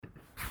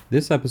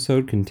This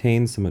episode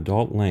contains some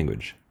adult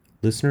language.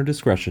 Listener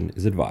discretion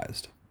is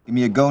advised. Give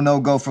me a go,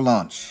 no go for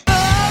launch.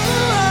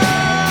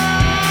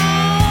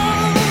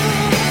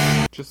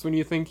 Just when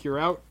you think you're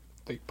out,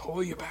 they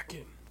pull you back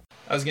in.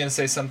 I was going to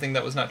say something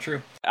that was not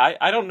true.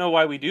 I don't know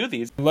why we do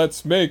these.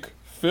 Let's make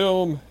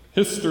film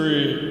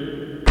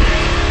history.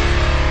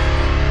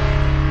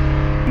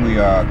 We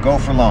are go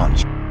for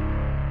launch.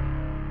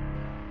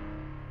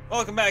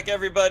 Welcome back,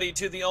 everybody,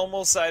 to the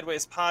Almost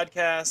Sideways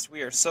podcast.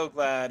 We are so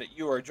glad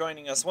you are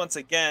joining us once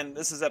again.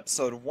 This is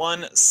episode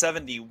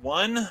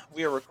 171.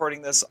 We are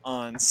recording this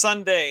on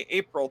Sunday,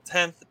 April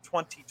 10th,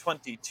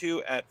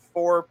 2022 at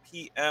 4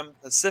 p.m.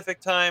 Pacific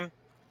time.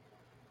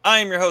 I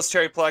am your host,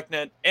 Terry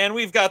Plucknett, and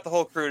we've got the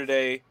whole crew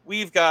today.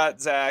 We've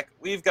got Zach,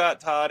 we've got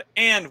Todd,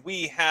 and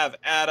we have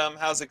Adam.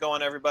 How's it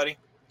going, everybody?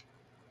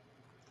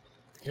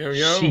 Here we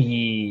go.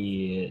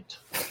 Shit.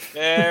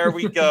 There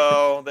we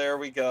go. There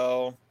we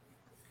go.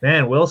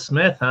 Man, Will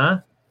Smith, huh?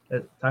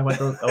 Talking about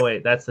those. Oh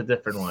wait, that's a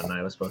different one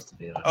I was supposed to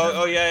be on.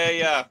 Oh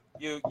yeah.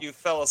 You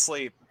fell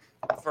asleep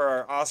for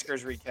our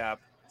Oscars recap,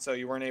 so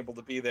you weren't able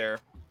to be there.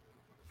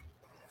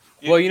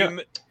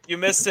 You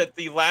missed it.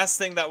 The last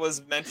thing that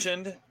was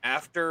mentioned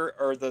after,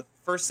 or the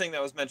first thing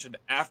that was mentioned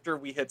after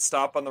we hit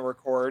stop on the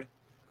record,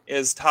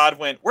 is Todd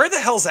went, "Where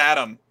the hell's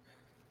Adam?"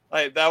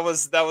 Like that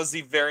was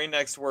the very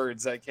next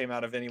words that came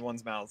out of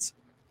anyone's mouths.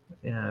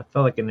 Yeah, I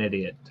felt like an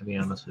idiot, to be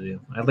honest with you.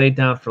 I laid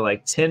down for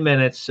like 10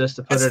 minutes just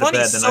to put her to bed,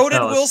 and so I did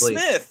fell Will asleep.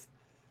 Smith.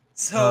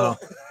 So,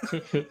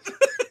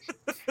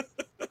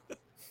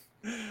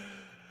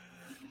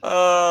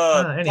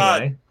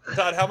 anyway.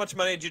 Todd, how much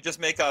money did you just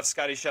make off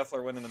Scotty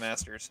Scheffler winning the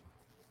Masters?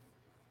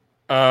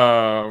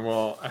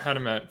 Well, I had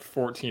him at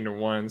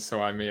 14-1,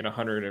 so I made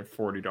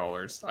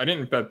 $140. I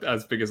didn't bet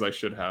as big as I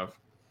should have.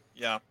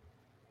 Yeah.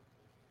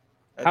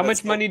 How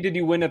much money did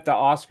you win at the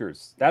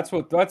Oscars? That's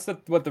what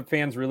the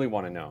fans really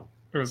want to know.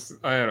 It was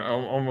I had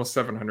almost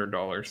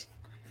 $700.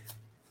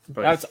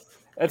 But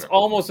That's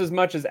almost as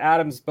much as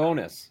Adam's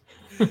bonus.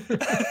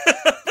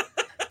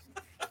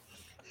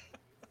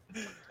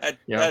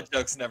 That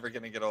joke's never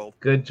gonna get old.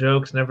 Good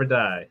jokes never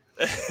die.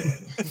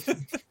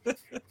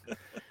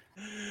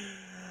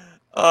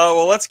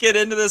 Well, let's get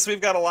into this.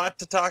 We've got a lot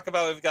to talk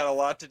about. We've got a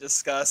lot to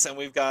discuss, and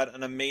we've got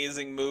an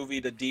amazing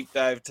movie to deep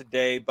dive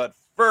today. But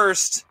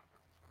first,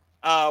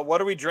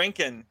 what are we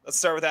drinking? Let's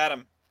start with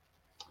Adam.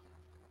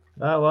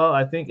 Well,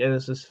 I think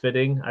this is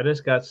fitting. I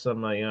just got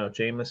some,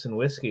 Jameson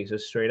whiskey,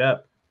 just straight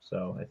up.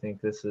 So I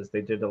think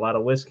they did a lot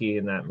of whiskey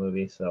in that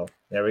movie. So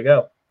there we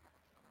go.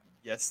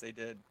 Yes, they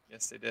did.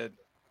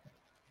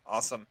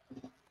 Awesome.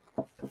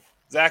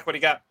 Zach, what do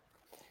you got?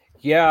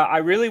 Yeah, I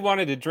really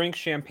wanted to drink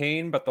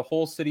champagne, but the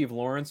whole city of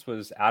Lawrence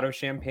was out of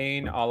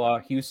champagne, a la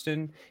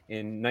Houston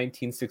in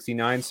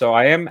 1969. So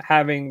I am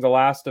having the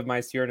last of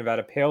my Sierra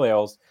Nevada Pale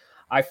Ales.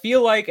 I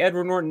feel like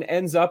Edward Norton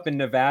ends up in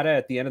Nevada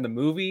at the end of the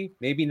movie.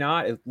 Maybe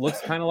not. It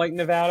looks kind of like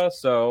Nevada,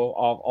 so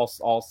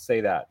I'll say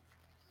that.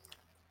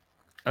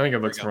 I think it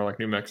looks more like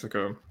New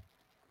Mexico.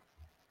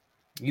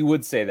 You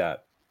would say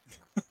that.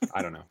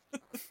 I don't know.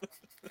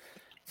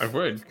 I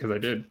would, because I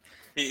did.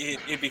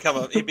 He'd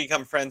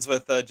become friends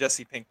with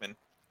Jesse Pinkman.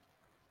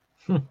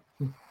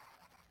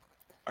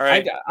 All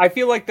right. I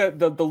feel like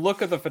the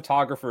look of the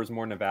photographer is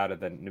more Nevada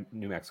than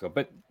New Mexico,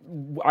 but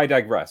I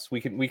digress.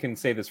 We can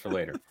save this for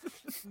later.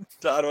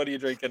 Todd, what are you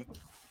drinking?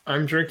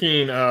 I'm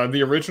drinking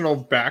the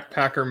original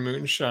Backpacker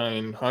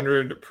Moonshine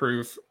 100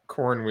 proof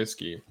corn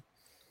whiskey.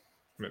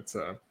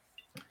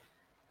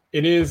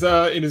 It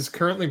is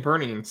currently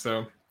burning,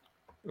 so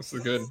this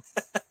is good.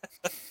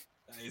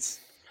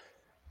 Nice.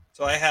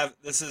 So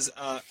this is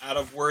out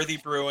of Worthy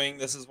Brewing.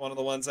 This is one of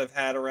the ones I've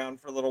had around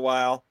for a little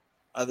while.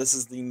 This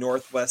is the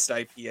Northwest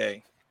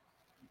IPA.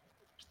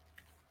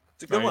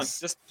 It's a good one.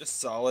 Just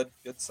solid,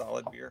 good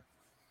solid beer.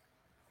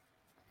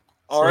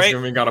 All right.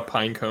 We got a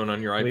pine cone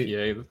on your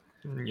IPA.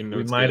 We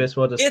might as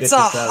well just get this a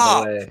out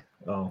hop. of the way.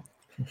 Oh.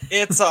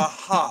 It's a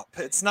hop.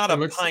 It's not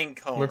a pine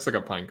cone. Looks like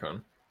a pine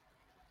cone.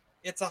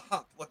 It's a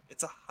hop. Look,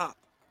 it's a hop.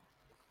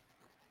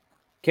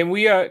 Can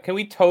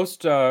we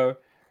toast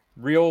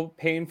real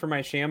pain for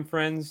my sham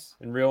friends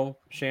and real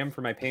sham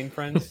for my pain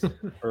friends?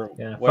 Or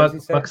Yeah, what does he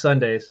say? fuck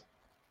Sundays.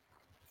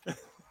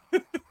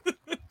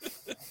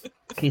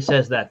 He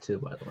says that too,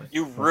 by the way.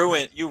 You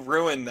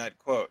ruined that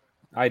quote.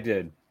 I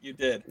did. You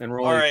did. And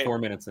we're only 4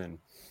 minutes in.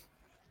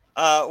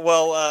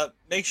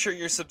 Make sure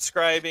you're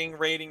subscribing,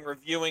 rating,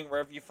 reviewing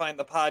wherever you find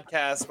the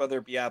podcast, whether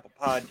it be Apple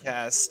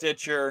Podcasts,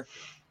 Stitcher.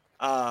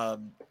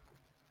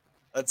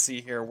 Let's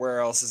see here. Where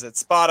else is it?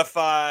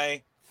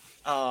 Spotify.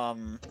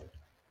 All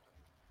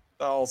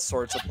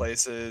sorts of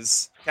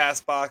places.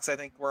 Castbox, I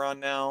think we're on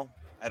now.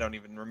 I don't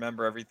even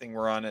remember everything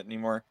we're on it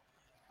anymore.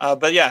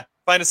 But yeah,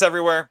 find us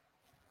everywhere.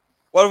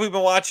 What have we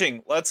been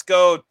watching? Let's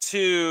go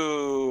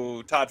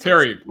to Todd first.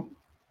 Terry.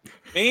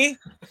 Me?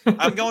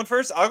 I'm going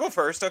first? I'll go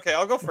first. Okay,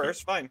 I'll go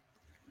first. Fine.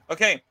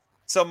 Okay,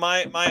 so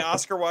my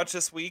Oscar watch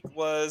this week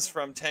was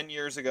from 10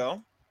 years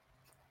ago.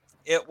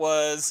 It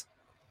was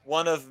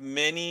one of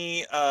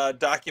many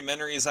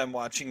documentaries I'm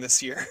watching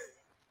this year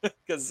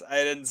because I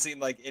hadn't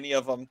seen like any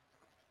of them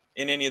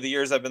in any of the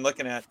years I've been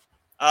looking at.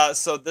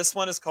 So this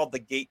one is called The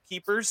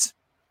Gatekeepers.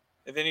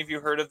 Have any of you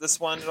heard of this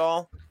one at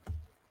all?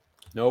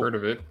 Nope. Heard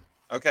of it?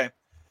 Okay.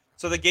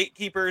 So The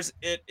Gatekeepers,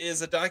 it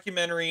is a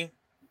documentary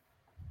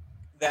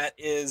that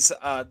is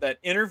that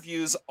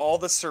interviews all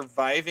the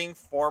surviving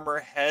former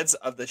heads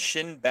of the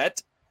Shin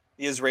Bet,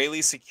 the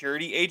Israeli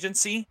security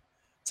agency.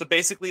 So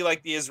basically,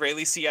 like the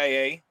Israeli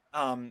CIA,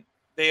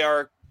 they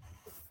are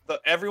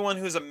everyone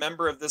who's a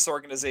member of this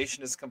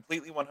organization is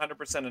completely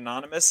 100%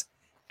 anonymous,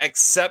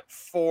 except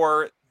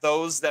for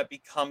those that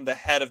become the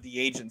head of the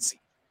agency.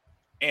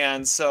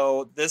 And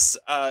so this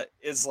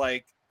is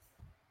like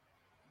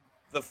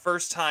the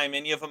first time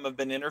any of them have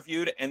been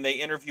interviewed, and they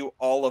interview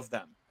all of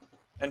them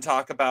and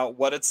talk about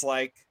what it's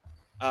like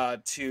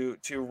to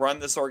run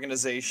this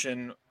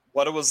organization,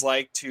 what it was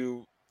like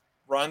to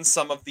run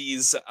some of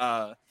these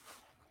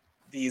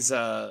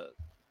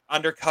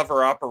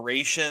undercover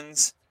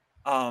operations,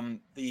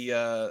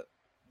 the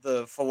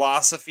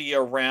philosophy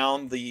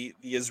around the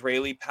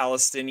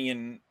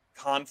Israeli-Palestinian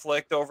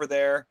conflict over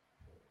there.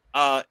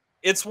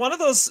 It's one of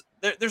those.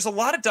 There's a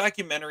lot of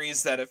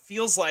documentaries that it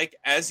feels like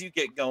as you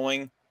get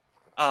going,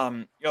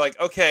 you're like,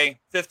 okay,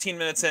 15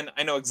 minutes in,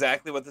 I know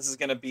exactly what this is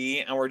going to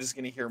be, and we're just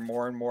going to hear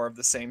more and more of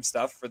the same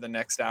stuff for the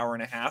next hour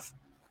and a half.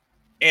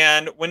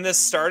 And when this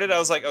started, I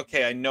was like,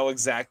 okay, I know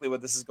exactly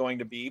what this is going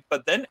to be.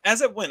 But then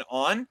as it went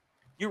on,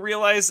 you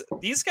realize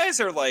these guys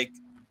are like,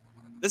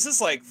 this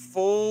is like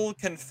full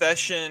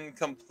confession,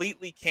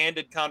 completely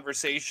candid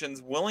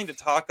conversations, willing to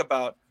talk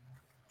about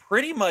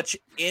pretty much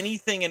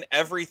anything and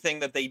everything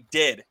that they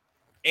did.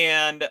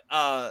 And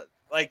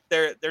like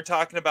they're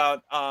talking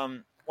about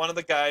one of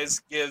the guys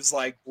gives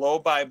like blow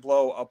by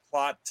blow a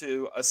plot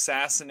to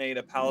assassinate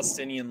a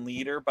Palestinian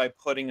leader by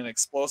putting an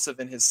explosive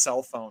in his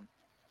cell phone,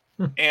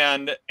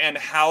 and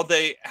how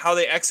they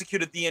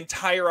executed the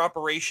entire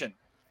operation.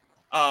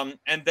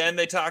 And then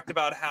they talked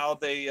about how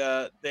they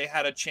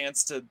had a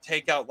chance to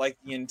take out like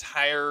the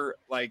entire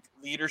like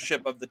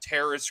leadership of the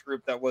terrorist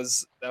group that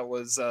was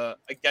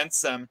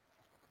against them.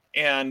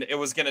 And it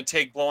was going to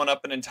take blowing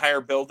up an entire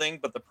building,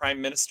 but the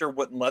prime minister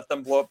wouldn't let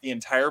them blow up the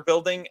entire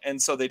building.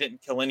 And so they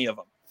didn't kill any of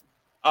them.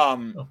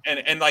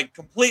 And like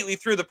completely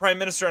threw the prime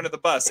minister under the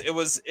bus.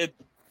 It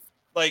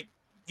like,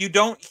 you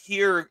don't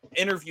hear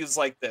interviews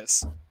like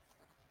this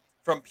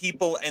from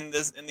people in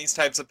these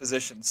types of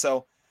positions.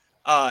 So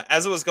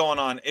as it was going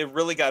on, it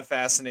really got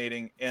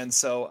fascinating. And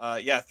so,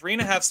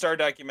 3.5-star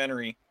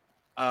documentary.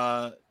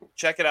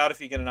 Check it out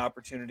if you get an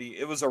opportunity.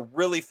 It was a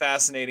really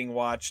fascinating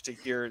watch to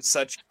hear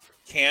such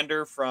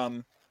candor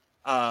from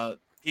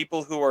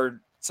people who are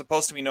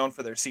supposed to be known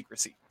for their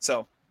secrecy.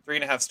 So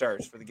 3.5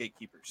 stars for The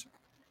Gatekeepers.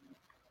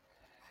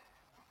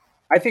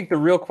 I think the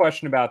real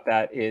question about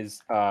that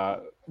is,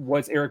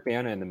 was Eric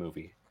Bana in the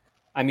movie?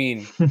 I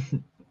mean,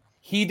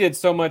 he did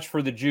so much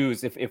for the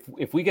Jews.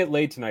 If we get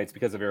laid tonight, it's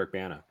because of Eric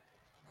Bana.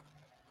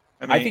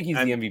 I think he's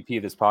the MVP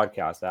of this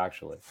podcast,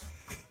 actually.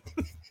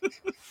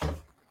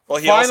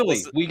 Well,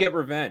 finally, we get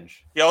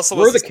revenge. He also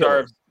was the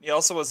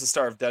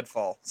star of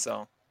Deadfall.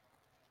 So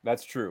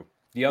that's true.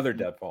 The other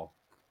Deadfall,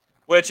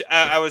 which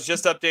I was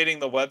just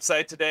updating the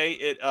website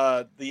today.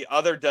 The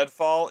other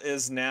Deadfall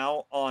is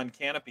now on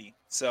Canopy.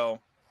 So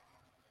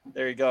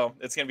there you go.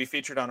 It's going to be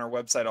featured on our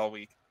website all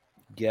week.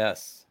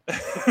 Yes.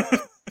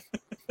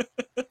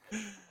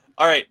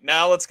 All right,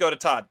 now let's go to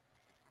Todd.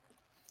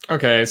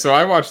 Okay, so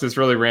I watched this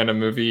really random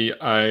movie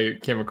I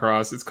came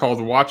across. It's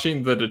called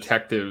Watching the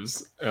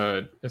Detectives.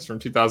 It's from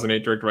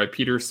 2008, directed by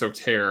Peter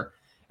Soter.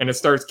 And it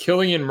stars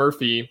Cillian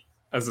Murphy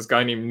as this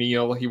guy named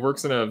Neil. He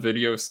works in a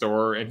video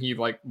store, and he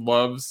like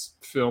loves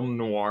film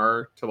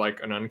noir to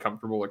like an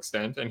uncomfortable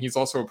extent. And he's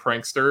also a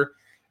prankster,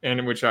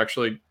 and which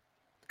actually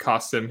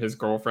cost him his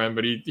girlfriend.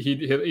 But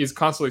he's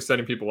constantly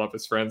setting people up,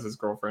 his friends, his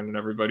girlfriend, and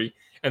everybody.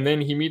 And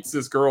then he meets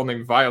this girl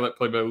named Violet,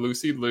 played by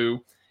Lucy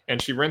Liu.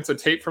 And she rents a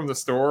tape from the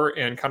store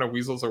and kind of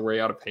weasels her way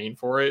out of paying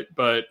for it,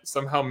 but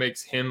somehow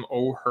makes him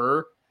owe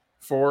her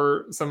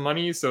for some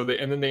money.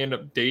 And then they end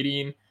up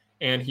dating,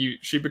 and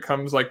she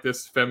becomes like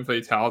this femme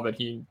fatale that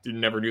he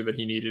never knew that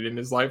he needed in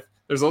his life.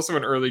 There's also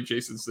an early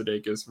Jason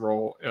Sudeikis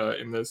role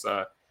in this.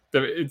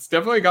 It's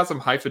definitely got some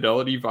high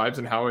fidelity vibes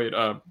in how it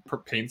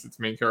paints its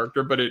main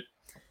character, but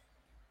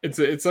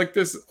it's like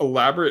this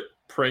elaborate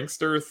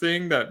prankster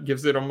thing that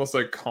gives it almost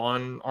like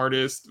con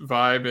artist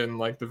vibe in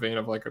like the vein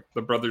of like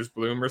the Brothers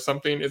Bloom or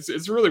something. It's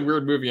a really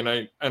weird movie, and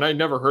I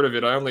never heard of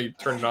it. I only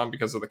turned it on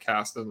because of the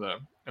cast and the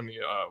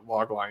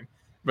log line.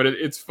 But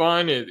it's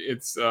fun.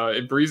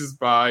 It breezes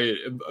by.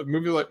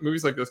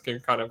 Movies like this can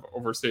kind of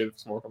overstay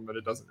its welcome, but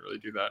it doesn't really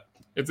do that.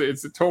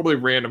 It's a totally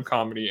random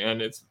comedy,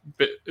 and it's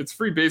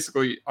free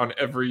basically on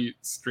every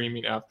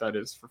streaming app that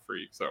is for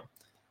free. So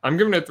I'm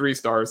giving it 3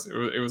 stars.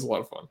 It was a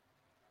lot of fun.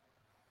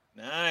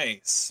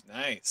 Nice.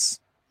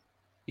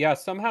 Yeah,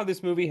 somehow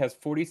this movie has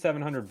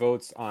 4,700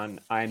 votes on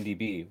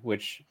IMDb,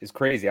 which is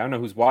crazy. I don't know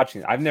who's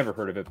watching it. I've never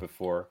heard of it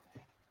before.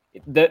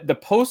 The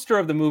poster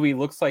of the movie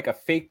looks like a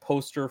fake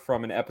poster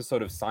from an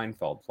episode of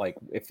Seinfeld, like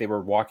if they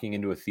were walking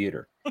into a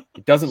theater.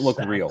 It doesn't look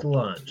real.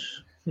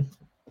 Lunch.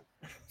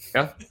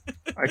 Yeah,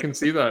 I can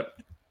see that.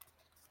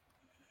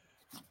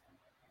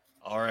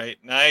 All right,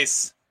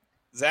 nice.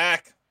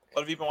 Zach,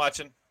 what have you been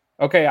watching?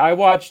 Okay, I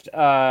watched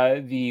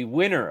the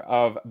winner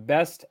of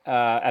Best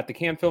at the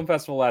Cannes Film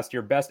Festival last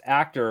year, Best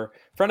Actor,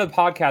 friend of the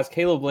podcast,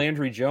 Caleb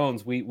Landry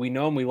Jones. We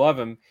know him, we love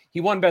him. He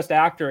won Best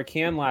Actor at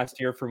Cannes last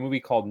year for a movie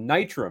called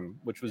Nitram,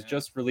 which was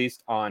just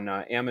released on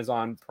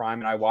Amazon Prime,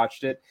 and I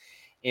watched it.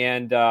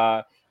 And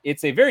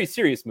it's a very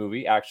serious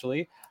movie,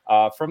 actually,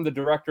 from the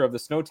director of the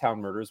Snowtown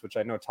Murders, which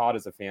I know Todd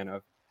is a fan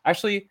of.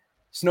 Actually,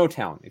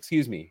 Snowtown,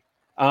 excuse me.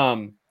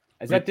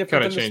 Is that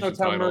different than the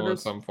Snowtown Murders?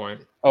 At some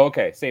point. Oh,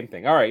 okay, same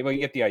thing. All right, well,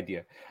 you get the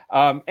idea.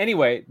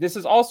 Anyway, this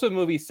is also a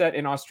movie set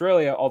in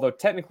Australia, although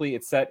technically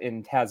it's set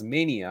in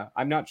Tasmania.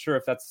 I'm not sure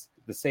if that's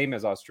the same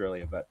as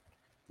Australia, but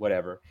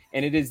whatever.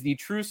 And it is the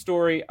true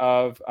story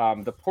of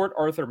the Port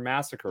Arthur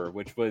Massacre,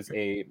 which was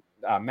a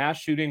mass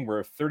shooting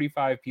where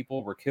 35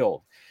 people were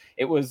killed.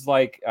 It was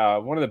like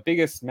one of the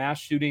biggest mass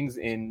shootings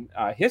in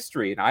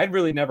history, and I'd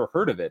really never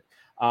heard of it.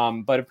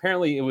 But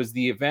apparently it was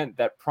the event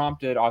that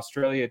prompted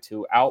Australia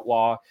to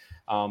outlaw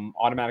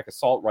automatic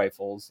assault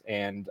rifles.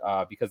 And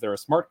because they're a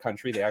smart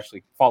country, they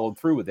actually followed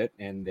through with it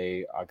and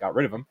they got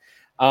rid of them.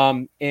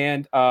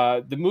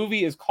 The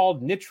movie is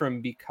called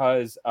Nitram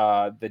because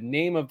the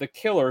name of the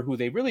killer, who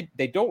they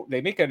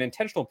make an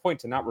intentional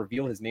point to not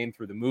reveal his name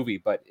through the movie,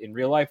 but in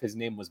real life his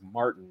name was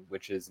Martin,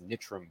 which is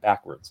Nitram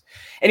backwards.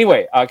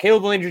 Anyway,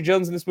 Caleb Landry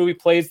Jones in this movie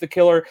plays the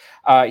killer.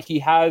 He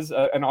has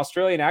an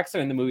Australian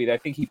accent in the movie that I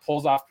think he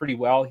pulls off pretty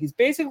well. He's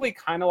basically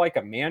kind of like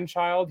a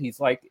man-child.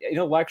 He's like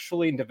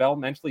intellectually and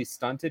developmentally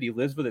stunted. He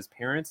lives with his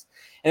parents.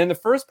 And in the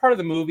first part of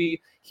the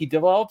movie, he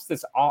develops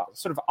this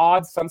sort of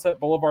odd Sunset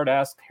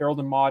Boulevard-esque, Harold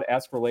and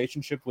Maude-esque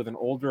relationship with an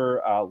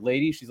older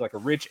lady. She's like a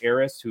rich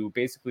heiress who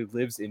basically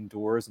lives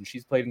indoors, and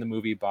she's played in the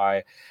movie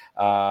by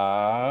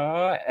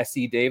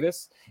S.E.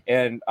 Davis.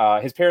 And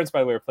his parents,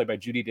 by the way, are played by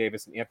Judy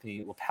Davis and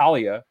Anthony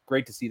LaPaglia.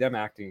 Great to see them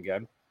acting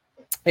again.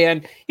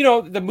 And, you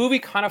know, the movie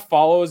kind of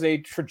follows a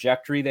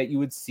trajectory that you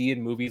would see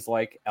in movies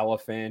like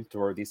Elephant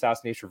or The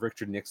Assassination of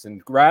Richard Nixon.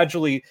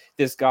 Gradually,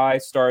 this guy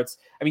starts,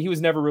 I mean, he was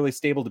never really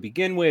stable to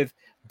begin with,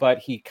 but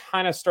he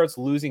kind of starts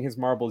losing his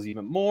marbles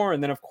even more.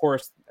 And then, of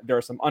course, there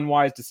are some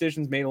unwise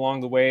decisions made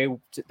along the way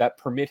that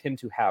permit him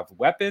to have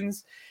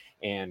weapons.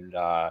 And,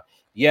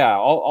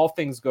 all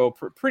things go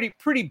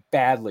pretty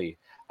badly.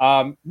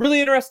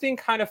 Really interesting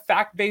kind of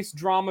fact-based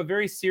drama,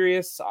 very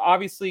serious.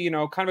 Obviously, you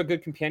know, kind of a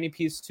good companion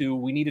piece to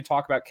We Need to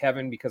Talk About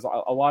Kevin, because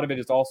a lot of it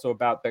is also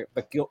about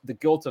the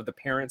guilt of the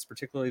parents,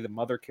 particularly the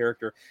mother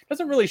character. It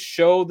doesn't really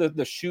show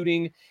the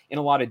shooting in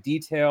a lot of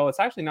detail.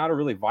 It's actually not a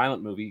really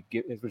violent movie,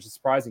 which is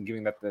surprising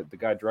given that the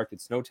guy directed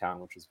Snowtown,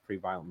 which is a pretty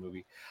violent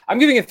movie. I'm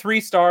giving it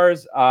 3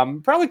 stars,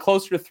 probably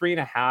closer to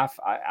 3.5.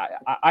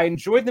 I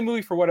enjoyed the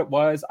movie for what it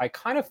was. I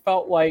kind of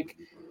felt like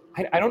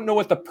I don't know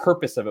what the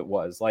purpose of it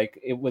was. Like,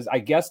 it was, I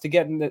guess, to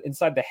get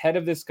inside the head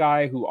of this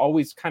guy who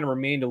always kind of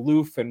remained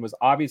aloof and was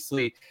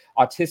obviously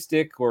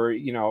autistic or,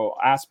 you know,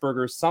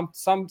 Asperger's,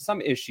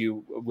 some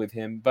issue with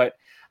him. But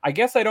I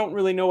guess I don't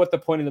really know what the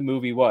point of the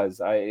movie was.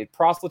 It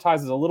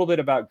proselytizes a little bit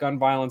about gun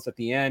violence at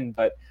the end,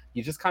 but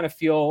you just kind of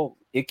feel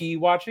icky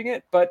watching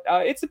it. But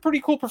it's a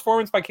pretty cool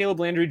performance by Caleb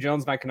Landry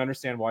Jones, and I can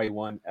understand why he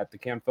won at the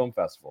Cannes Film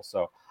Festival.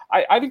 So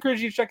I'd encourage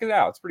you to check it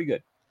out. It's pretty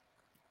good.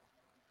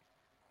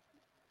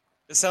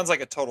 This sounds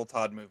like a total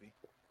Todd movie.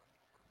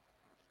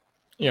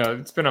 Yeah,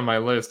 it's been on my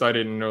list. I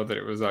didn't know that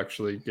it was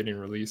actually getting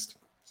released.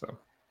 So,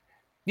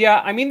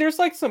 yeah, I mean, there's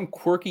like some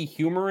quirky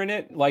humor in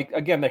it. Like,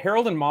 again, the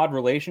Harold and Maude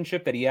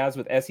relationship that he has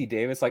with S.E.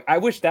 Davis. Like, I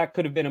wish that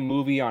could have been a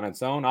movie on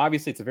its own.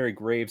 Obviously, it's a very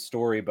grave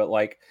story, but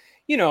like,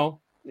 you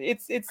know,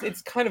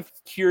 it's kind of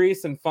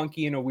curious and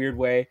funky in a weird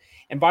way.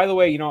 And by the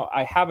way, you know,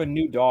 I have a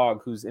new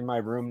dog who's in my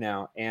room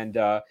now, and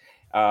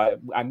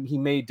he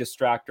may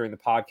distract during the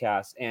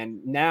podcast,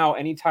 and now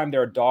anytime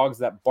there are dogs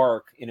that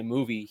bark in a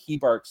movie, he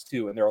barks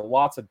too, and there are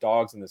lots of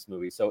dogs in this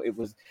movie. So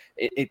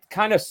it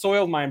kind of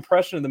soiled my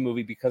impression of the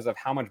movie because of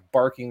how much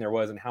barking there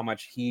was and how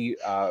much he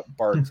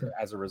barked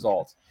as a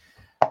result.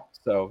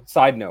 So,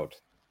 side note.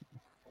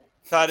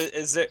 Todd,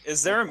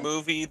 is there a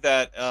movie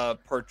that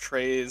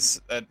portrays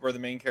that where the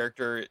main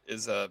character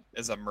is a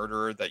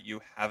murderer that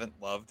you haven't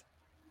loved?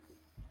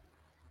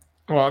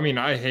 Well, I mean,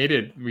 I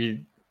hated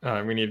we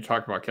need to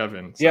talk about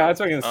Kevin. So. Yeah, that's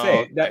what I'm gonna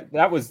say.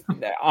 That was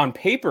on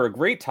paper a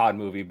great Todd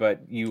movie, but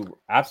you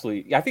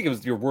absolutely, I think it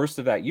was your worst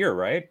of that year,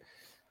 right?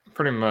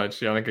 Pretty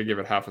much. Yeah, I think I give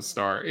it half a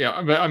star.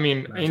 Yeah, but I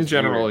mean, in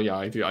general,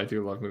 weird. Yeah, I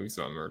do love movies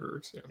about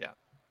murderers. Yeah.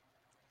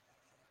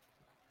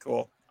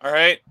 Cool. All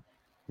right,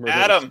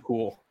 Murderers, Adam.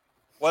 Cool.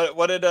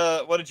 What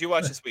did you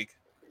watch this week?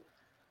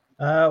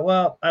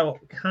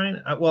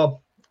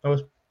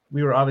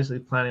 We were obviously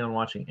planning on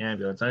watching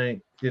Ambulance. I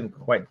didn't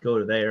quite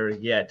go there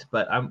yet,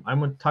 but I'm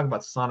going to talk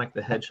about Sonic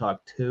the Hedgehog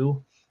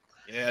 2.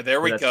 Yeah,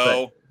 there we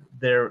go.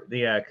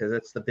 Because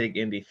it's the big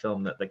indie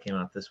film that came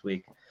out this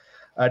week.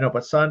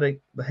 But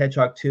Sonic the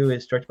Hedgehog 2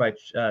 is directed by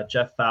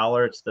Jeff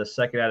Fowler. It's the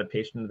second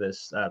adaptation of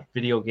this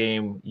video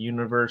game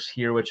universe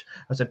here, which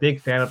I was a big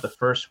fan of the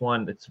first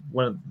one. It's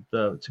going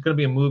to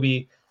be a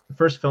movie. The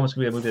first film is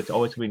going to be a movie that's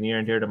always going to be near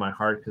and dear to my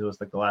heart because it was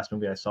like the last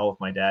movie I saw with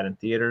my dad in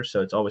theaters.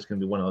 So it's always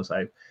going to be one of those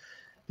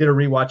did a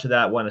rewatch of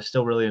that one. I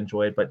still really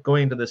enjoyed. But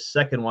going into the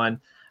second one,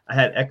 I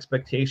had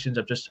expectations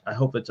of I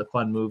hope it's a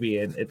fun movie,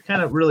 and it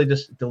kind of really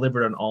just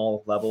delivered on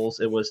all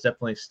levels. It was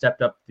definitely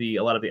stepped up a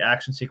lot of the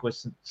action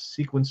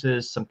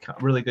sequences, some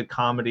really good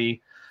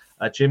comedy.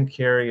 Jim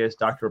Carrey as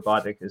Dr.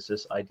 Robotnik is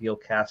just ideal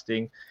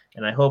casting,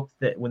 and I hope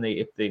that when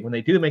they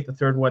do make the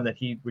third one, that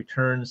he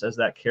returns as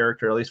that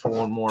character at least for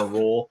one more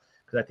role,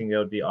 because I think that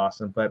would be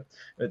awesome. But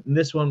in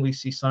this one, we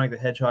see Sonic the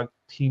Hedgehog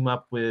team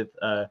up with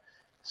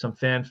some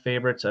fan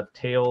favorites of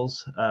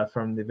Tails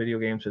from the video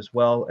games as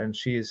well, and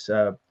she's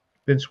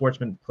Ben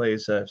Schwartzman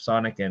plays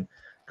Sonic, and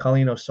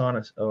Colleen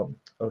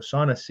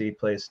O'Shaughnessy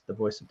plays the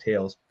voice of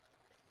Tails.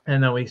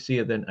 And then we see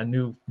then a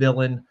new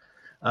villain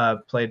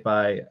played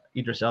by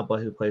Idris Elba,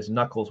 who plays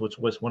Knuckles, which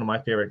was one of my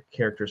favorite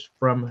characters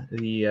from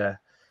the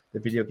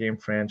video game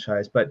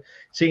franchise. But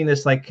seeing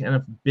this like kind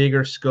of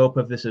bigger scope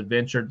of this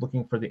adventure,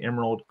 looking for the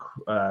emerald,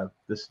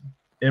 this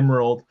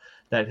emerald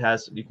that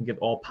you can get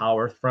all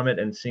power from it,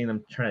 and seeing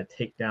them trying to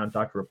take down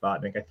Dr.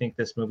 Robotnik, I think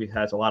this movie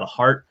has a lot of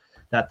heart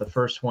that the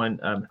first one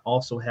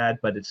also had,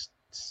 but it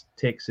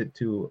takes it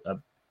to a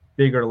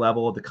bigger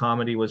level. The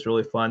comedy was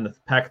really fun. The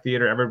packed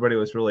theater, everybody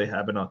was really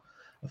having a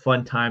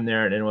fun time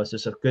there, and it was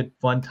just a good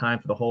fun time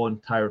for the whole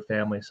entire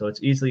family. So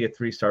it's easily a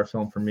 3-star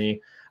film for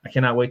me. I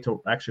cannot wait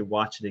to actually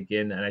watch it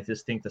again, and I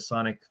just think the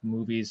Sonic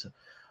movies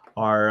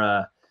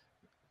are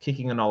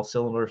kicking on all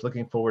cylinders.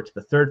 Looking forward to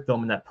the third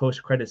film, and that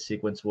post-credit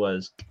sequence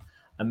was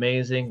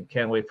amazing.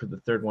 Can't wait for the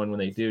third one when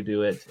they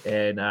do it.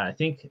 And I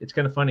think it's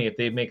kind of funny if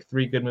they make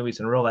 3 good movies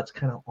in a row. That's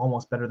kind of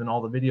almost better than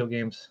all the video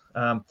games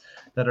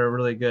that are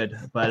really good.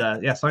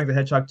 But yeah, Sonic the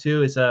Hedgehog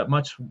 2 is a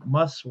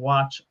must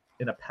watch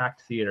in a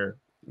packed theater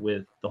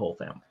with the whole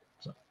family.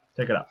 So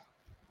check it out.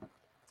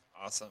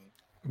 Awesome.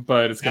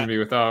 But it's going to be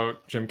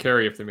without Jim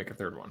Carrey if they make a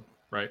third one,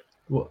 right?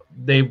 Well,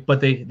 they've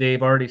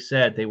already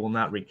said they will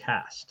not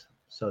recast,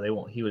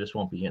 so he just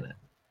won't be in it.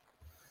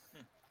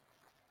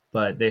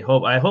 But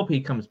I hope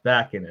he comes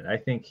back in it. I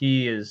think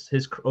his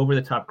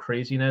over-the-top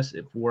craziness,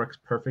 it works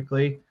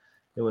perfectly.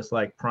 It was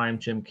like prime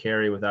Jim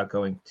Carrey without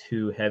going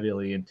too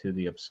heavily into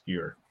the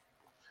obscure.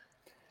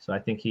 So I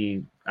think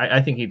he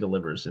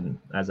delivers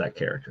as that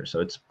character. So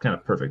it's kind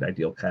of perfect,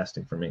 ideal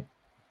casting for me.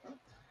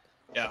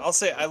 Yeah, I'll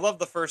say I love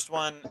the first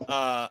one.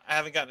 I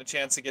haven't gotten a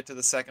chance to get to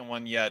the second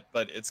one yet,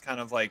 but it's kind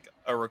of like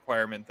a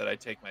requirement that I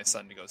take my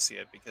son to go see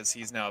it, because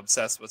he's now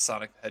obsessed with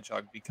Sonic the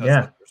Hedgehog because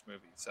of the first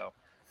movie. So.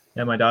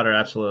 Yeah, my daughter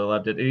absolutely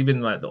loved it. Even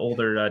the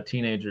older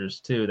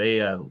teenagers too,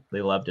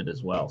 they loved it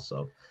as well.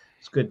 So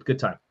it's good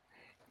time.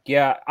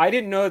 Yeah, I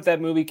didn't know that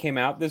movie came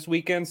out this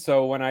weekend.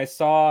 So when I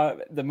saw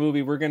the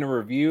movie we're going to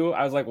review,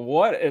 I was like,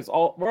 what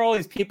are all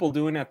these people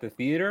doing at the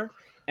theater?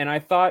 And I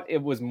thought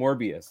it was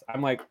Morbius.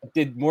 I'm like,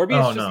 did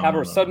Morbius have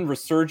a sudden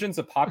resurgence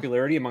of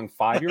popularity among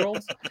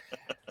 5-year-olds?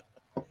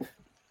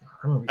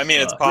 I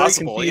mean, it's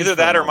possible. Either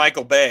that or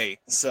Michael Bay.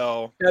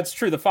 So that's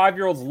true. The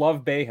 5-year-olds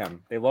love Bayhem.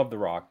 They love The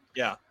Rock.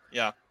 Yeah.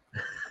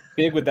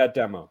 Big with that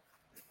demo.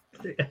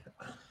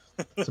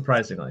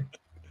 Surprisingly.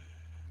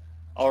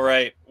 All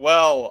right.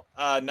 Well,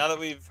 now that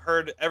we've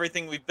heard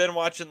everything we've been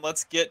watching,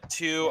 let's get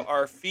to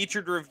our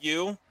featured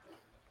review.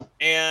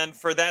 And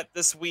for that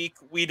this week,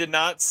 we did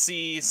not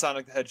see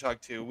Sonic the Hedgehog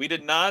 2. We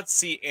did not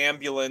see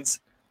Ambulance,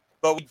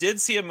 but we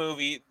did see a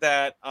movie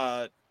that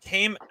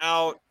came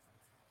out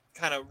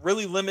kind of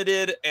really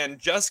limited and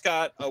just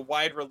got a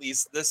wide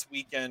release this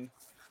weekend.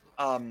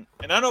 And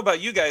I don't know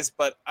about you guys,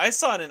 but I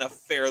saw it in a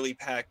fairly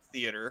packed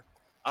theater.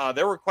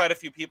 There were quite a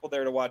few people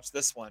there to watch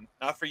this one.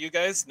 Not for you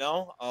guys?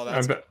 No? Oh,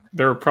 that's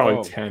there were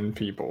probably 10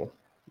 people.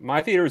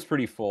 My theater was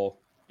pretty full.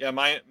 Yeah,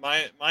 mine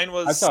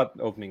was. I saw it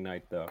opening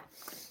night though.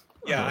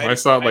 Yeah, I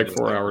saw it like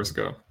 4 hours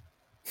ago.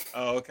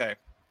 Oh, okay.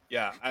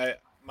 Yeah,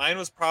 mine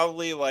was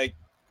probably like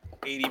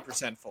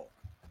 80% full.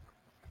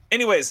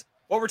 Anyways,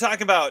 what we're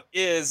talking about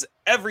is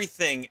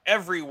Everything,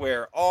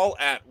 Everywhere, All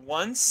at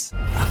Once.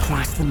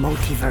 Across the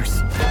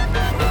multiverse,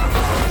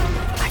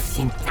 I've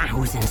seen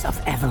thousands of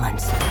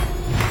Evelyns.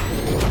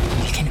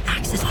 You can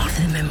access all of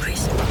their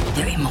memories,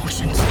 their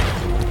emotions,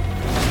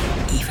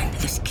 even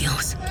their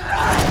skills.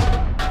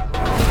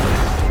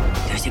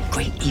 There's a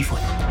great evil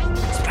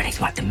spreading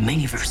throughout the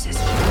many verses.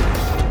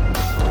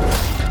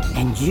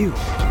 And you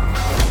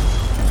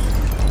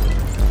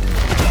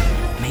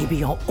may be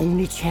your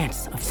only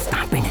chance of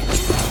stopping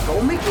it.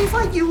 Don't make me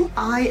fight you.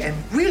 I am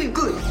really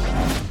good.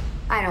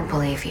 I don't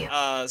believe you.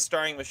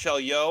 Starring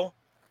Michelle Yeoh,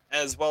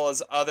 as well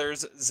as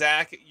others.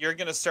 Zach, you're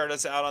going to start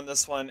us out on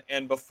this one.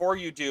 And before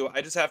you do,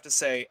 I just have to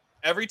say,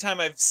 every time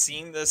I've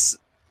seen this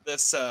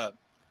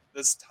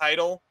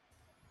title,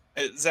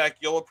 Zach,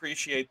 you'll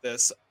appreciate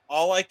this.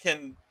 All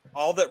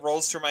that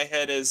rolls through my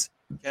head is,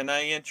 can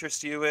I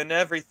interest you in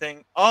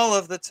everything all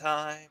of the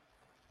time?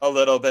 A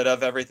little bit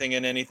of everything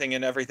and anything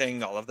and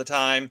everything all of the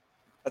time.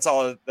 That's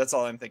all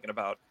I'm thinking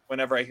about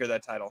whenever I hear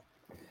that title.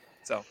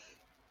 So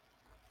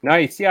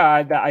nice. Yeah,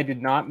 I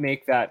did not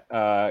make that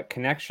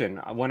connection.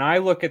 When I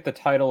look at the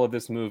title of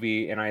this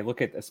movie and I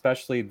look at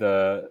especially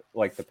the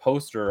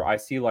poster, I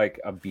see like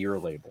a beer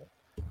label.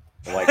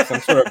 like some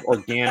sort of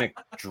organic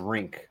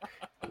drink.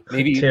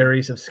 Maybe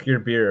Terry's obscure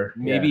beer.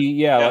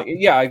 Maybe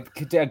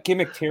a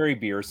gimmick Terry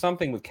beer or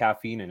something with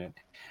caffeine in it.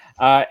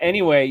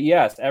 Anyway,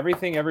 yes,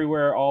 everything,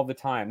 everywhere, all the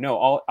time. No,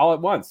 all at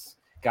once.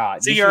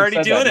 God, so you're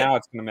already doing it. Now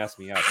it's gonna mess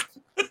me up.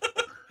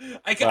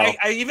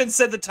 I even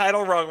said the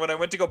title wrong when I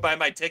went to go buy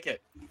my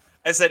ticket.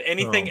 I said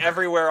anything,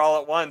 everywhere,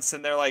 all at once,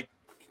 and they're like,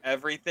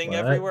 everything,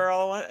 everywhere,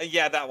 all at once.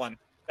 Yeah, that one.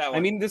 I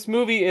mean, this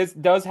movie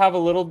does have a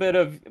little bit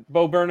of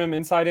Bo Burnham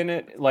inside in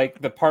it, like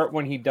the part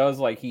when he does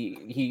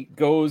he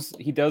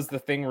does the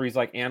thing where he's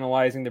like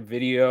analyzing the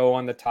video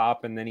on the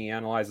top, and then he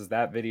analyzes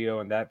that video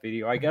and that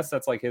video. I guess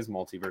that's like his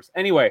multiverse.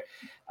 Anyway,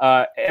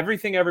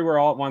 Everything Everywhere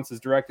All at Once is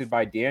directed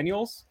by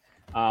Daniels.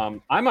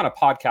 I'm on a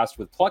podcast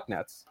with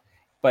Plucknuts,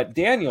 but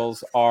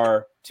Daniels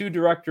are two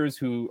directors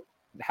who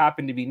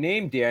happen to be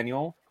named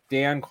Daniel,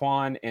 Dan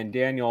Kwan, and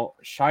Daniel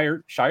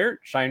Scheinert.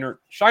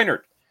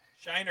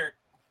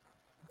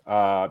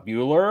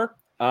 Bueller,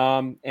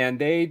 and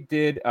they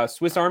did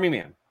Swiss Army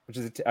Man, which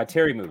is a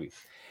Terry movie.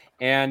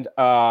 And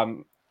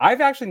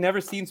I've actually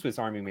never seen Swiss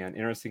Army Man,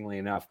 interestingly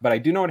enough, but I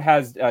do know it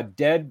has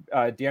dead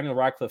Daniel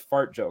Radcliffe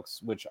fart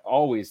jokes, which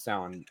always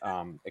sound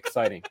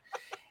exciting.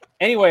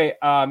 Anyway,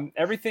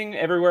 Everything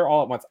Everywhere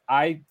All at Once.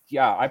 I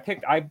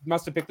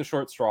must have picked the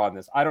short straw on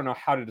this. I don't know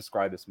how to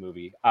describe this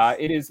movie.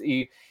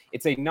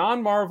 It's a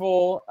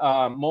non-Marvel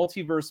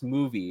multiverse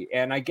movie,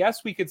 and I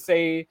guess we could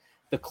say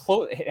it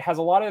has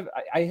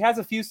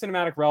a few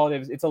cinematic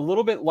relatives. It's a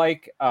little bit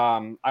like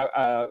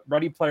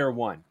Ready Player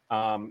One.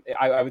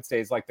 I would say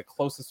is like the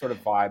closest sort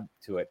of vibe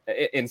to it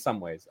in some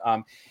ways.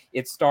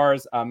 It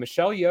stars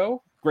Michelle Yeoh.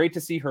 Great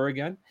to see her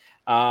again.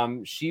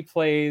 She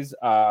plays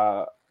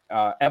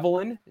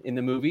Evelyn in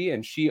the movie,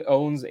 and she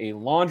owns a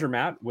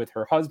laundromat with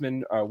her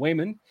husband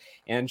Wayman,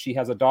 and she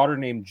has a daughter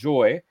named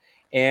Joy.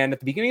 And at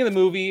the beginning of the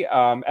movie,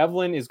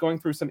 Evelyn is going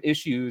through some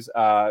issues.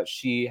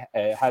 She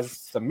has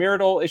some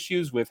marital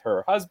issues with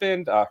her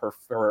husband.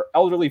 Her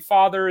elderly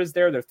father is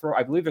there.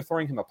 I believe they're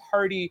throwing him a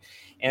party.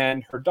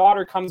 And her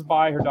daughter comes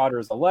by. Her daughter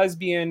is a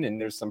lesbian,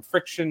 and there's some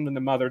friction with the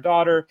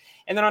mother-daughter.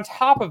 And then on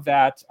top of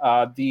that,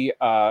 the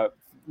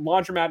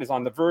laundromat is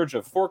on the verge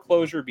of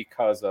foreclosure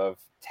because of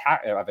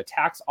a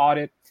tax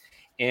audit.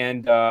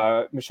 And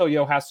Michelle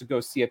Yeoh has to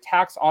go see a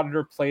tax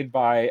auditor played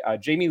by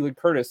Jamie Lee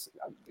Curtis,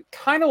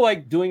 kind of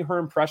like doing her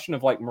impression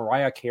of like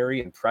Mariah Carey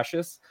and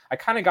Precious. I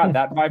kind of got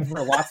that vibe from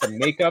her, lots of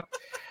makeup.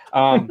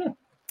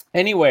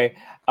 Anyway,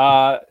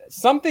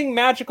 something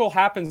magical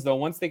happens though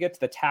once they get to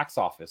the tax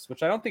office,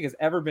 which I don't think has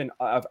ever been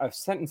a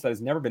sentence that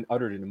has never been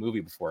uttered in a movie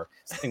before.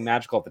 Something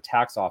magical at the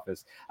tax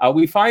office.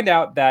 We find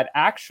out that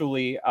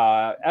actually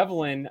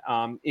Evelyn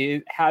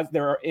in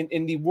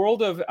the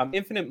world of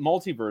infinite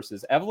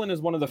multiverses, Evelyn is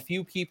one of the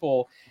few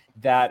people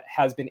that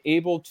has been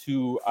able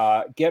to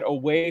get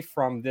away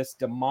from this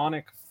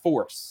demonic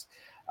force,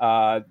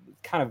 kind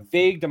of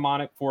vague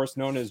demonic force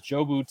known as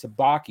Jobu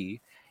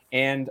Tupaki.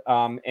 And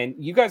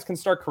you guys can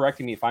start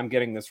correcting me if I'm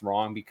getting this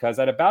wrong, because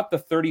at about the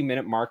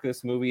 30-minute mark of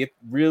this movie, it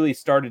really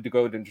started to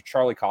go into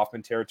Charlie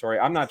Kaufman territory.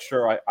 I'm not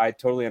sure I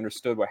totally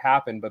understood what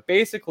happened, but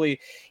basically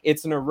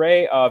it's an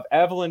array of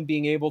Evelyn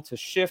being able to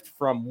shift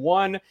from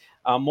one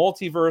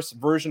multiverse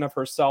version of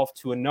herself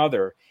to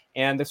another.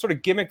 And the sort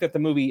of gimmick that the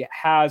movie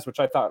has, which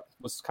I thought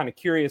was kind of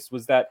curious,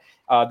 was that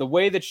the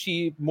way that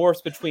she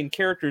morphs between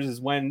characters is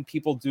when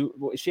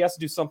she has to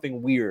do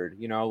something weird,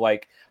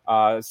 like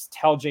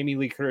tell Jamie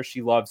Lee Curtis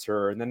she loves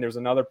her. And then there's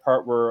another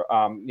part where,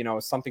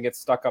 something gets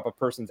stuck up a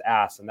person's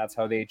ass, and that's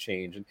how they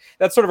change. And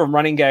that's sort of a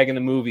running gag in the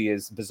movie,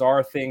 is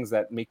bizarre things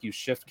that make you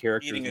shift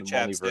characters in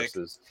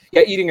multiverses.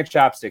 Yeah, eating a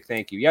chapstick.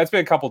 Thank you. Yeah, it's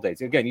been a couple days.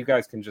 Again, you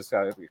guys can just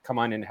come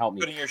on and help me.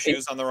 Putting your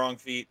shoes on the wrong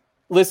feet.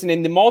 Listen,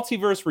 in the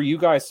multiverse where you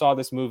guys saw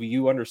this movie,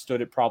 you understood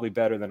it probably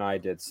better than I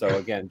did. So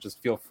again,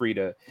 just feel free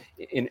to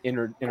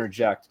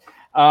interject.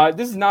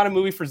 This is not a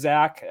movie for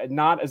Zach,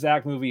 not a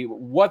Zach movie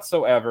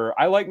whatsoever.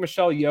 I like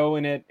Michelle Yeoh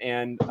in it,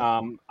 and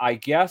I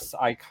guess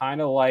I kind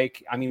of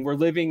we're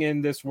living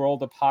in this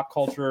world of pop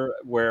culture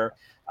where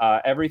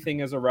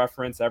everything is a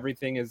reference,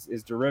 everything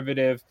is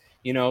derivative.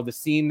 The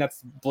scene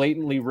that's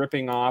blatantly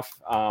ripping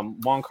off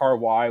Wong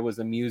Kar-wai was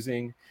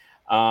amusing.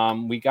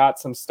 We got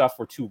some stuff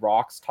where two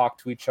rocks talk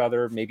to each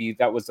other. Maybe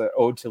that was an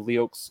ode to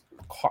Leo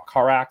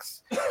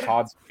Carax,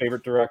 Todd's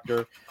favorite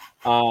director.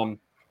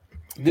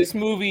 This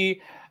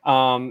movie,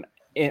 on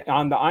the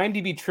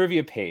IMDb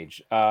trivia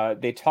page,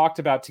 they talked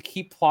about to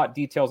keep plot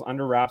details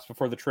under wraps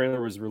before the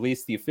trailer was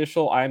released. The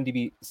official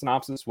IMDb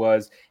synopsis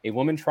was a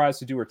woman tries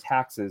to do her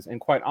taxes. And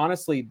quite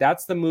honestly,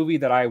 that's the movie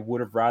that I would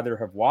have rather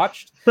have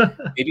watched,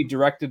 maybe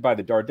directed by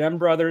the Dardenne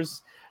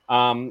brothers.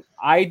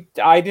 I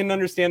didn't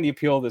understand the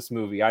appeal of this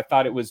movie. I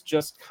thought it was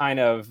just kind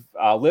of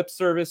lip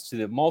service to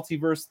the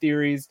multiverse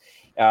theories.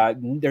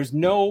 There's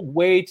no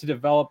way to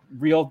develop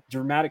real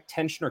dramatic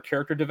tension or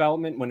character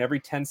development when every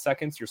 10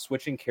 seconds you're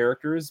switching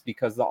characters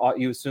because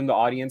you assume the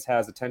audience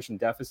has attention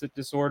deficit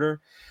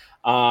disorder.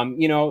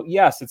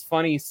 Yes, it's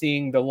funny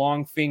seeing the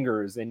long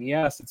fingers, and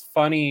yes, it's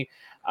funny,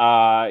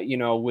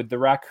 with the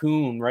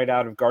raccoon right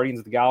out of Guardians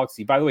of the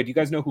Galaxy. By the way, do you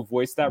guys know who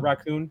voiced that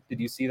raccoon? Did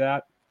you see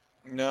that?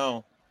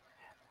 No.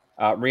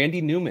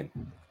 Randy Newman.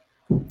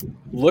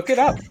 Look it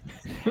up.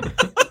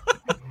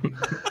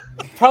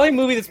 Probably a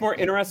movie that's more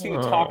interesting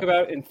to talk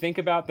about and think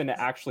about than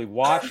to actually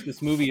watch.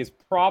 This movie is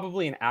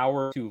probably an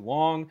hour too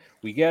long.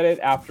 We get it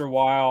after a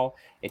while.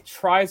 It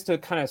tries to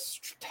kind of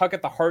tug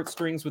at the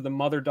heartstrings with the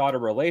mother-daughter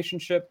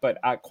relationship, but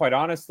quite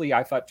honestly,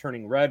 I thought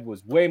Turning Red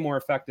was way more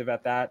effective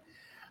at that.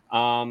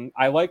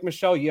 I like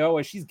Michelle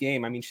Yeoh. She's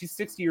game. I mean, she's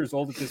 60 years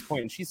old at this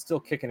point, and she's still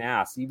kicking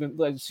ass.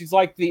 Even she's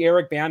like the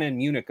Eric Bana in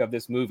Munich of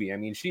this movie. I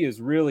mean, she is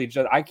really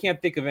just. I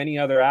can't think of any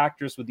other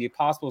actress, with the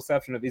possible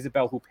exception of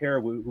Isabelle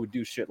Huppert, who would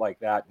do shit like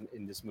that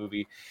in this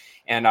movie.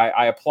 And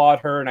I applaud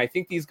her. And I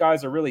think these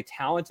guys are really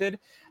talented.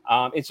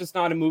 It's just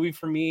not a movie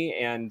for me,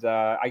 and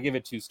I give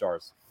it 2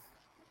 stars.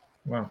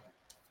 Wow.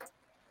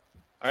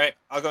 All right,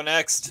 I'll go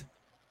next.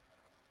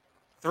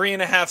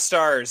 3.5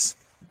 stars.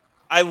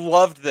 I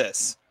loved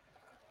this.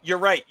 You're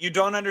right. You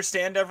don't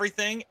understand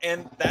everything,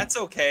 and that's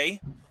okay.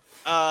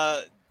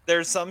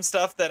 There's some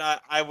stuff that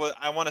I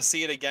want to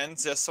see it again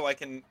just so I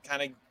can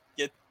kind of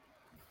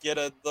get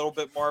a little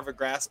bit more of a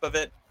grasp of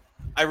it.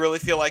 I really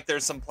feel like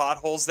there's some plot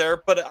holes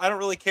there, but I don't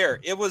really care.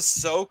 It was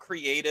so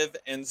creative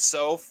and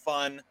so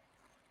fun.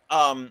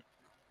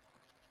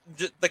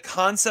 The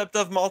concept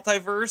of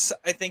multiverse,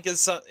 I think,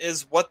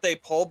 is what they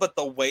pull, but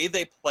the way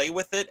they play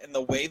with it and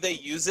the way they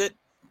use it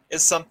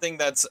is something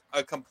that's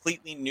a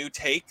completely new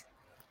take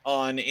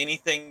on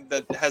anything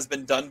that has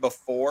been done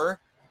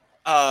before.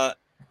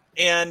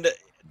 And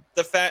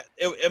the fact,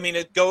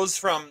 it goes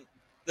from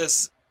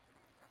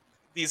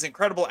these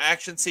incredible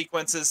action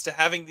sequences to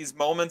having these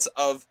moments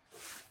of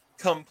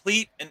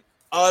complete and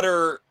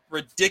utter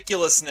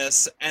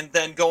ridiculousness, and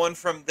then going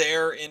from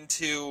there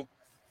into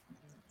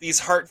these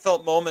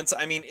heartfelt moments.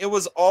 I mean, it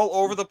was all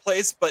over the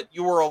place, but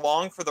you were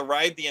along for the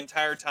ride the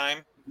entire time.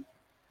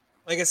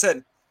 Like I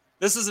said,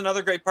 this is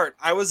another great part.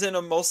 I was in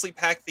a mostly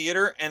packed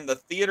theater, and the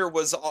theater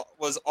was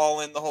all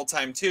in the whole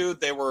time too.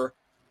 They were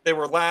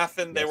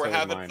laughing, they were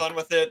having fun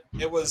with it.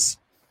 It was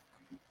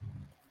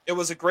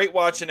a great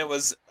watch, and it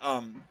was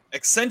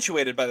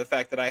accentuated by the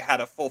fact that I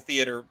had a full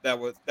theater that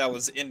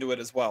was into it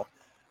as well.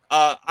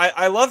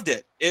 I loved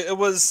it. It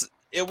was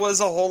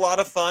a whole lot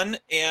of fun,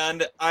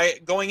 and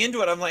going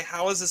into it, I'm like,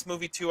 how is this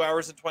movie 2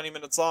 hours and 20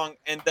 minutes long?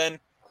 And then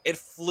it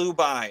flew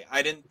by.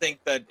 I didn't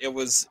think that it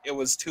was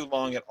too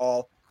long at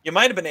all. You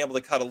might have been able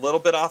to cut a little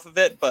bit off of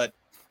it, but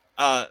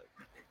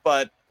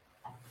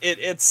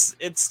it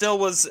still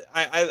was.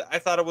 I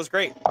thought it was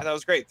great. I thought it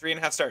was great.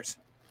 3.5 stars.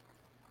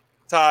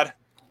 Todd.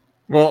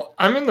 Well,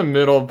 I'm in the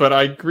middle, but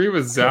I agree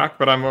with Zach.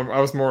 But I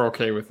was more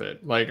okay with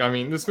it. Like, I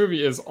mean, this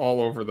movie is all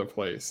over the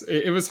place.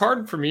 It was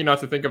hard for me not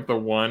to think of the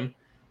one,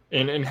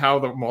 and how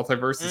the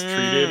multiverse is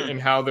treated,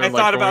 and how they're. I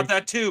thought about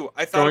that too.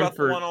 I thought about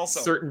the one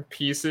also. Certain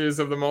pieces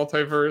of the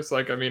multiverse,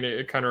 like, I mean,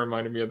 it kind of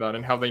reminded me of that,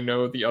 and how they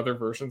know the other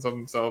versions of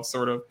themselves,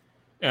 sort of.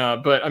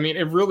 But I mean,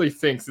 it really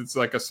thinks it's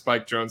like a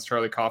Spike Jonze,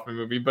 Charlie Kaufman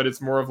movie, but it's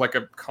more of like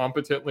a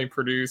competently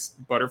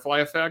produced Butterfly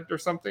Effect or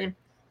something.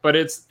 But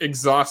it's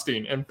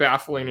exhausting and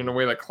baffling in a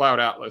way that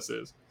Cloud Atlas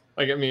is.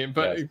 Like, I mean,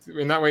 but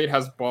in that way, it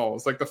has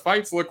balls. Like, the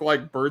fights look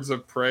like Birds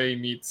of Prey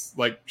meets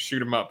like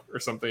Shoot 'em Up or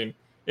something.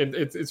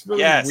 It's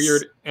really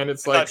weird, and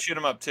it's like Shoot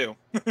 'em Up too.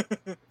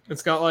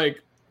 It's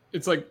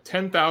like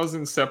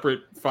 10,000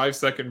 separate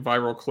 5-second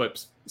viral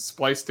clips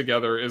spliced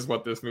together is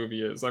what this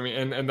movie is. I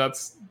mean, and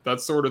that's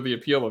sort of the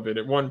appeal of it.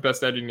 It won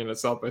Best Editing in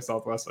South by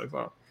Southwest, I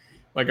thought.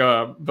 Like,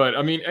 but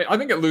I mean, I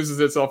think it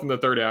loses itself in the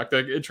third act.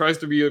 Like, it tries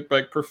to be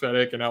like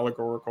prophetic and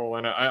allegorical,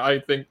 and I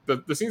think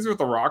that the scenes with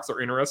the rocks are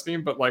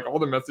interesting, but like all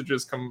the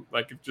messages come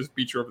like it just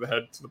beat you over the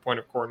head to the point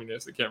of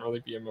corniness. It can't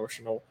really be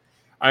emotional.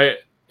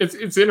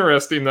 It's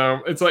interesting though.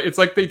 It's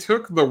like they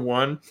took the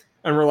one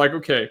and we're like,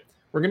 okay,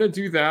 we're gonna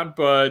do that,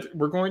 but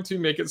we're going to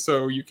make it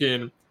so you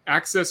can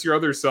access your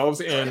other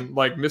selves and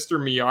like Mr.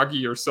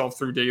 Miyagi yourself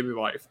through daily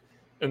life.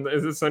 And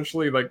it's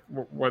essentially like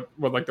what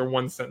like the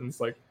one sentence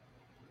like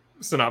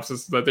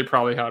synopsis that they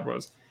probably had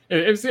was.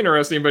 It's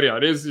interesting, but yeah,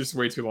 it is just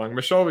way too long.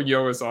 Michelle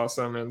Yeoh is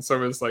awesome, and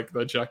so is like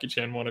the Jackie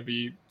Chan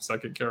wannabe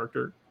second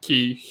character,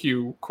 Ki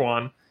Hugh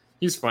Kwan.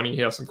 He's funny.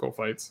 He has some cool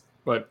fights,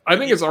 but I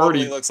think it's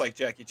already looks like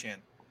Jackie Chan.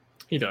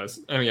 He does.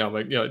 I mean,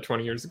 like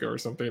 20 years ago or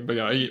something. But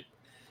yeah,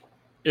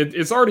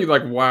 it's already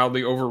like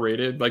wildly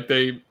overrated. Like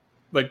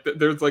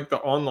there's like the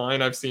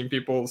online, I've seen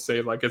people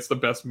say like it's the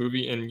best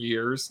movie in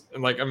years,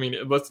 and like, I mean,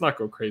 let's not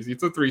go crazy.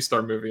 It's a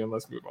 3-star movie, and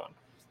let's move on.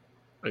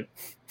 Like,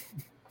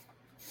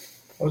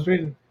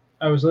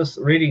 I was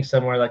reading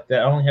somewhere like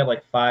that only had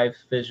like 5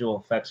 visual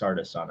effects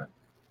artists on it.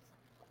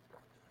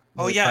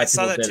 Oh yeah, I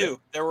saw that too.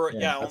 There were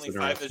only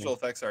 5 visual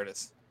effects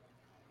artists.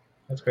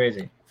 That's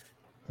crazy,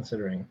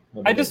 considering.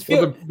 I just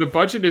feel the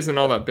budget isn't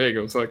all that big.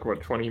 It was like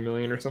what, 20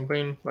 million or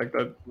something like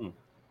that.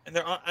 And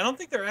I don't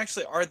think there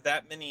actually are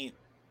that many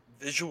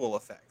visual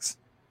effects.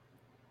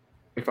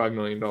 $5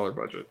 million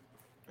budget.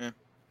 Yeah.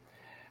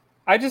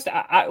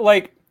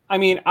 I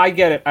mean, I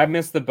get it. I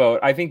missed the boat.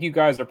 I think you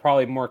guys are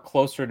probably more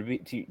closer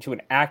to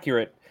an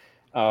accurate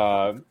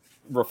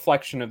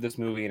reflection of this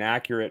movie, an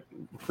accurate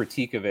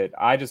critique of it.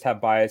 I just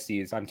have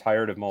biases. I'm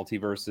tired of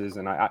multiverses,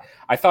 and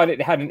I thought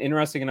it had an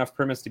interesting enough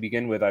premise to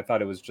begin with. I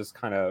thought it was just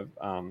kind of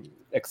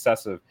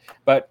excessive,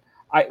 but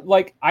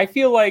I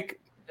feel like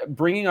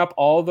bringing up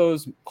all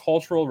those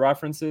cultural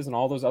references and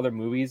all those other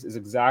movies is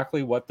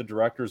exactly what the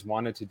directors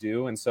wanted to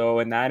do. And so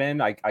in that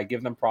end, I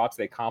give them props.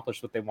 They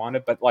accomplished what they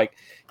wanted. But like,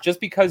 just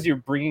because you're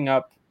bringing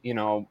up,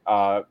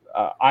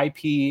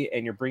 IP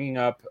and you're bringing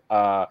up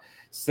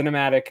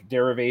cinematic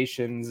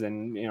derivations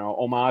and,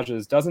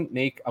 homages doesn't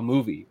make a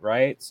movie,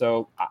 right?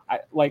 So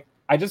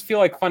I just feel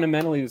like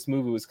fundamentally this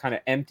movie was kind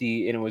of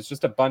empty, and it was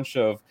just a bunch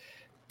of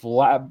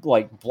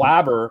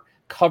blabber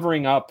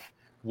covering up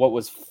what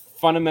was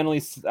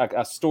fundamentally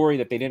a story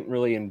that they didn't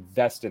really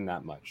invest in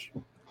that much.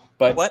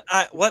 But what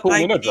IP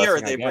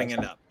are they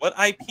bringing up? What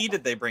IP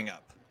did they bring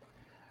up?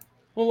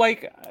 Well, I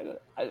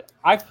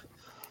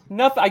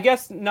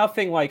guess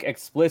nothing like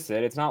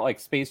explicit. It's not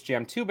like Space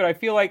Jam 2, but I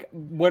feel like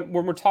when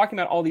we're talking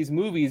about all these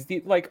movies,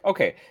 the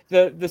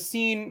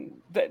scene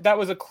that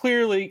was a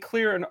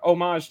clear an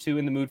homage to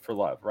In the Mood for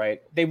Love,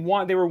 right? They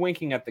were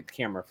winking at the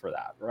camera for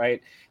that, right?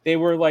 They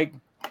were like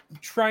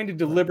trying to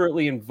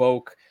deliberately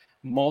invoke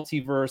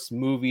multiverse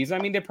movies. I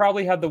mean, they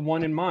probably had the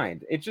one in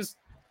mind. It just,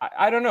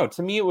 I don't know.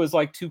 To me, it was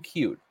like too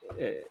cute.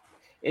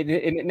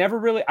 It never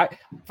really.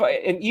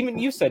 And even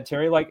you said,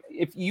 Terry, like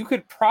if you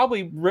could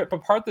probably rip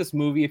apart this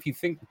movie if you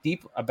think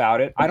deep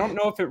about it. I don't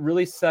know if it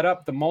really set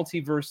up the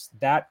multiverse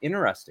that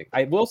interesting.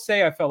 I will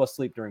say I fell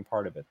asleep during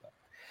part of it though.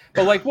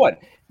 But like what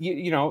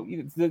you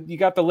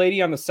got the lady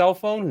on the cell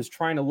phone who's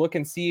trying to look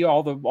and see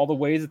all the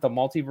ways that the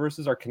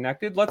multiverses are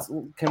connected.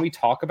 Can we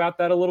talk about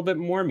that a little bit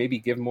more? Maybe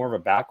give more of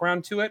a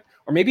background to it,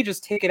 or maybe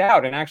just take it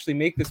out and actually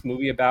make this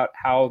movie about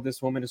how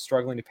this woman is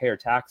struggling to pay her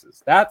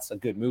taxes. That's a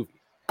good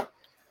movie.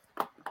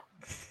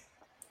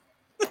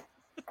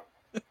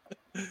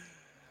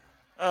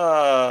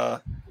 I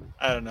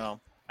don't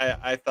know.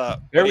 I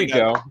thought there we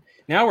go.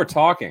 Now we're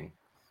talking.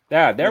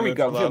 Yeah, there we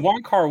go.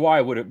 Wong Kar-wai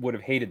would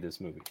have hated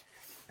this movie.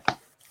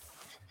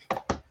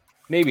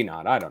 Maybe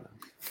not. I don't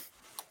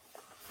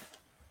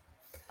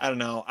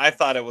know. I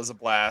thought it was a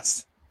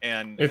blast,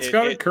 and it's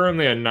got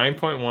currently a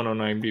 9.1 on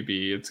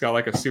IMDb. It's got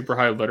like a super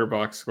high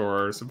Letterboxd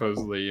score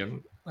supposedly,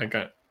 and like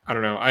I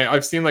don't know.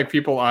 I've seen like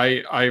people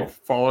I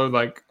followed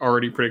like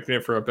already predicting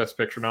it for a Best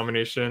Picture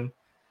nomination.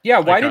 Yeah,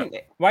 why didn't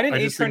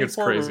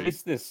A24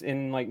 release this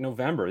in like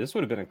November? This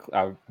would have been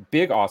a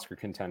big Oscar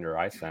contender,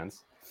 I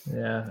sense.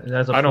 Yeah, it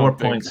has a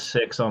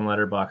 4.6 on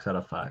Letterboxd out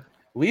of 5. At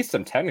least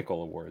some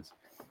technical awards.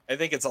 I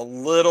think it's a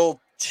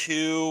little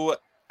too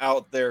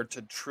out there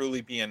to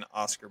truly be an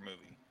Oscar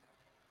movie.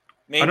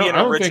 Maybe an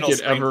original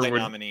screenplay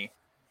nominee.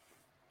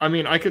 I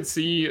mean, I could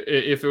see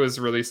if it was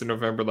released in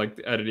November, like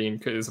the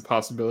editing is a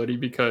possibility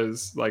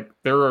because like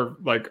there are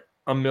like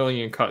a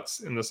million cuts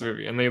in this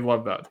movie, and they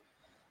love that.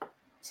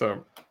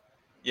 So,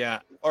 yeah,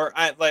 or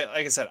like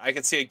I said, I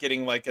could see it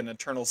getting like an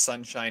Eternal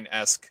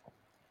Sunshine-esque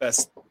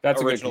best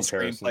original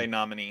screenplay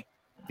nominee.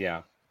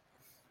 Yeah,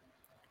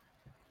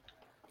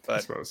 but I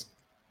suppose.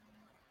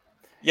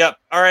 Yep.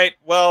 All right.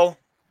 Well,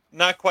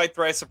 not quite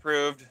thrice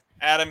approved.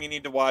 Adam, you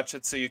need to watch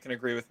it so you can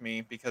agree with me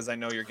because I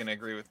know you're going to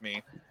agree with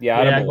me. Yeah,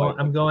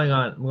 I'm going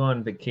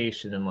on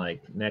vacation in like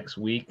next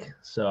week,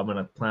 so I'm going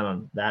to plan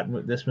on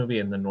this movie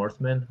and The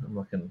Northman. I'm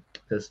looking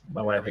because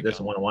my wife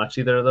doesn't want to watch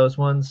either of those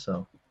ones,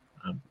 so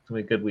it's going to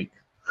be a good week.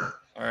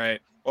 All right.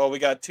 Well, we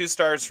got 2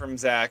 stars from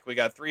Zach. We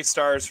got 3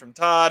 stars from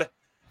Todd.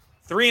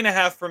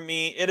 3.5 from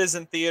me. It is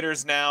in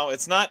theaters now.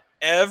 It's not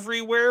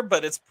everywhere,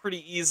 but it's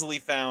pretty easily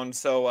found.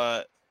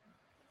 So,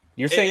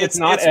 you're saying it's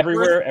not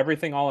everywhere,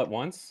 everything all at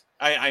once?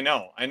 I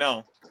know.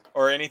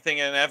 Or anything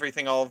and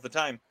everything all of the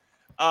time.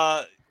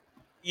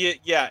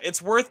 Yeah,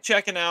 it's worth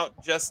checking out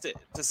just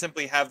to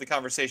simply have the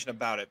conversation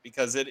about it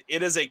because it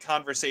is a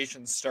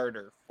conversation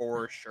starter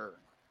for sure.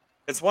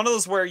 It's one of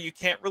those where you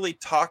can't really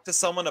talk to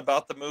someone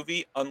about the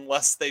movie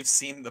unless they've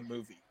seen the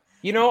movie.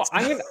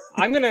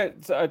 I'm gonna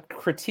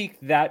critique,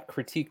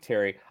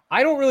 Terry.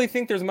 I don't really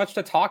think there's much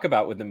to talk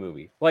about with the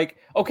movie. Like,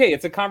 okay,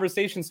 it's a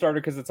conversation starter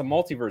because it's a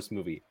multiverse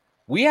movie.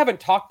 We haven't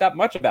talked that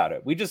much about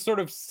it. We just sort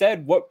of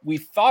said what we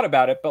thought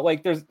about it, but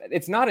like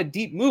it's not a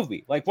deep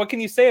movie. Like what can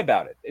you say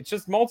about it? It's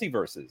just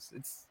multiverses.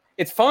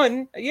 It's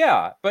fun,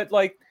 yeah, but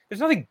like there's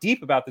nothing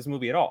deep about this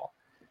movie at all.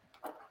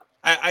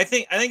 I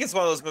think it's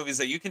one of those movies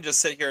that you can just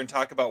sit here and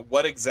talk about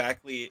what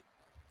exactly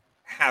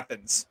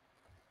happens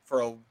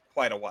for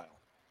quite a while.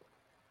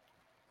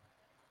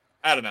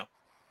 I don't know.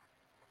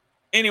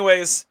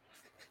 Anyways,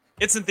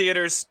 it's in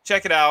theaters.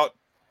 Check it out.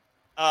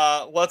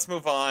 Let's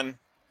move on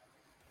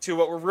to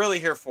what we're really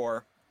here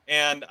for.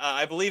 And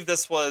I believe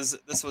this was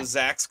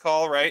Zach's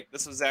call, right?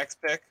 This was Zach's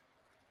pick.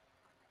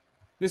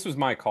 This was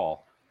my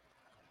call.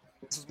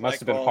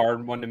 Must have been a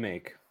hard one to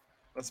make.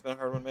 Must have been a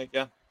hard one to make,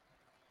 yeah.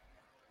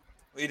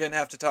 We didn't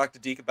have to talk to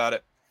Deke about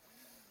it.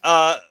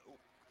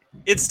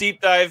 It's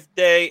Deep Dive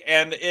Day,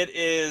 and it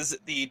is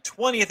the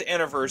 20th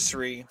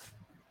anniversary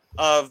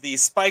of the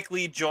Spike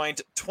Lee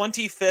joint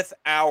 25th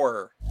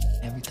Hour.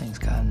 Everything's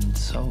gotten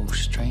so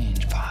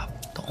strange,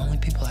 Pop. The only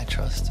people I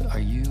trust are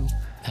you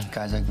And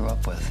guys I grew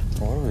up with.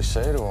 What do we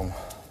say to him?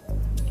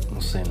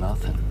 We'll say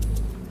nothing.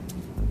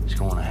 He's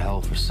going to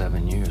hell for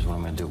 7 years. What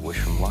am I going to do? Wish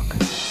him luck?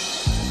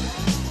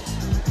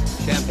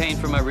 Champagne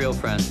for my real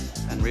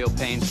friends, and real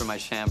pain for my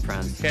sham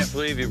friends. Can't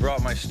believe you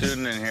brought my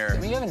student in here. I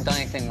mean, you haven't done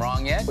anything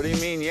wrong yet. What do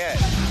you mean yet?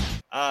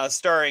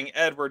 Starring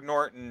Edward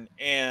Norton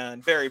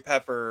and Barry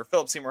Pepper,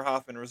 Philip Seymour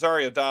Hoffman,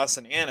 Rosario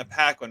Dawson, Anna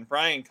Paquin,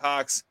 Brian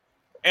Cox,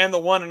 and the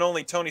one and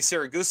only Tony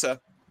Siragusa.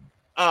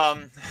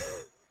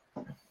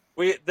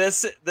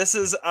 This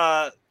is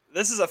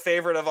a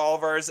favorite of all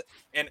of ours,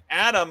 and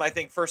Adam, I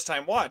think, first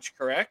time watch,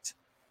 correct?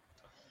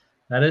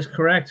 That is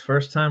correct.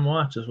 First time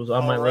watch. This was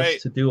on my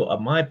list to do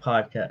my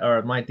podcast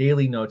or my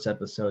daily notes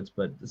episodes,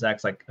 but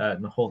Zach's like,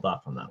 no, hold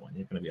off on that one.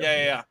 You're gonna be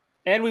yeah.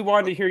 And we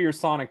wanted to hear your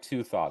Sonic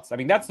 2 thoughts. I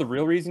mean, that's the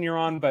real reason you're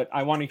on, but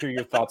I want to hear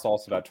your thoughts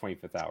also about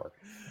 25th Hour.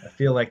 I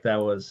feel like that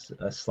was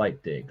a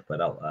slight dig,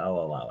 but I'll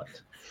allow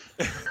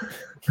it.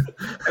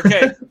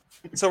 Okay,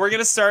 so we're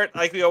gonna start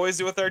like we always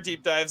do with our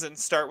deep dives and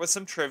start with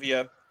some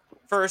trivia.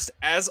 First,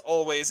 as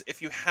always,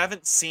 if you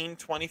haven't seen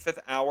 25th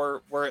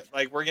Hour, we're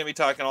gonna be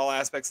talking all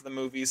aspects of the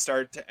movie,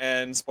 start to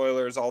end,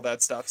 spoilers, all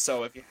that stuff.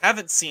 So if you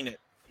haven't seen it,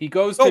 he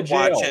goes to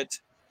jail. Watch it.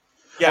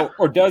 Yeah,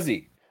 or does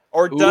he?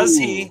 Or does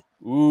he?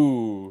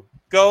 Ooh.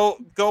 Go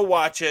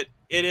watch it.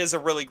 It is a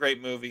really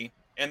great movie,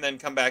 and then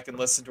come back and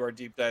listen to our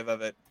deep dive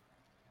of it.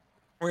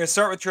 We're gonna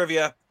start with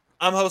trivia.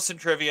 I'm hosting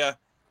trivia,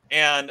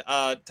 and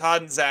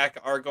Todd and Zach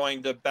are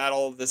going to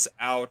battle this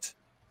out.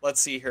 Let's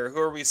see here. Who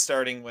are we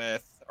starting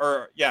with?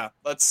 Or yeah,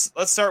 let's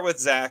start with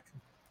Zach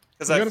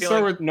because I feel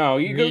like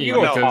you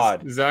go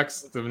Todd. Zach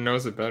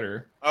knows it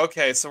better.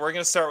 Okay, so we're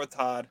gonna start with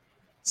Todd.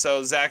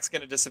 So Zach's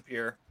gonna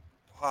disappear.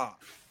 Wow,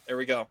 there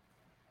we go.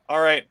 All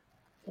right.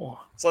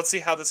 So let's see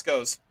how this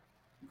goes.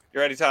 You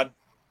ready, Todd?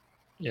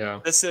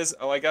 Yeah. This is.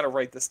 Oh, I gotta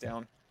write this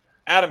down.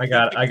 Adam, I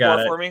got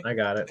it. For me? I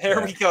got it.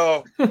 There we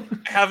go.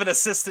 Have an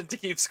assistant to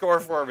keep score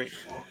for me.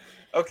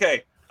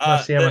 Okay.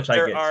 Let's see how much I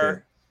get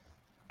to.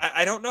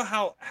 I don't know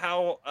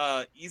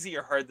how easy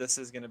or hard this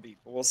is going to be,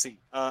 but we'll see.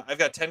 I've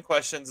got 10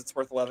 questions. It's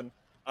worth 11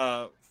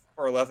 for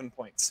 11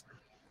 points.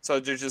 So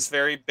they're just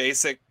very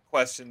basic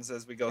questions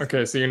as we go.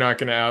 Okay, so you're not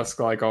going to ask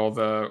like all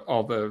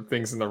the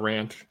things in the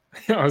rant.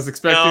 I was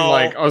expecting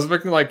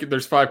like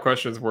there's 5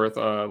 questions worth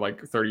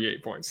like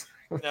 38 points.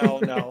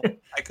 No.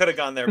 I could have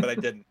gone there, but I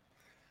didn't.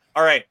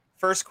 All right.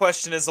 First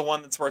question is the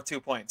one that's worth 2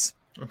 points.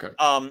 Okay.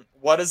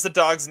 What is the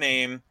dog's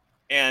name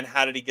and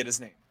how did he get his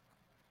name?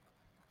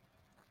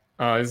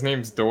 His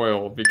name's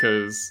Doyle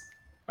because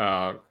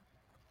Katya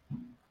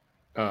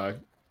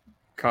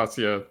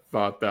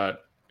thought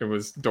that it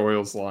was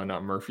Doyle's Law,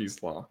 not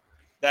Murphy's Law.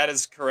 That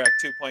is correct.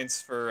 2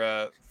 points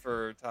for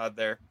Todd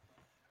there.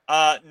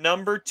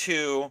 Number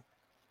 2,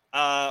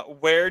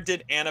 where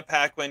did Anna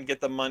Paquin get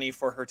the money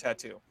for her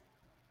tattoo?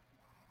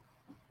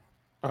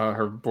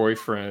 Her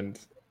boyfriend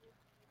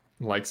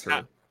likes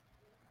her.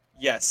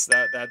 Yes,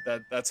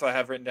 that's what I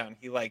have written down.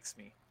 He likes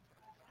me.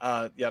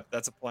 Yep,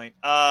 that's a point.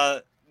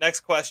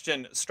 Next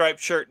question. Striped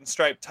shirt and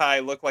striped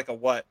tie look like a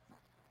what?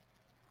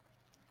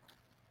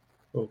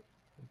 Oh,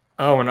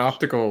 an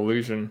optical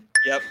illusion.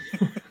 Yep,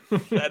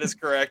 that is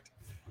correct.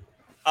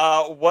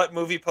 What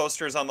movie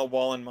poster is on the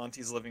wall in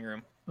Monty's living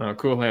room?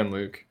 Cool Hand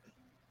Luke.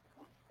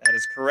 That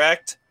is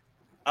correct.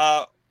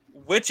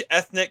 Which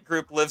ethnic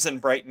group lives in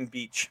Brighton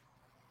Beach?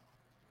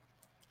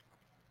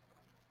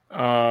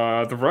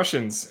 The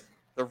Russians.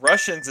 The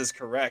Russians is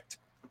correct.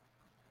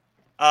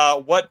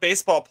 What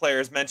baseball player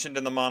is mentioned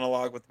in the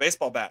monologue with the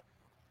baseball bat?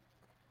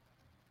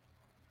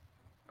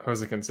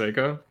 Jose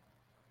Canseco.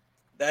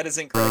 That is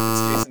incorrect.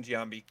 It's Jason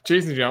Giambi.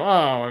 Jason Giambi.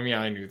 Oh, I mean,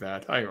 I knew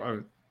that.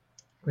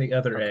 The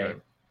other okay. A.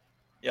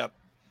 Yep.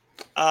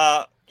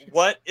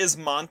 What is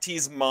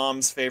Monty's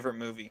mom's favorite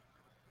movie?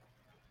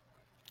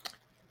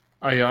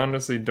 I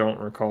honestly don't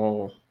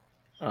recall.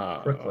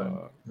 Brooklyn.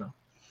 No.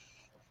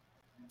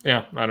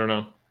 Yeah, I don't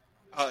know.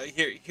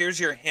 Here's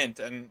your hint,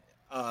 and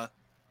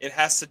it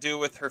has to do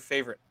with her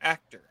favorite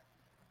actor.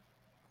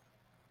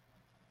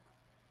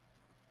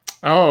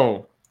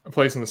 Oh, A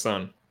Place in the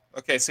Sun.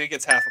 Okay, so he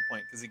gets half a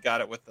point because he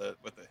got it with the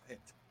hint.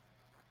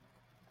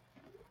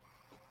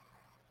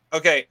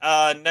 Okay,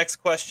 next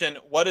question.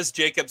 What is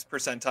Jacob's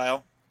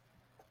percentile?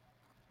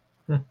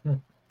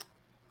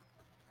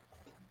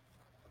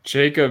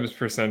 Jacob's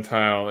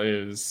percentile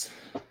is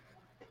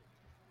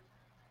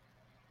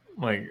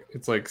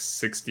it's like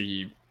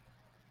 60,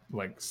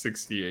 like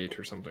 68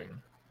 or something.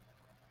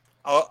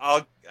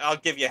 I'll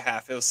give you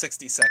half. It was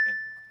 62nd.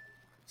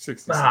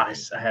 60. I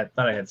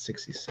thought I had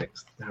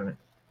 66. Damn it.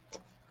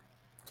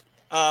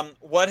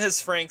 What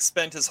has Frank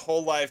spent his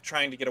whole life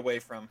trying to get away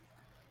from?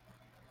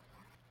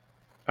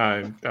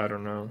 I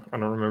don't know. I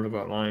don't remember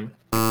that line.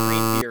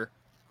 Green beer.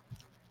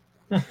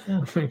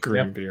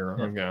 Green beer.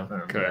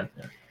 Okay.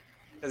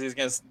 Because he's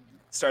gonna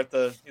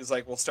he's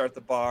like, we'll start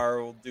the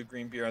bar. We'll do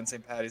green beer on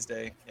St. Patty's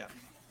Day. Yeah.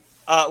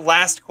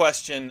 Last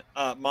question.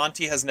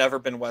 Monty has never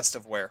been west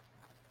of where?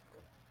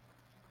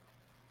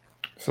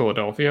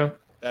 Philadelphia.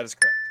 That is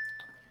correct.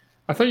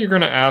 I thought you were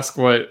going to ask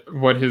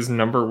what his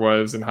number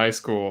was in high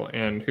school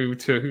and who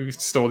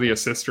stole the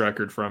assist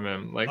record from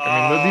him. Like,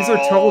 I mean, these are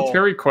total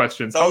Terry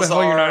questions. How the hell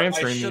are you not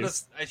answering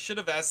these? I should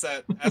have asked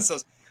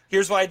those.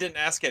 Here's why I didn't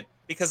ask it,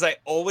 because I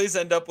always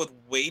end up with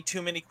way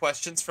too many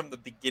questions from the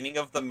beginning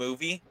of the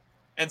movie,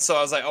 and so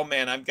I was like, oh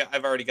man,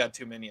 I've already got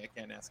too many. I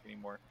can't ask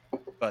anymore.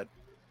 But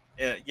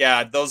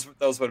yeah, those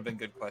would have been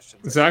good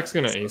questions. Zach's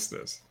gonna ace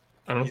this.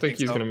 I don't think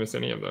he's gonna miss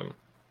any of them.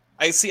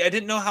 I see. I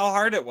didn't know how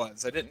hard it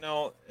was. I didn't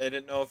know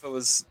if it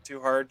was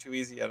too hard, too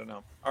easy. I don't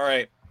know. All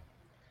right,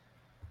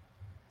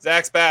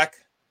 Zach's back.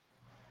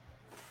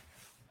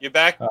 You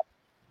back? All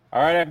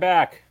right, I'm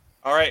back.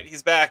 All right,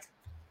 he's back.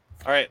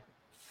 All right.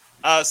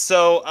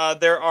 So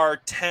there are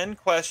 10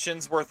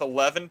 questions worth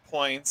 11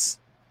 points.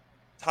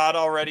 Todd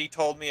already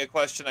told me a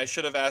question I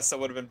should have asked that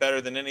would have been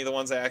better than any of the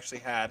ones I actually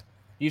had.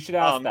 You should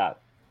ask that.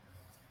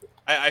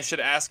 I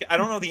should ask. I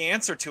don't know the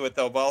answer to it,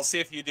 though, but I'll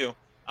see if you do.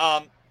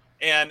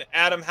 And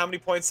Adam, how many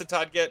points did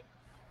Todd get?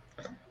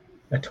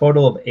 A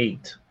total of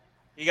 8.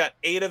 He got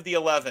 8 of the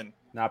 11.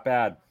 Not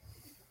bad.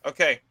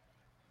 Okay.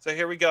 So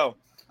here we go.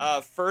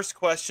 First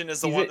question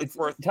is the one that's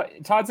worth...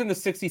 Todd's in the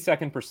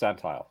 62nd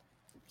percentile.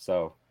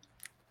 So...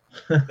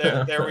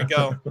 There we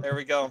go. There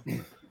we go.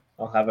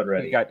 I'll have it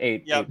ready. You got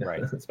 8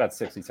 right. It's about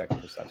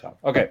 62nd percentile.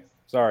 Okay.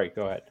 Sorry.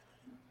 Go ahead.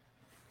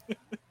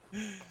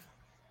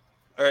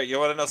 All right. You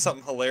want to know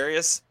something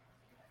hilarious?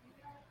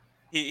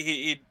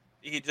 He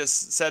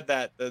just said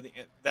that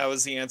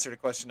was the answer to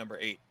question number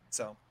 8.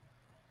 So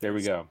there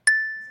we go.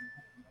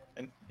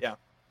 And yeah,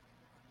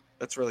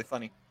 that's really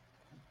funny.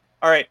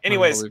 All right.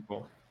 Anyways,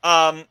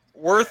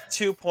 worth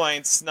 2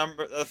 points.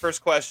 The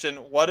first question: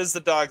 what is the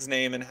dog's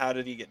name and how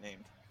did he get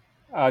named?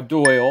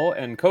 Doyle,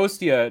 and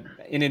Kostya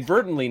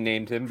inadvertently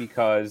named him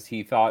because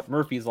he thought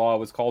Murphy's Law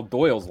was called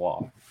Doyle's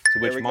Law. To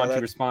which Monty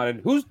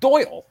responded, "Who's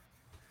Doyle?"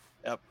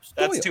 Yep,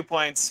 that's 2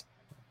 points.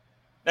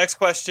 Next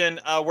question: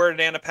 where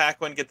did Anna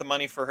Paquin get the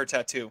money for her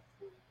tattoo?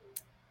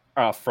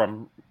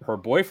 From her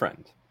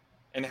boyfriend,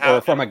 and how?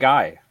 Or from a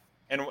guy.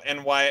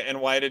 And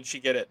why did she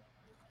get it?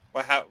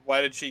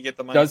 Why did she get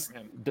the money from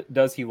him?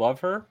 Does he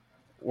love her,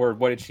 or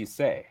what did she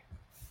say?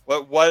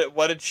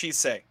 What did she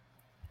say?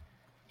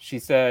 She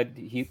said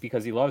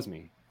because he loves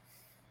me.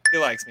 He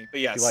likes me, but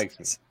yes, he likes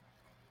me.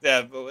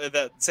 Yeah,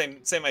 that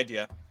same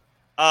idea.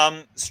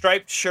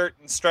 Striped shirt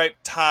and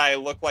striped tie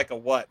look like a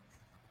what?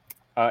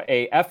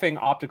 A effing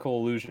optical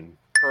illusion.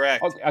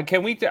 Correct.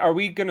 Are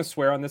we going to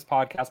swear on this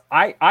podcast?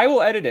 I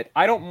will edit it.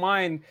 I don't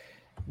mind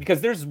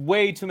because there's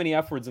way too many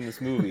F words in this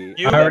movie.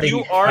 You are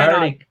the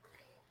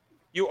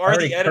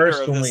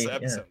editor of this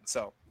episode,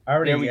 so. I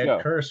already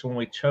had cursed when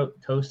we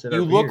toasted.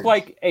 You look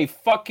like a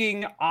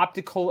fucking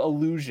optical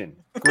illusion.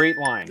 Great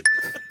line.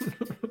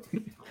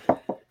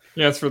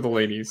 Yeah, it's for the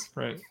ladies,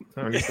 right?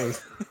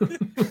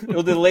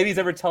 Will the ladies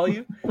ever tell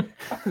you?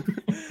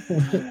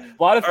 A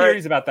lot of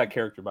theories about that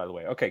character, by the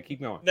way. Okay, keep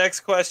going.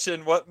 Next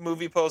question: what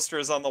movie poster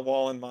is on the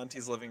wall in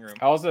Monty's living room?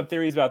 I also have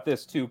theories about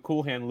this too.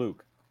 Cool Hand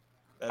Luke.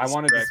 I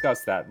want to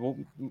discuss that. We'll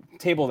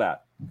table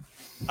that.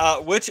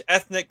 Which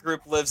ethnic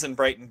group lives in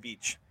Brighton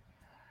Beach?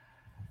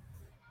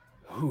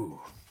 Ooh.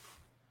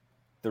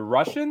 The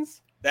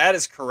Russians? That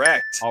is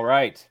correct. All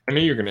right. I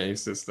knew you were going to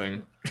ace this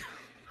thing.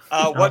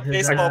 What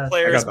baseball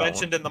player is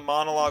mentioned in the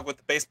monologue with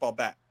the baseball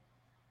bat?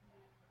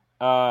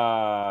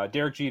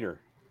 Derek Jeter.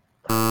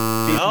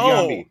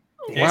 No.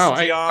 Wow,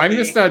 I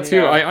missed that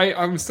too. Yeah.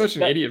 I'm such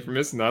an idiot for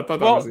missing that. I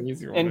thought that was an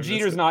easy one. And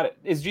Jeter's not.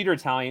 Is Jeter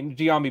Italian?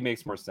 Giambi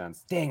makes more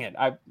sense. Dang it!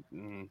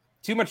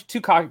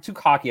 Too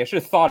cocky. I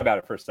should have thought about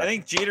it for a second. I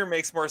think Jeter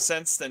makes more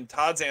sense than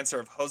Todd's answer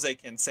of Jose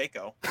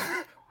Canseco.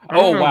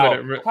 Oh wow!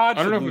 I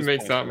don't know if it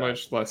makes that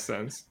much less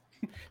sense.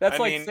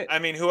 I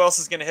mean, who else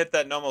is going to hit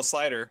that Nomo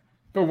slider?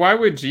 But why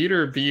would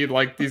Jeter be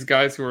like these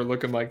guys who are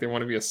looking like they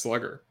want to be a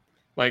slugger?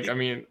 Like, I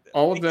mean,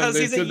 all of them.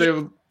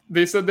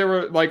 They said they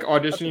were like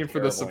auditioning for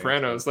The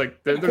Sopranos.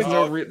 Like, there's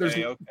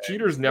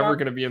Jeter's never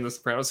going to be in The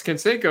Sopranos.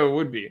 Canseco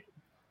would be.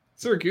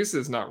 Syracuse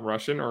is not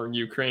Russian or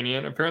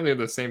Ukrainian. Apparently,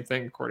 they're the same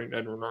thing according to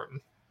Edward Norton.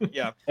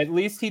 Yeah. At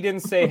least he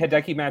didn't say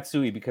Hideki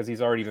Matsui because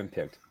he's already been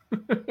picked.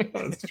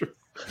 That's true.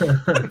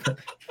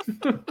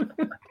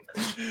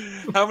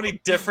 How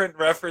many different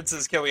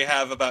references can we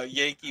have about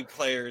Yankee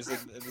players in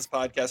this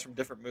podcast from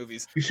different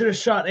movies? You should have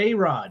shot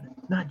A-Rod,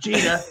 not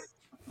Jeter.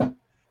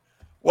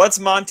 What's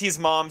Monty's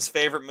mom's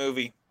favorite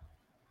movie?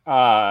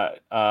 Place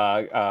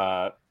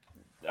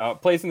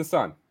in the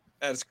Sun.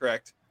 That is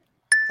correct.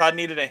 Todd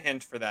needed a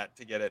hint for that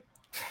to get it.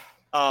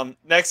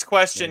 Next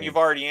question you've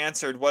already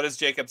answered. What is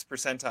Jacob's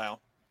percentile?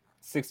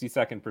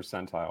 62nd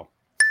percentile.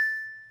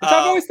 Which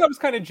I've always thought was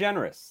kind of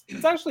generous.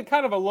 It's actually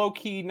kind of a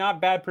low-key,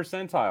 not bad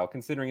percentile,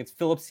 considering it's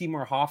Philip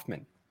Seymour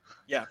Hoffman.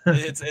 Yeah,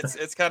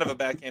 it's kind of a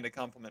backhanded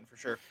compliment for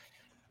sure.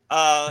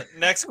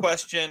 Next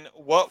question: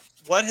 What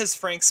has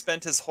Frank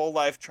spent his whole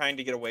life trying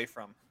to get away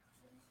from?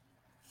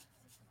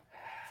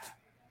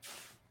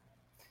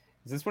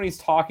 Is this when he's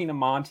talking to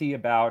Monty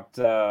about?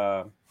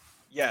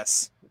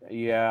 Yes.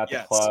 Yeah, at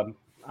the club.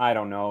 I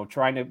don't know,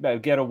 trying to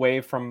get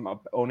away from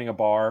owning a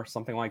bar,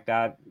 something like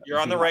that. You're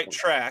on the right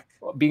track.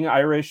 Being an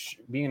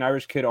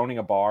Irish kid owning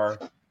a bar.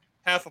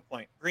 Half a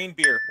point. Green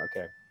beer.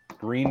 Okay.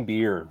 Green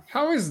beer.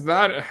 How is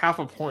that a half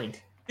a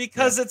point?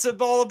 Because it's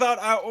all about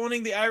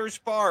owning the Irish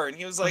bar, and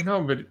he was like,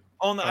 "No, but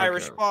own the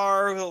Irish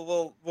bar.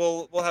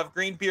 We'll have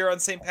green beer on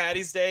St.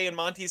 Patty's Day." And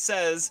Monty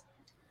says,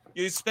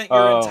 "You spent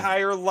your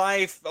entire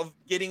life of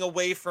getting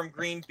away from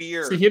green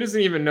beer." See, he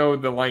doesn't even know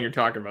the line you're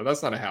talking about.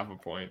 That's not a half a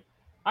point.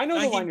 I know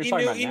the line you're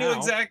talking about he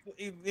now.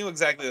 He knew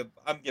exactly.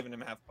 I'm giving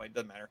him a half a point.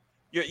 Doesn't matter.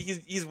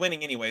 He's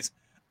winning anyways.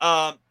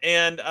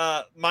 And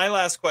my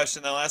last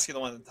question, I'll ask you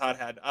the one that Todd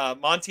had.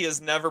 Monty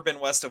has never been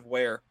west of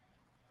where?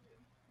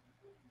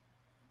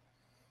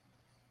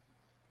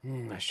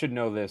 I should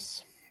know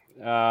this.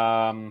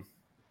 Man.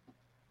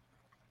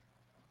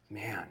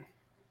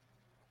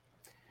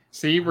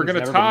 See, we're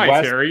going to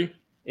tie, Terry.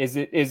 Is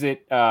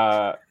it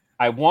I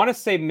want to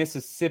say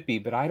Mississippi,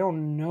 but I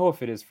don't know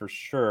if it is for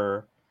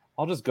sure.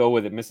 I'll just go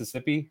with it.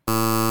 Mississippi?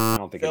 I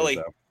don't think Philly. It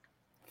is, though.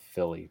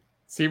 Philly.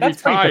 See, we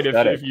tied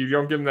if you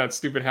don't give him that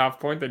stupid half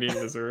point that he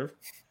didn't deserve.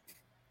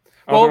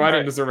 Well, Although I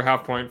didn't deserve a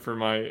half point for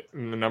my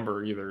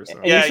number either.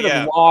 So. You should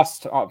have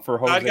lost for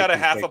Jose. I got a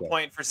half a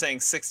point for saying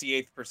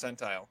 68th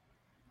percentile.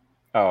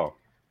 Oh.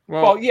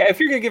 Well, yeah, if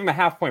you're going to give him a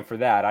half point for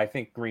that, I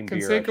think green beer.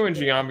 Canseco and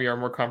Giambi are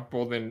more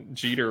comfortable than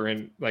Jeter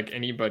and like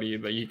anybody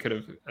that he could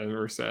have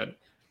ever said.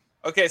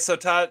 Okay, so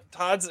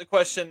Todd's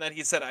question that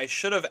he said I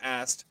should have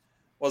asked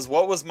was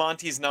what was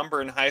Monty's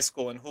number in high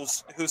school and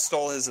who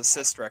stole his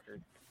assist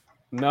record?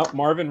 No,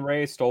 Marvin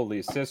Ray stole the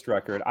assist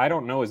record. I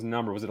don't know his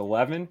number. Was it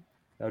 11?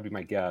 That would be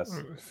my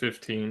guess.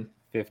 15.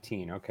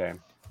 15. Okay.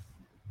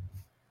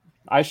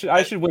 I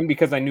should win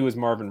because I knew it was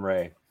Marvin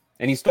Ray,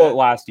 and he stole it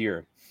last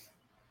year.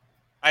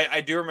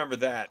 I do remember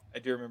that.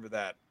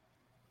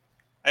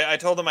 I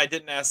told him I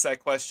didn't ask that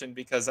question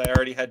because I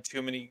already had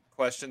too many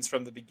questions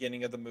from the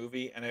beginning of the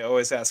movie, and I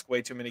always ask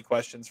way too many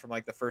questions from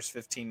like the first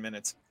 15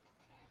 minutes.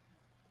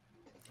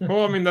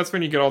 Well, I mean, that's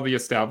when you get all the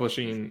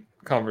establishing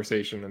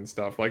conversation and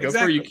stuff. Like, that's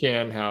where you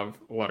can have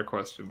a lot of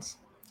questions.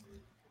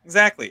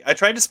 Exactly. I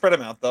tried to spread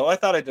them out, though. I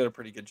thought I did a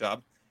pretty good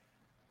job.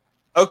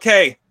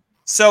 Okay,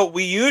 so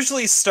we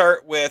usually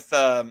start with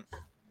the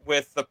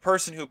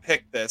person who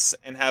picked this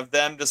and have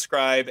them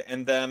describe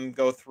and them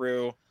go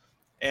through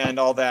and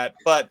all that.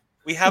 But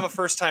we have a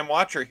first-time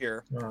watcher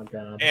here. Oh,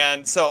 God.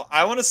 And so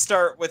I want to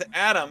start with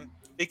Adam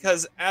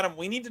because, Adam,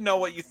 we need to know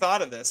what you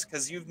thought of this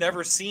because you've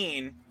never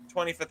seen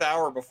 25th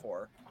Hour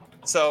before.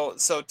 So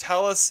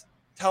tell us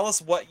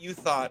what you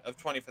thought of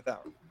 25th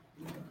Hour.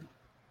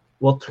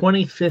 Well,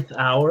 25th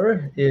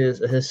Hour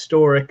is a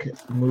historic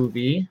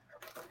movie.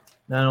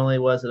 Not only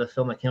was it a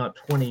film that came out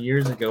 20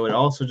 years ago, it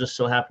also just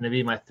so happened to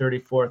be my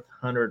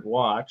 3400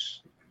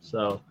 watch.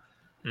 So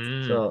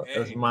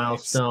there's a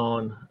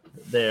milestone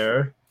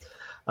there.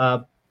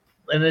 And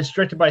it's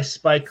directed by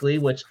Spike Lee,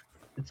 which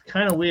it's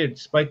kind of weird.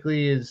 Spike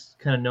Lee is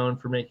kind of known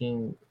for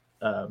making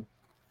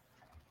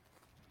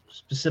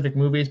specific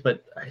movies,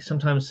 but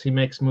sometimes he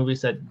makes movies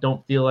that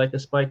don't feel like a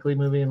Spike Lee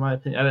movie, in my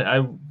opinion.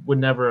 I would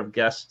never have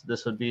guessed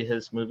this would be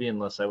his movie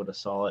unless I would have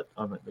saw it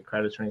on the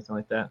credits or anything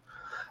like that.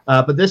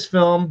 But this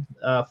film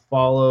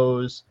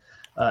follows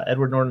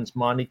Edward Norton's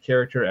Monty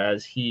character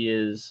as he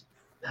is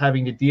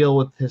having to deal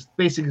with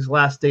his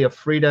last day of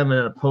freedom in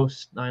a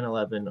post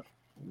 9/11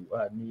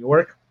 New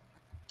York.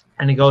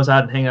 And he goes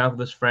out and hangs out with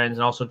his friends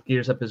and also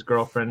gears up his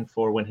girlfriend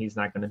for when he's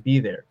not going to be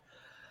there.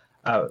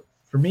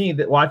 For me,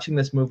 watching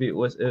this movie, it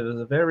was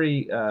a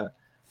very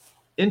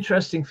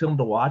interesting film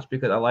to watch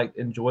because I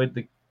enjoyed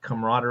the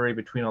camaraderie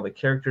between all the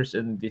characters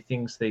and the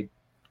things they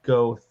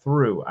go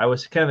through. I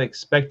was kind of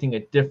expecting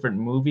a different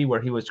movie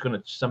where he was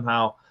going to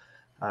somehow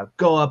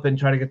go up and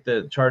try to get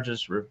the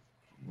charges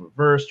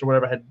reversed or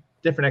whatever. I had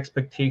different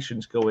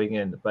expectations going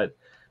in, but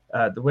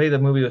the way the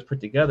movie was put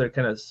together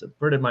kind of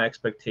subverted my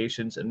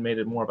expectations and made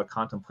it more of a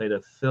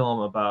contemplative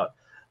film about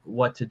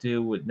what to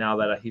do with now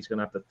that he's going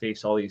to have to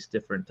face all these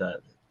different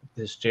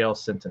this jail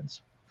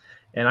sentence.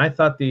 And I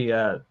thought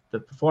the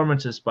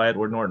performances by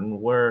Edward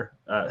Norton were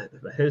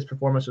his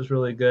performance was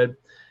really good,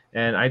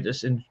 and I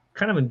just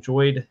kind of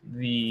enjoyed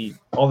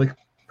all the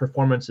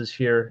performances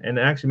here, and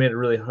it actually made it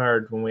really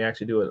hard when we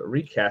actually do a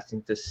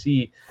recasting to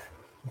see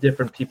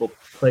different people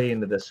play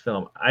into this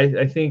film.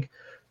 I think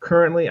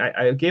currently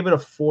I gave it a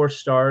 4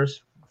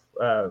 stars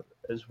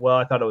as well.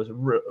 I thought it was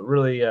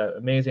really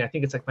amazing. I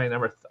think it's like my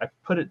number. I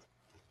put it,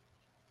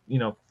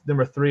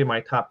 number 3 in my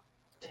top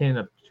 10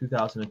 of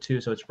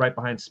 2002, so it's right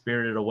behind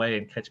Spirited Away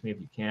and Catch Me If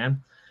You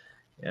Can.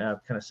 Kind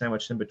of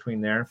sandwiched in between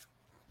there.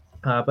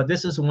 But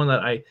this is the one that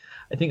I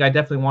think I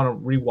definitely want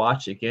to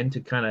rewatch again to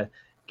kind of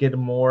get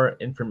more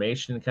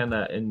information,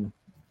 and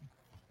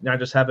not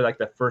just have it like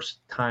the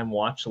first time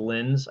watch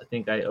lens. I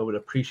think I would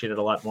appreciate it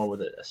a lot more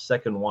with a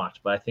second watch.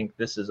 But I think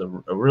this is a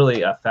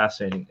really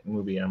fascinating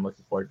movie, and I'm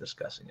looking forward to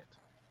discussing it.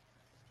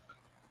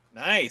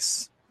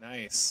 Nice.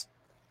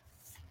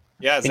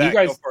 Yeah, Zach,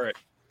 go for it.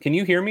 Can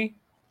you hear me?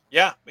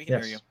 Yeah, we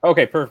can hear you.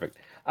 Okay, perfect.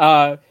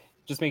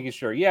 Just making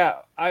sure. Yeah,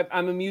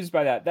 I'm amused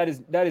by that. That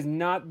is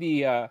not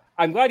the.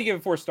 I'm glad you gave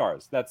it 4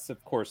 stars. That's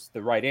of course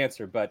the right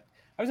answer. But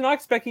I was not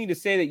expecting you to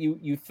say that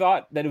you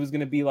thought that it was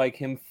going to be like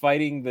him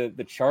fighting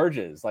the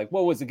charges. Like,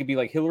 what was it? Going to be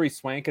like Hillary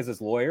Swank as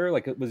his lawyer?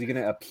 Like, was he going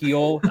to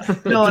appeal?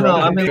 No.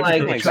 I mean,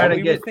 like try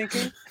to get.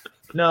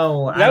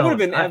 No, that would have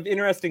been an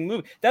interesting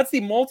movie. That's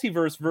the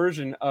multiverse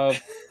version of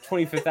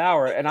 25th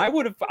Hour, and I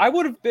would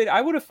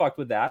have fucked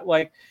with that.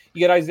 Like, you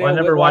get Isaiah. I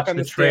never Whitlock watched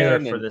the trailer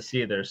for this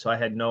either, so I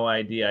had no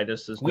idea. I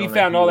just we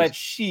found all that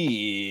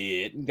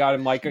shit and got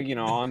him like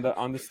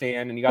on the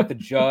stand, and you got the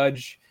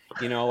judge,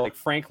 like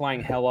Frank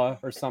Langella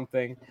or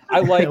something.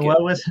 I like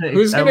it.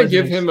 Who's gonna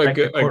give him a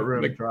good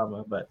courtroom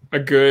drama? But a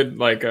good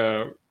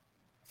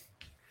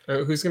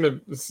who's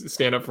gonna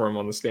stand up for him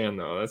on the stand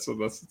though? That's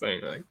the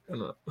thing. Like, I don't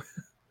know.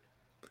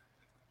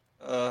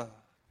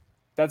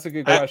 That's a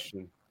good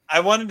question. I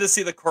wanted to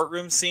see the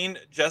courtroom scene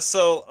just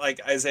so like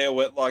Isaiah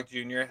Whitlock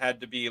Jr. had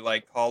to be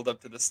like called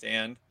up to the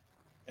stand.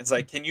 It's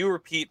like, can you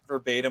repeat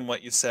verbatim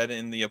what you said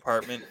in the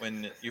apartment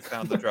when you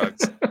found the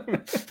drugs?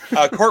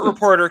 Court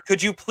reporter,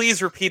 could you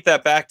please repeat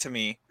that back to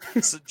me,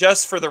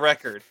 just for the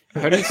record?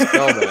 How do you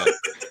spell that?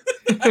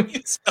 How do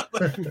you spell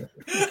that?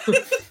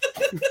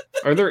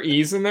 Are there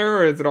E's in there,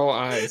 or is it all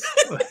I's?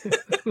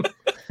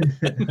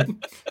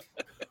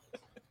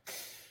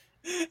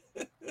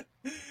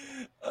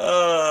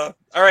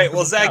 All right.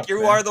 Well, Zach,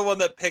 you are the one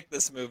that picked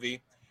this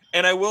movie,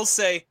 and I will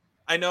say,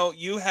 I know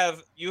you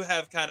have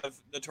kind of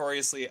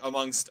notoriously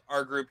amongst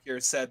our group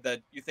here said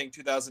that you think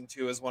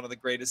 2002 is one of the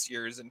greatest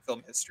years in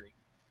film history,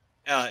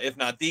 if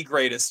not the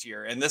greatest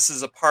year, and this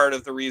is a part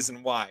of the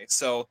reason why.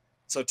 So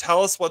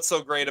tell us what's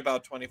so great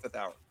about 25th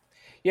Hour.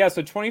 Yeah,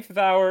 so 25th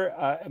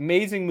Hour,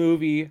 amazing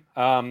movie.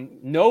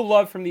 No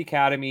love from the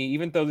Academy,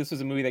 even though this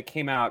was a movie that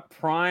came out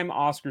prime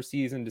Oscar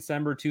season,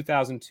 December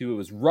 2002. It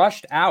was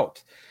rushed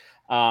out.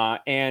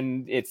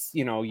 And it's,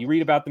 you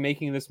read about the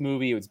making of this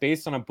movie. It was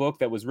based on a book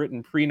that was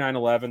written pre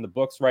 9/11. The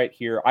book's right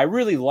here. I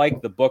really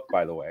like the book,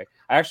 by the way.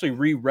 I actually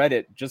reread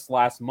it just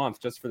last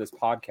month, just for this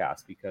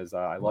podcast, because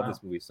I love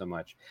this movie so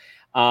much.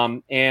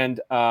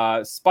 And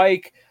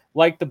Spike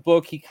liked the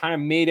book. He kind of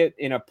made it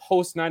in a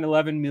post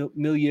 9/11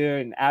 milieu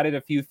and added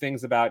a few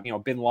things about,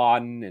 bin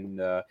Laden and,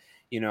 the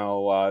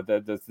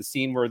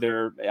scene where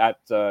they're at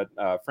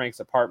Frank's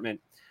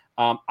apartment.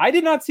 I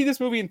did not see this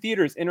movie in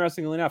theaters,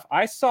 interestingly enough.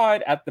 I saw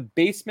it at the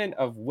basement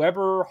of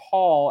Weber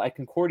Hall at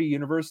Concordia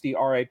University,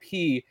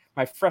 RIP,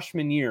 my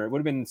freshman year. It would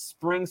have been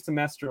spring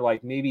semester,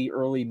 like maybe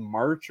early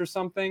March or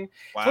something.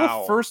 Wow. It's one of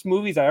the first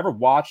movies I ever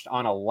watched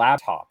on a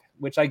laptop,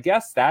 which I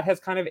guess that has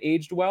kind of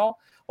aged well.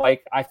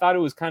 Like, I thought it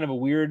was kind of a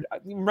weird...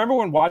 Remember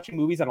when watching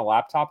movies on a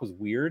laptop was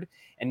weird?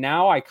 And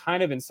now I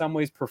kind of, in some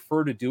ways,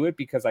 prefer to do it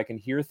because I can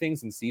hear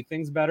things and see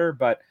things better.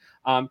 But,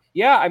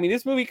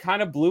 this movie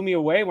kind of blew me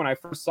away when I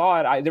first saw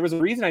it. There was a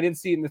reason I didn't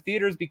see it in the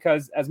theaters,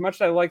 because as much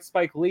as I liked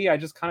Spike Lee, I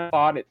just kind of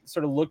thought it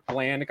sort of looked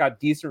bland. It got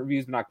decent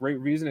reviews, but not great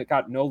reviews, and it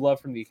got no love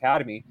from the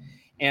Academy.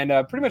 And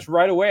pretty much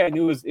right away, I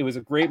knew it was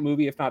a great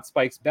movie, if not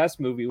Spike's best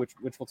movie, which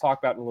we'll talk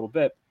about in a little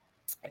bit.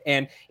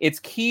 And it's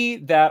key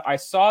that I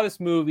saw this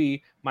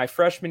movie my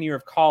freshman year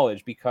of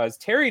college, because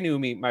Terry knew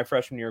me my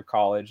freshman year of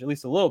college, at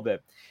least a little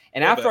bit.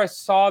 And after I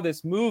saw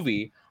this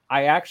movie,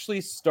 I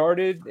actually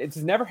started, it's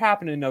never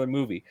happened in another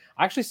movie,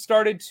 I actually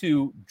started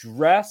to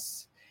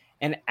dress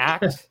and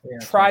act,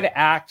 try to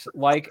act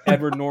like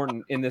Edward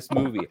Norton in this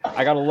movie.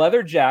 I got a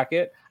leather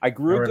jacket. I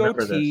grew a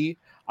goatee.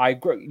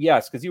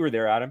 Yes, because you were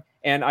there, Adam.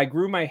 And I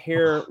grew my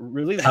hair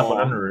really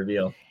long.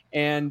 Reveal.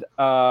 And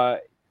I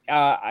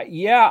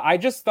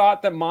just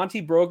thought that Monty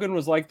Brogan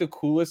was like the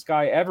coolest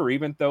guy ever,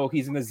 even though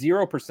he's in the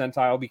 0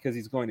 percentile because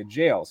he's going to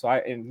jail. So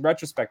in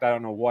retrospect, I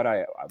don't know what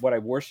I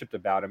worshipped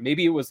about him.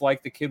 Maybe it was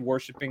like the kid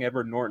worshiping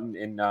Edward Norton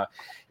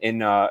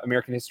in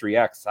American History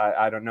X.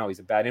 I don't know. He's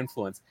a bad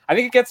influence. I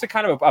think it gets to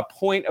kind of a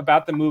point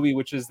about the movie,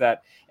 which is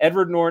that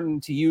Edward Norton,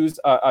 to use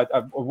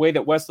a way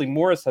that Wesley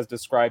Morris has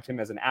described him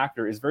as an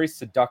actor, is very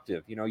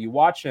seductive. You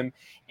watch him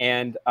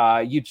and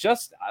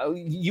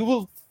you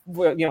will.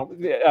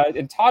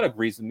 And Todd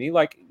agrees with me.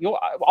 Like,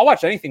 I'll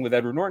watch anything with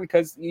Edward Norton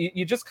because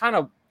you just kind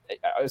of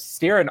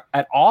stare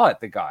at awe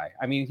at the guy.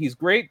 I mean, he's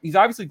great. He's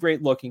obviously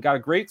great looking. Got a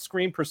great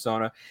screen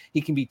persona.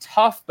 He can be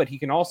tough, but he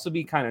can also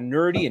be kind of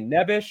nerdy and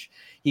nebbish.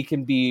 He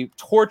can be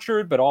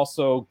tortured, but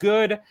also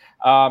good.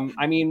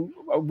 We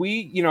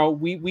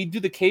do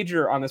the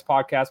Cager on this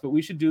podcast, but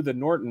we should do the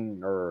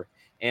Norton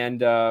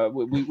And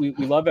we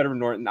love Edward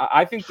Norton.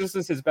 I think this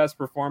is his best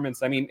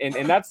performance. I mean,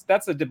 and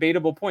that's a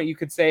debatable point. You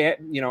could say,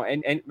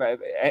 and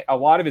a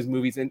lot of his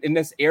movies in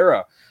this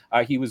era,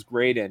 he was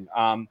great in.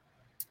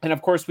 And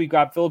of course, we've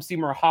got Philip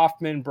Seymour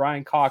Hoffman,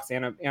 Brian Cox,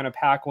 Anna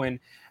Paquin,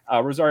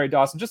 Rosario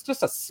Dawson, just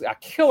a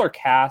killer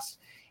cast.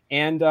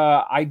 And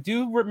I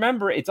do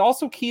remember, it's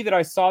also key that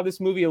I saw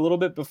this movie a little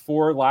bit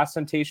before Last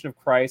Temptation of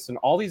Christ and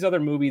all these other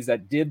movies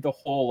that did the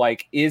whole,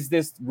 like, is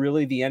this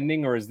really the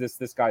ending or is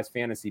this guy's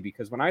fantasy?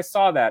 Because when I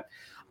saw that,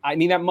 I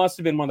mean, that must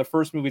have been one of the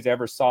first movies I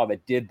ever saw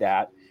that did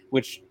that,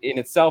 which in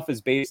itself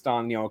is based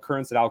on,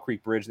 occurrence at Owl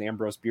Creek Bridge, the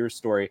Ambrose Bierce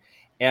story.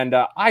 And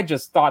I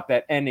just thought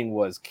that ending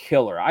was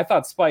killer. I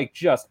thought Spike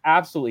just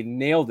absolutely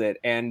nailed it.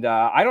 And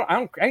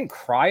I didn't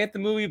cry at the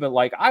movie, but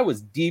like I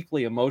was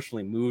deeply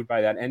emotionally moved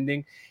by that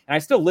ending. And I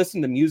still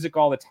listen to music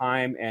all the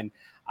time. And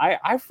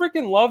I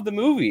freaking love the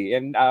movie.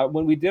 And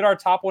when we did our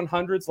top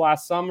 100s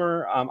last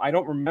summer, I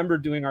don't remember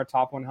doing our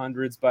top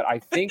 100s, but I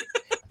think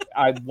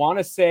I want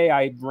to say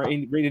I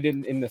rated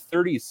it in the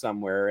 30s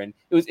somewhere. And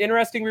it was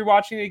interesting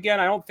rewatching it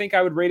again. I don't think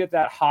I would rate it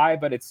that high,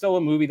 but it's still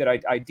a movie that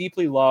I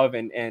deeply love.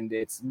 And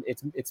it's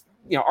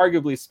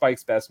arguably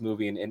Spike's best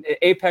movie. And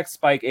Apex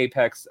Spike,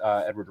 Apex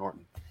Edward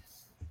Norton.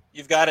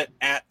 You've got it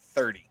at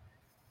 30.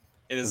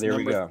 It is There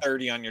number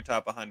 30 on your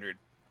top 100.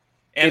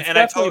 And it's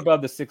definitely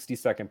above the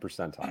 62nd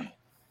percentile.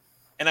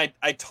 And I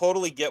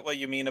totally get what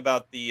you mean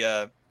about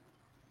the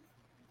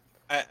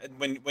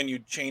when you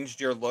changed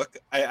your look.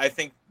 I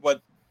think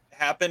what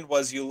happened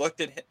was you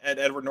looked at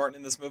Edward Norton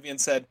in this movie and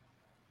said,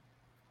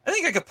 I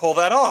think I could pull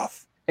that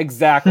off.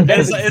 Exactly. That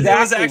is it was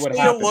exactly actually what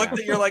a happened. look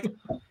that you're like,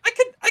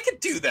 I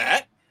could do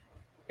that.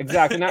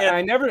 Exactly.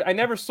 And I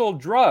never sold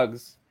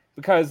drugs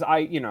because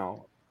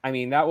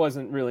that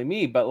wasn't really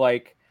me, but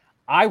like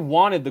I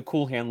wanted the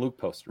Cool Hand Luke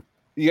poster.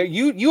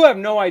 You have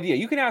no idea.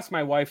 You can ask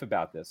my wife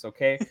about this,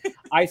 okay?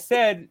 I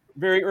said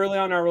very early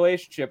on in our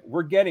relationship,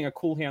 we're getting a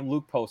Cool Hand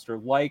Luke poster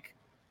like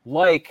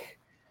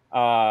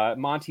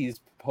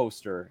Monty's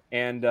poster,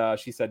 and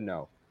she said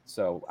no.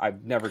 So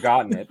I've never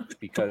gotten it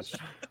because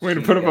way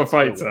to put up a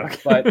fight, Zach.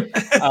 But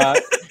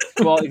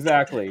well,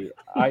 exactly.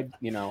 I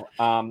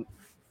love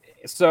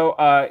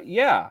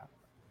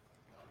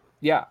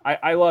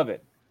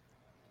it.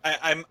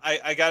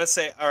 I gotta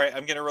say, all right,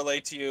 I'm gonna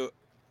relate to you.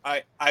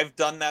 I've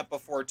done that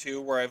before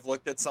too, where I've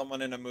looked at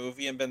someone in a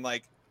movie and been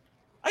like,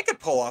 I could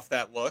pull off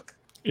that look.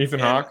 Ethan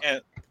Hawke?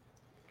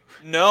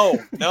 No,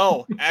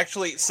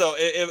 actually, so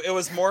it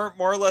was more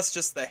or less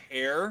just the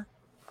hair.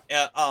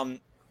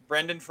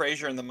 Brendan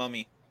Fraser in The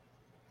Mummy.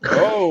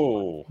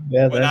 Oh,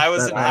 yeah. When I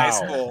was in high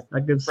school,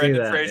 I could see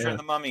Brendan that. Fraser Yeah. in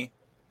The Mummy.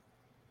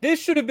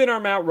 This should have been our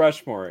Mount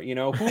Rushmore.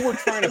 Who we're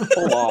trying to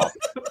pull off.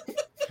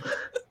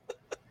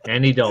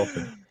 Andy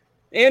Dalton.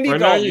 Andy Right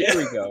Dalton. now,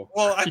 There we go.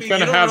 Well, I You're mean, gonna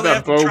you don't have really that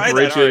have to Bo try that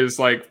hard. Bridges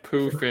like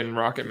poof in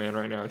Rocket Man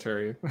right now,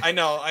 Terry. I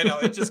know.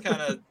 It just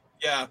kind of,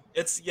 yeah.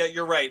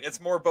 You're right. It's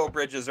more Bo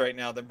Bridges right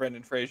now than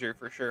Brendan Fraser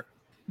for sure.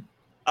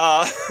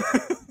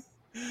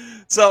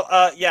 So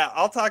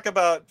I'll talk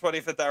about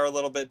 25th Hour a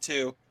little bit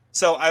too.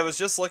 So I was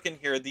just looking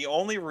here. The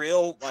only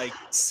real like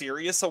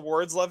serious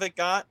awards Levitt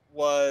got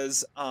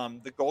was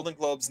the Golden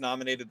Globes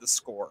nominated the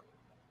score.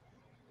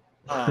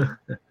 I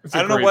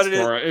don't know what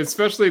score. it is,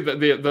 especially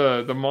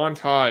the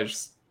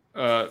montage.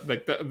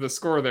 Like the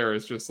score there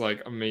is just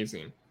like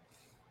amazing.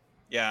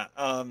 Yeah.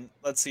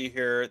 Let's see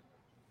here.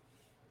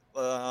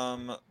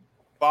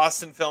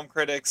 Boston Film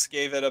Critics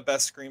gave it a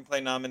Best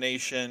Screenplay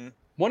nomination.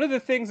 One of the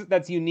things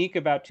that's unique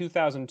about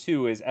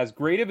 2002 is, as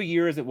great of a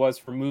year as it was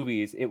for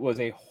movies, it was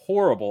a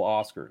horrible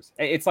Oscars.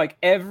 It's like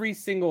every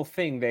single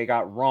thing they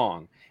got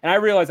wrong. And I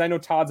realize, I know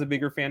Todd's a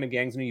bigger fan of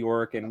Gangs of New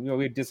York, and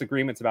we had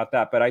disagreements about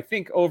that. But I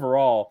think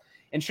overall,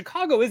 and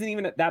Chicago isn't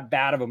even that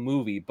bad of a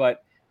movie,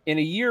 but in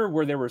a year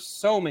where there were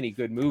so many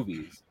good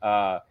movies,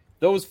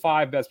 those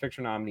 5 Best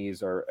Picture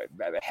nominees are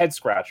head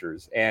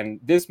scratchers,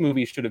 and this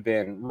movie should have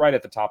been right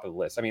at the top of the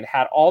list. I mean, it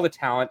had all the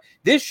talent.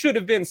 This should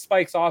have been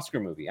Spike's Oscar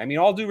movie. I mean,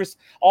 all due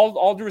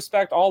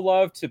respect, all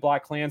love to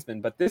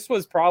BlacKkKlansman, but this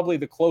was probably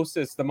the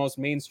closest, the most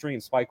mainstream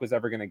Spike was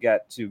ever going to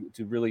get to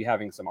really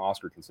having some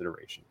Oscar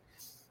consideration.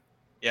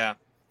 Yeah.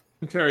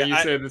 Terry, you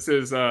said this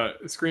is a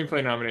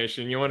screenplay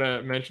nomination. You want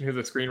to mention who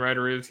the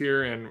screenwriter is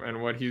here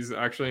and what he's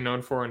actually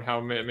known for and how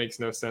it makes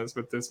no sense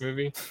with this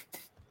movie?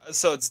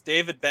 So it's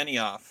David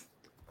Benioff.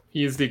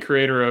 He is the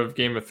creator of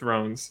Game of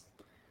Thrones.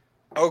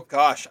 Oh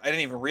gosh, I didn't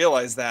even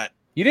realize that.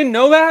 You didn't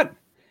know that?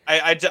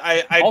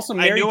 I also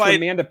married to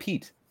Amanda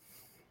Peet.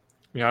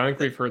 Yeah, I think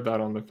we've heard that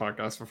on the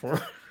podcast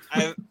before.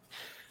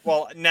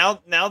 Well,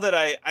 now that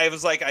I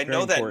was like, I Very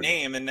know that important.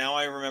 name, and now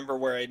I remember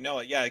where I know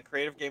it. Yeah,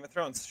 creative Game of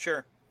Thrones,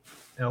 sure.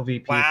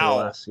 LVP for the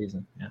last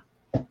season.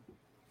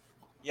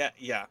 Yeah.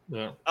 Yeah.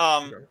 Yeah.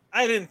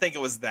 I didn't think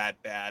it was that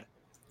bad.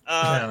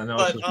 No,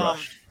 but this was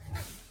rushed.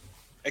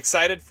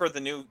 excited for the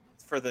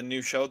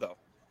new show though.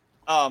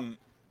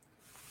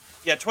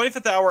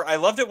 25th Hour. I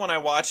loved it when I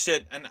watched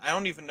it, and I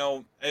don't even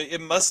know.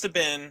 It must have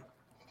been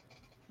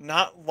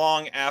not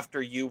long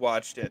after you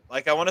watched it.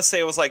 Like, I want to say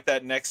it was like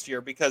that next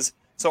year, because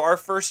so our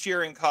first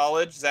year in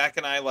college, Zach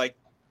and I, like,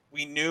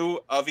 we knew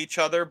of each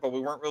other, but we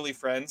weren't really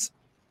friends.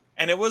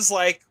 And it was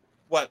like,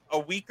 what, a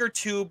week or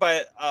two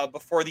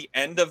before the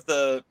end of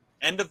the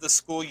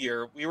school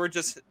year, we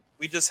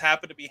just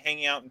happened to be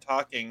hanging out and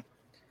talking.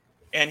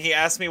 And he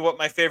asked me what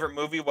my favorite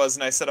movie was,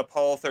 and I said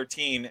Apollo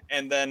 13.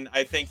 And then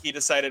I think he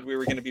decided we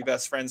were going to be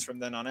best friends from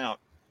then on out.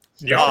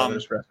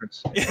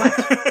 Reference. We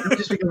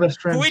just become best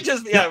friends. We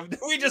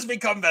just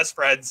become best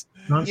friends.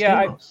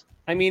 Yeah,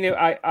 I mean,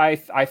 I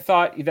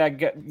thought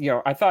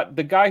that, I thought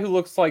the guy who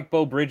looks like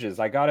Bo Bridges,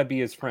 I gotta be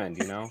his friend,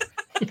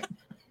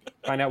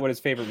 Find out what his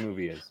favorite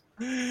movie is.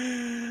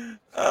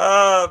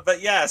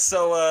 But yeah,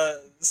 so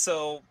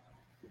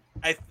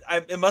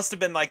it must have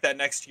been like that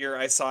next year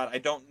I saw it. I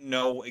don't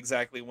know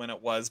exactly when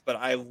it was, but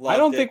I loved it. I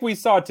don't think we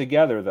saw it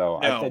together though.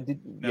 No.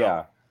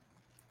 Yeah.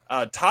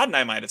 Todd and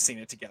I might have seen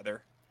it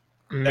together.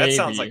 Maybe. That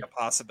sounds like a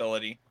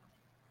possibility.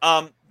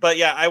 But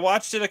yeah, I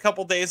watched it a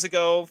couple days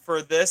ago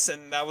for this,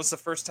 and that was the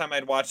first time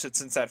I'd watched it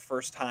since that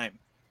first time,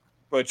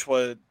 which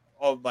was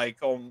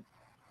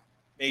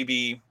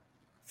maybe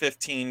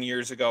 15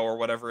 years ago or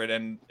whatever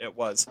it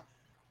was.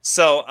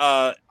 So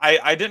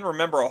I didn't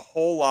remember a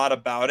whole lot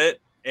about it.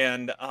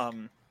 And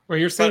well,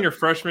 you're saying your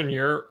freshman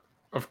year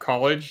of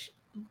college?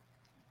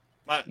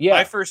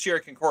 My first year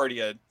at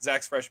Concordia,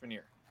 Zach's freshman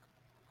year.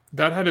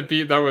 That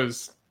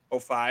was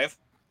 05,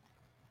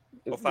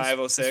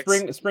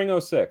 06.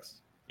 Spring 06.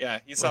 Yeah,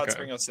 you saw it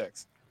spring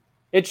 06.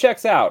 It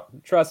checks out.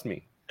 Trust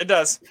me. It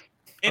does.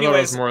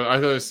 Anyways, I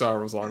thought I saw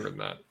it was longer than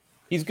that.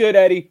 He's good,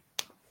 Eddie.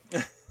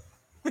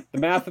 The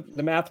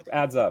math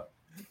adds up.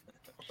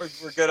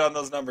 We're good on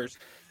those numbers.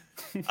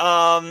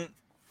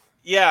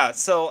 Yeah.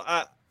 So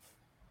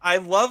I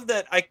love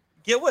that. I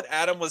get what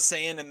Adam was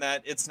saying in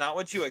that it's not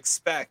what you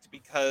expect,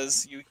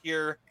 because you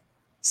hear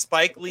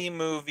Spike Lee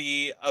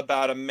movie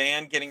about a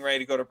man getting ready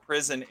to go to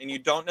prison, and you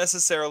don't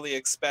necessarily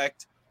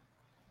expect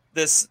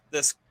this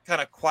kind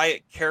of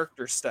quiet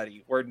character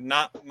study where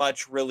not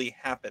much really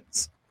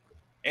happens,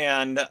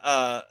 and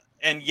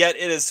yet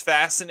it is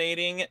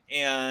fascinating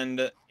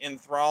and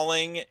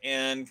enthralling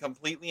and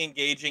completely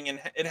engaging,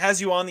 and it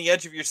has you on the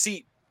edge of your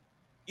seat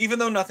even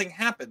though nothing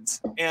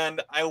happens.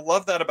 And I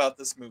love that about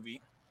this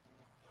movie.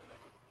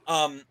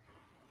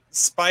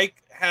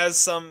 Spike has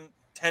some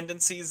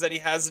tendencies that he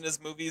has in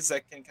his movies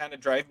that can kind of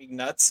drive me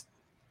nuts,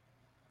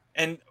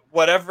 and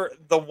whatever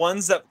the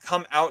ones that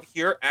come out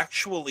here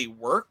actually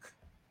work,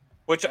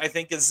 which I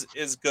think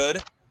is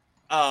good.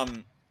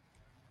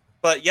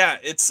 But yeah,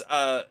 it's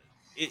a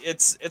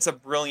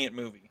brilliant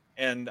movie,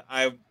 and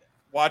I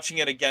watching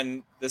it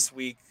again this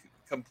week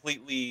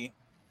completely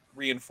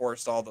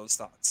reinforced all those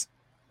thoughts.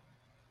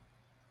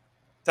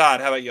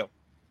 Todd, how about you?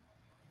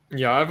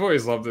 Yeah, I've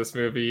always loved this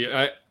movie.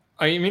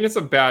 I mean, it's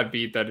a bad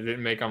beat that it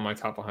didn't make on my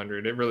top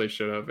 100. It really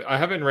should have. I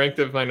haven't ranked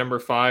it my number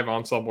 5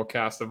 ensemble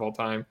cast of all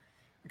time,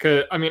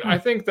 because I mean, I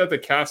think that the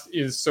cast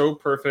is so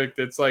perfect.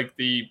 It's like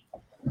the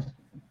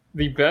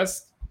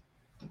best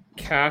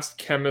cast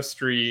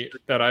chemistry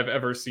that I've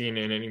ever seen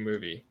in any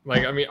movie.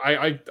 Like, I mean,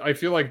 I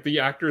feel like the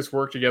actors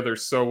work together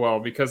so well,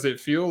 because it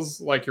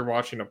feels like you're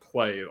watching a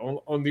play.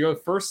 On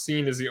the first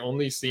scene is the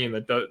only scene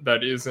that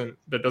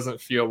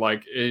doesn't feel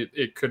like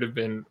it could have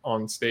been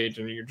on stage,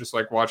 and you're just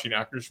like watching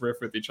actors riff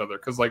with each other,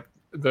 because like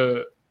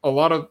a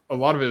lot of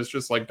it is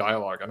just like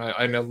dialogue, and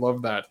I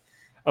love that.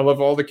 I love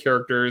all the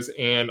characters,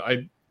 and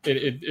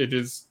it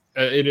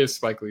is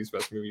Spike Lee's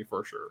best movie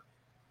for sure.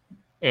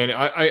 And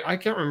I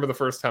can't remember the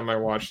first time I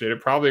watched it.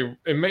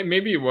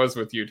 Maybe it was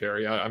with you,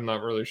 Terry. I'm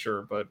not really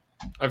sure, but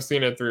I've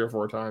seen it 3 or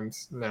 4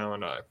 times now,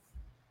 and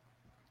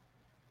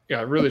it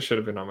really should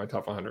have been on my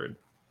top 100.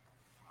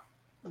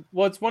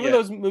 Well, it's one of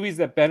those movies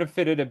that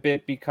benefited a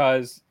bit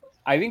because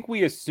I think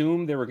we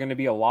assumed there were going to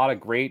be a lot of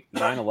great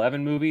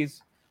 9/11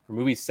 movies, or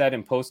movies set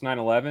in post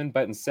 9/11,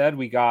 but instead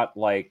we got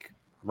like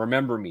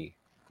Remember Me,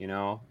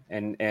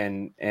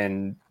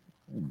 and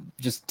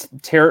just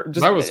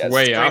that was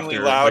way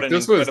after. Loud, like,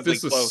 this was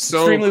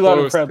so extremely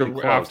close loud,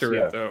 to after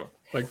it though.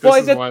 Like,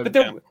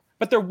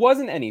 but there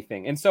wasn't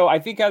anything, and so I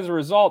think as a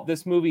result,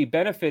 this movie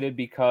benefited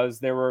because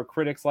there were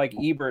critics like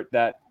Ebert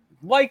that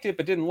liked it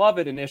but didn't love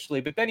it initially.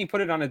 But then he put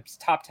it on his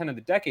top 10 of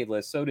the decade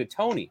list. So did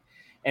Tony,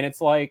 and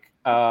it's like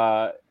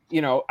I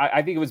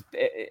think it was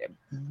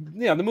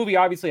the movie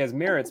obviously has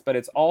merits, but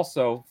it's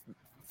also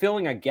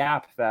filling a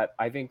gap that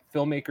I think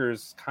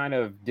filmmakers kind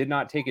of did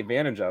not take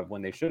advantage of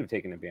when they should have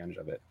taken advantage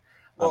of it.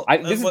 Well,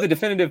 this is the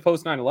definitive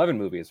post 9/11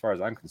 movie as far as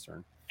I'm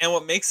concerned. And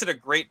what makes it a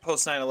great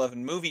post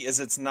 9/11 movie is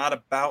it's not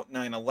about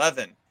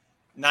 9/11.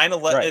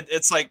 9/11, right.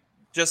 It's like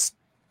just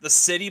the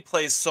city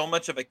plays so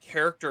much of a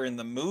character in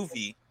the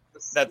movie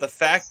that the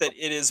fact that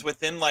it is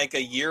within like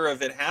a year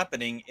of it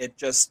happening, it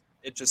just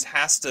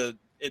has to.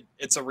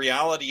 It's a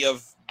reality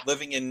of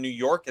living in New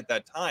York at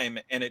that time,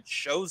 and it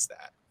shows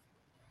that.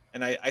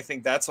 And I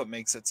think that's what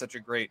makes it such a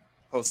great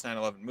post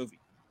 9/11 movie.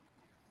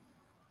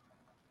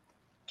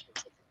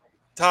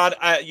 Todd,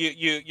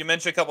 you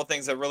mentioned a couple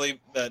things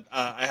that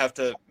I have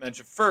to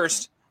mention.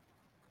 First,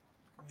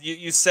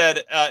 you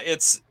said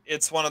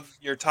it's one of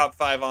your top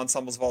 5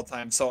 ensembles of all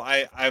time. So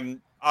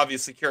I'm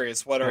obviously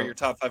curious. What are your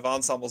top 5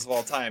 ensembles of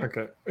all time?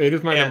 Okay, it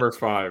is my number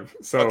 5.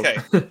 So okay.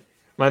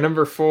 My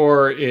number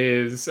 4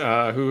 is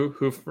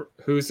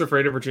Who's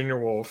Afraid of Virginia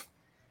Woolf.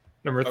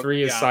 Number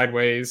 3 is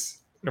Sideways.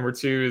 Number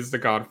 2 is The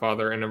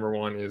Godfather, and number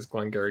 1 is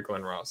Glengarry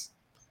Glen Ross.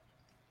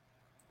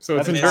 So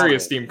it's in very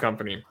esteemed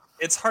company.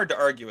 It's hard to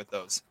argue with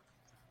those.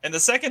 And the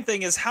second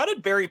thing is, how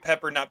did Barry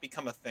Pepper not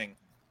become a thing?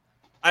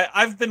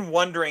 I've been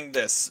wondering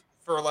this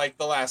for like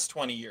the last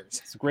 20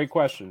 years. It's a great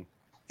question.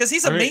 Because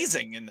he's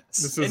amazing in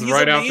this. This is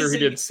right after he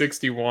did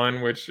 61,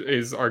 which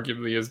is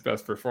arguably his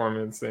best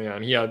performance.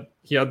 And he had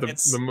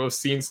the most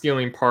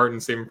scene-stealing part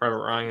in Saving Private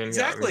Ryan.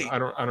 Exactly. Yeah, I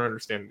don't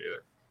understand it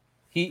either.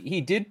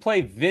 He did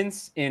play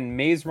Vince in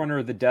Maze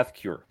Runner: The Death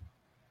Cure.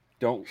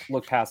 Don't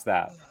look past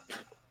that.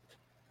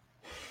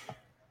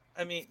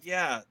 I mean,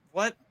 yeah.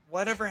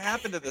 Whatever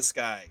happened to this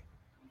guy?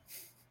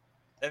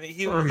 I mean,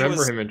 I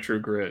remember him in True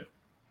Grit.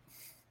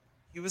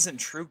 He was in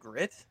True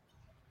Grit?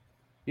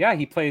 Yeah,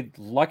 he played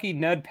Lucky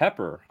Ned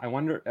Pepper. I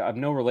wonder, of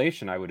no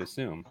relation, I would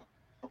assume.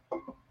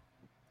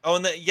 Oh,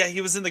 and he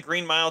was in the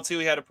Green Mile too.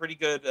 He had a pretty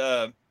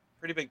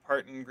big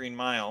part in Green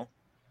Mile.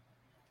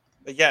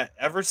 But yeah,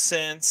 ever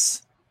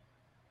since.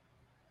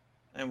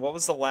 And what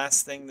was the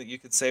last thing that you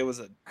could say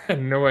was I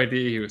had no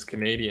idea he was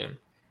Canadian.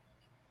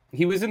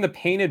 He was in The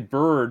Painted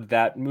Bird,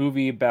 that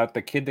movie about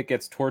the kid that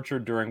gets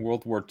tortured during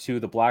World War II,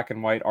 the black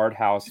and white art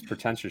house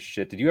pretentious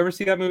shit. Did you ever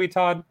see that movie,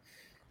 Todd?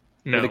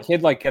 No. Where the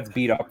kid like gets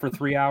beat up for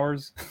 3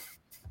 hours.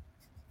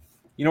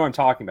 You know what I'm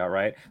talking about,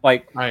 right?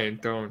 Like I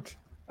don't.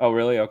 Oh,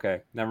 really?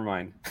 Okay, never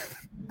mind.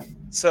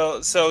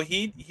 So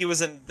he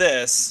was in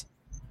this.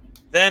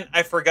 Then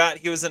I forgot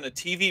he was in a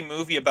TV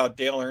movie about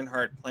Dale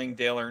Earnhardt playing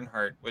Dale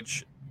Earnhardt,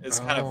 which is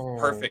kind of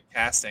perfect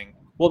casting.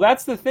 Well,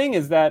 that's the thing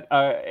is that,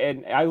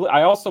 and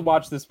I also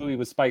watched this movie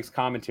with Spike's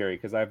commentary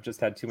because I've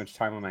just had too much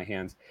time on my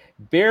hands.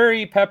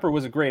 Barry Pepper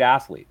was a great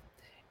athlete.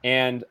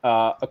 And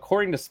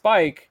according to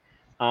Spike,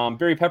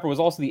 Barry Pepper was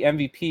also the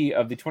MVP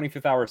of the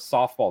 25th Hour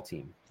softball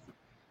team.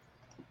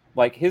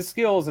 Like his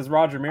skills as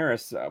Roger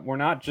Maris that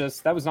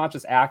was not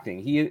just acting.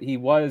 He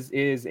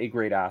is a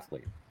great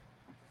athlete.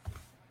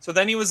 So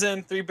then he was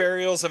in Three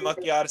Burials of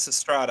Macchiatis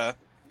Estrada.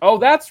 Oh,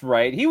 that's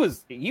right. He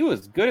was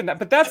good in that.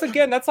 But that's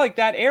like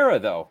that era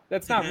though.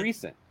 That's not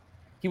recent.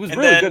 He was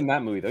really good in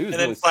that movie though. He was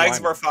and really then Flags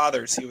slimy. of Our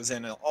Fathers he was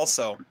in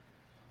also.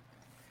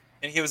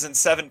 And he was in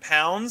 7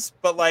 Pounds,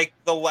 but like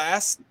the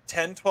last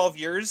 10, 12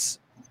 years,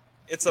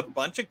 it's a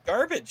bunch of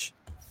garbage.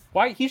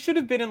 Why he should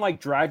have been in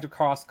like Dragged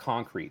Across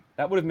Concrete.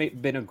 That would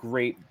have been a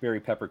great Barry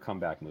Pepper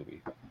comeback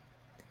movie.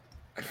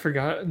 I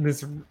forgot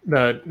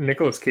that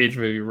Nicolas Cage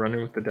movie,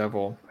 Running with the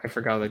Devil. I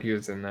forgot that he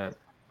was in that.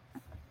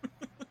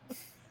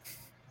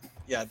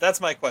 Yeah,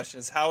 that's my question: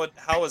 is how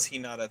is he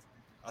not a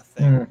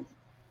thing?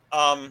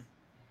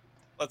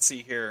 Let's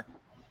see here.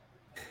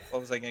 What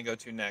was I going to go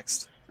to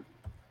next?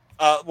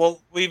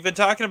 Well, we've been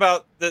talking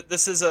about that.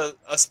 This is a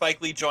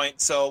Spike Lee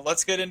joint, so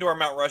let's get into our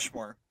Mount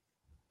Rushmore,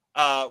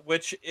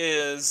 which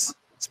is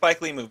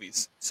Spike Lee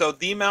movies. So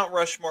the Mount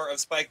Rushmore of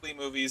Spike Lee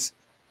movies.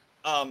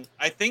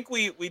 I think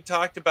we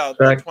talked about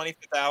the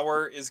 25th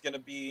Hour is going to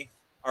be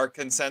our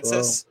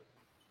consensus.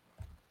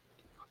 Whoa.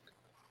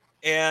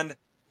 And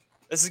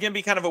this is going to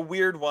be kind of a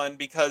weird one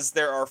because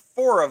there are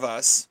 4 of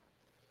us.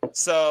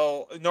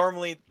 So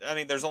normally, I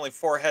mean, there's only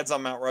 4 heads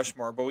on Mount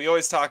Rushmore, but we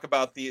always talk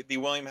about the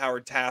William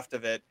Howard Taft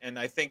of it. And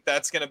I think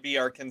that's going to be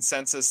our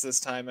consensus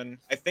this time. And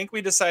I think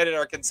we decided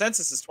our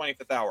consensus is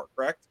 25th Hour,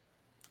 correct?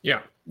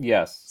 Yeah.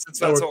 Yes. Since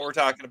that's what we're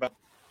talking about.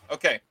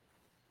 Okay.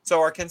 So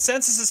our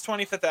consensus is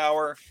 25th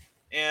Hour.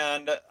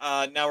 And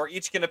now we're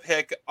each going to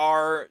pick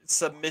our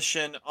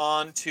submission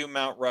onto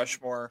Mount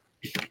Rushmore.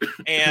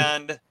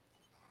 And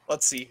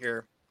let's see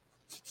here.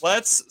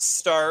 Let's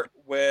start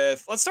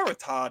with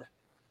Todd.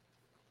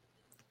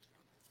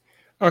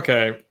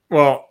 Okay.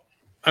 Well,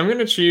 I'm going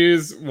to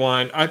choose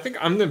one. I think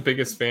I'm the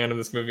biggest fan of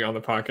this movie on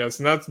the podcast,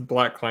 and that's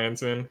Black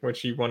Klansman,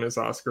 which he won his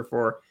Oscar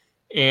for.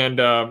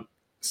 And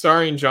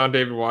starring John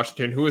David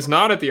Washington, who was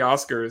not at the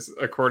Oscars,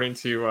 according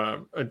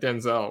to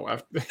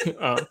Denzel.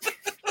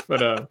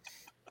 But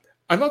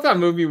I thought that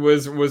movie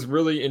was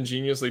really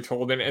ingeniously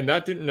told, and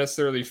that didn't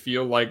necessarily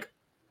feel like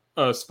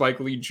a Spike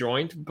Lee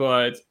joint,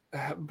 but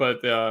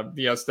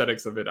the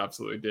aesthetics of it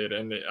absolutely did,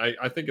 and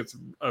I think it's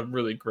a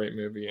really great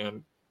movie.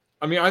 And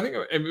I mean, I think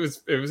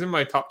it was in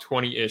my top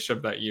 20-ish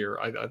of that year.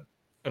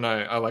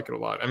 I like it a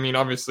lot. I mean,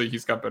 obviously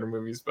he's got better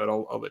movies, but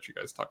I'll let you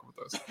guys talk about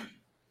those.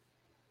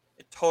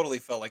 It totally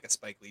felt like a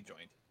Spike Lee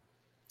joint.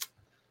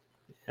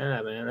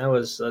 Yeah, man, that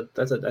was I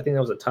think that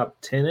was a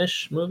top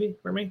 10-ish movie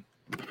for me.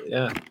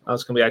 Yeah, that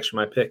was gonna be actually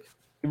my pick.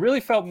 It really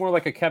felt more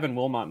like a Kevin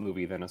Wilmot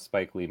movie than a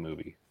Spike Lee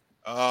movie.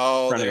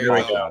 Oh, there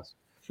you go.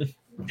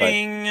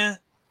 Ding.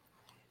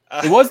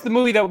 It was the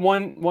movie that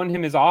won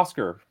him his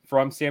Oscar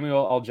from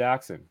Samuel L.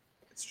 Jackson.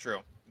 It's true.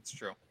 It's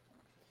true.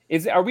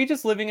 Are we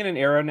just living in an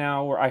era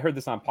now where I heard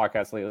this on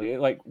podcasts lately,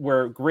 like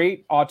where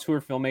great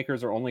auteur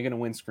filmmakers are only going to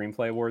win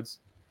screenplay awards?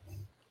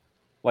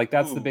 Like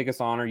that's the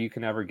biggest honor you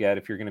can ever get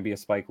if you're going to be a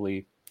Spike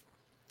Lee.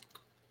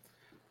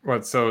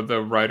 What? So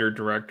the writer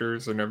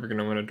directors are never going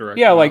to win a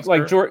director? Yeah,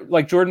 like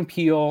Jordan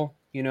Peele,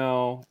 you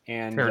know,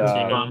 and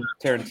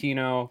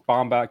Tarantino,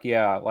 Baumbach.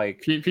 Yeah,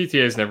 like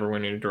PTA's never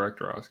winning a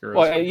director Oscar.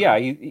 Well, yeah,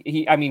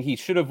 he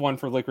should have won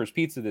for Licorice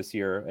Pizza this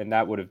year, and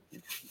that would have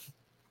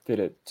fit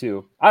it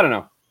too. I don't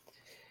know.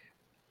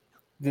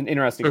 It's an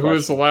interesting. So who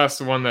was the last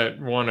one that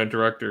won a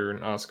director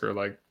an Oscar?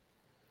 Like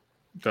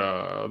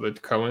the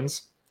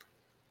Coens?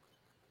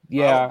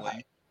 Yeah.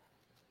 Probably.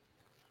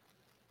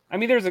 I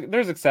mean,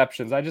 there's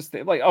exceptions. I just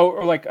like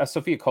or like a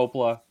Sofia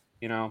Coppola.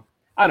 You know,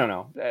 I don't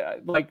know.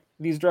 Like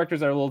these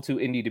directors are a little too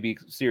indie to be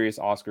serious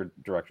Oscar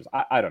directors.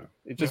 I don't know.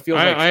 It just feels.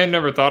 I had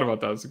never thought about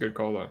that. It's a good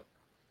call though.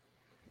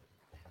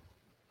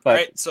 But, all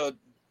right, so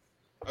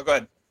go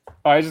ahead.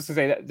 I was just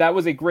gonna say that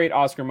was a great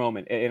Oscar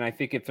moment, and I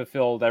think it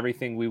fulfilled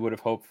everything we would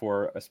have hoped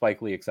for a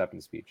Spike Lee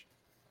acceptance speech.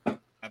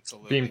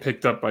 Absolutely. Being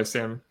picked up by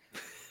Sam.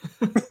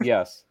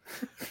 Yes.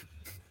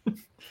 All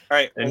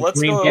right. Well, And let's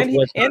Green go. Book And he,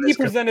 was and not he as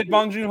presented complete.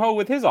 Bong Joon-ho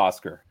with his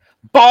Oscar.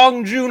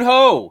 Bong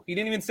Joon-ho. He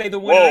didn't even say the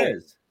winner Whoa.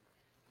 is.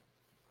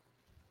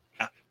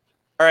 All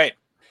right.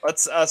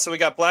 Let's. So we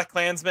got Black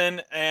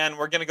Klansman, and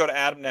we're gonna go to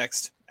Adam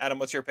next. Adam,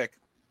 what's your pick?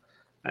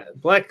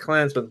 Black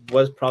Klansman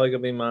was probably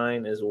going to be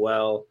mine as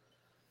well.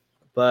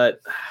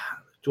 But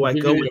do I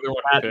Give go you with the other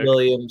one to Pat pick.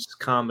 Williams'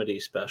 comedy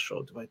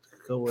special? Do I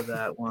go with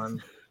that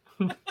one?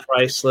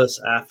 Priceless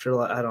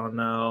Afterlife? I don't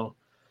know.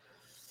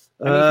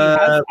 I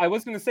mean, I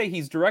was going to say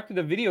he's directed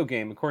a video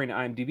game, according to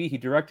IMDb. He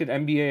directed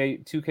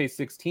NBA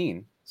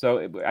 2K16.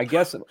 So I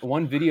guess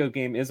one video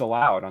game is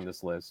allowed on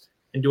this list.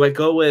 And do I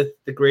go with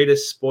the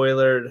greatest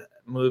spoilered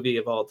movie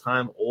of all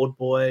time, Old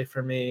Boy,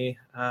 for me?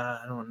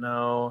 I don't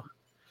know.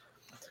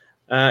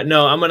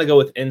 No, I'm going to go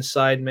with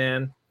Inside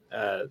Man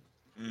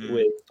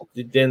with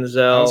Denzel.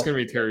 That was going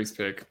to be Terry's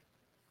pick.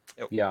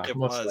 Yeah, it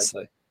most was.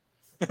 likely.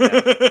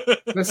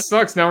 This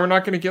sucks. Now we're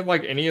not going to get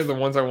like any of the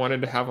ones I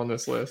wanted to have on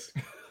this list.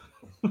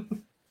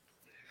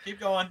 Keep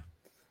going.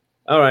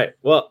 All right.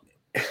 Well,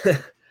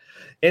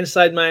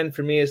 Inside Man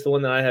for me is the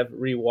one that I have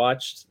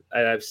rewatched.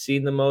 I've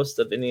seen the most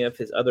of any of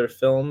his other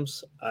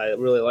films. I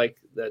really like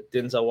the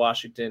Denzel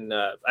Washington.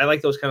 I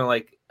like those kind of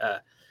like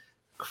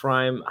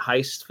crime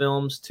heist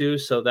films too.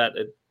 So that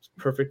it's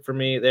perfect for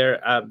me there.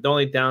 The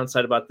only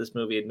downside about this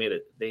movie,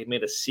 they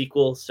made a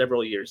sequel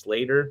several years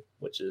later,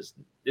 which is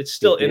it's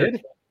still They did?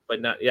 entertaining,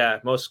 but not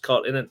most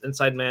called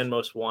Inside Man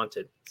Most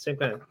Wanted. Same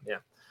kind of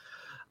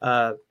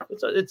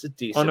it's a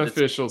decent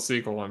Unofficial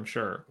sequel, I'm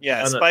sure. Yeah,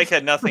 I'm not- Spike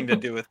had nothing to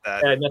do with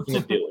that. It had nothing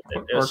to do with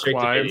it. It was Or straight to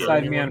Clive. video.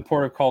 Inside Man,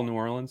 Protocol New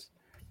Orleans.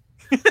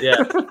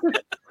 Yeah.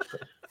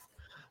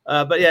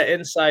 But yeah,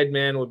 Inside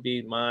Man would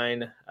be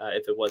mine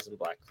if it wasn't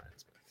Black Klansman.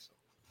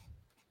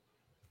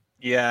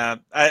 Yeah,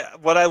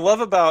 what I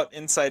love about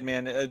Inside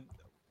Man,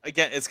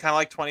 again, it's kind of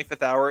like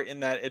 25th Hour in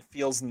that it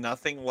feels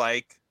nothing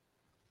like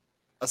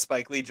a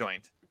Spike Lee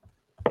joint.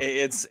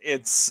 It's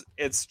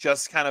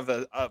just kind of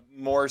a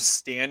more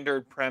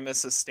standard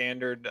premise, a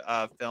standard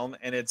film,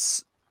 and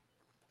it's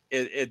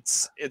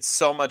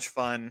so much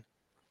fun.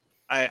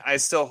 I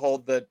still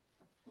hold that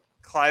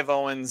Clive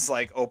Owen's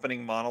like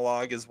opening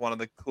monologue is one of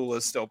the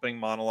coolest opening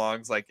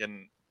monologues like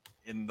in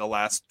the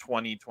last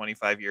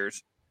 20-25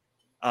 years.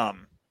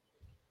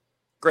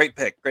 Great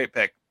pick.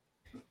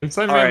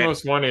 Inside All Man right.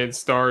 Most Wanted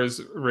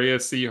stars Rhea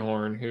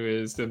Seehorn, who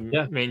is the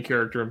main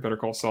character in Better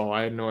Call Saul.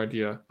 I had no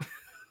idea.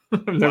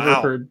 I've never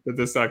Wow. heard that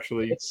this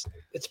actually.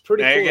 It's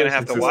pretty. Now cool. you're gonna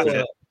have It's to a watch cool,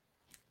 it.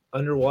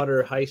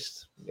 Underwater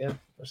heist. Yeah,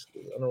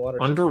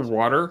 underwater.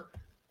 Underwater?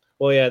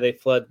 Well, yeah, they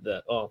flood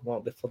the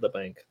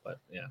bank, but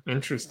yeah,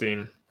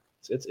 Interesting.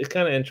 it's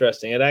kind of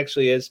interesting. It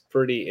actually is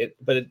pretty.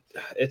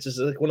 It's just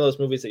like one of those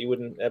movies that you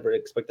wouldn't ever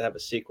expect to have a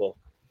sequel.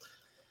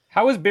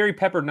 How is Barry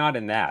Pepper not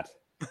in that?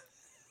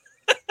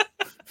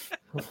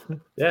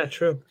 Yeah,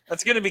 true.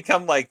 That's gonna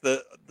become like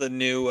the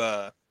new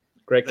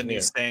Greg the new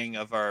Kinnear. saying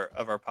of our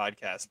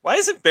podcast. Why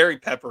isn't Barry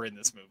Pepper in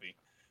this movie?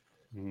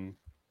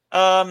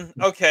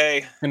 Mm-hmm. Okay.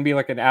 It's gonna be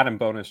like an Adam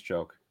bonus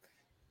joke.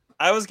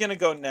 I was gonna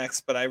go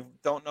next, but I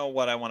don't know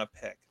what I want to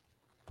pick.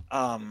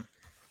 I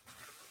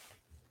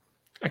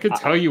could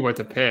tell you what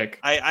to pick.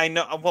 I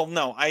know. Well,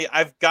 no,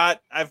 I've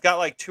got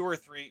like two or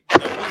three.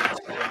 No,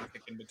 I'm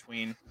picking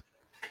between.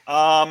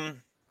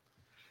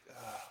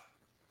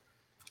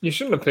 You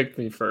shouldn't have picked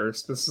me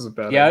first. This is a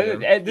bad Yeah,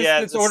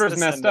 idea. this order's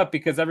messed up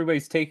because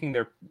everybody's taking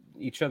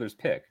each other's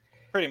pick.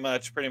 Pretty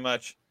much.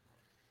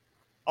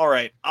 All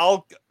right,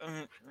 I'll.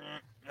 We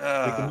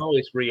can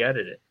always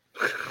re-edit it.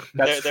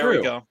 That's there true.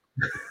 we go.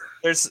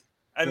 There's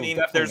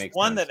Definitely there's makes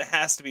one sense. that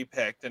has to be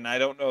picked, and I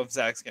don't know if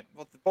Zach's gonna.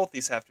 Well, both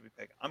these have to be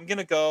picked.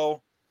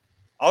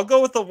 I'll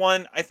go with the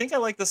one. I think I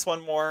like this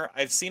one more.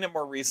 I've seen it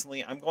more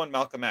recently. I'm going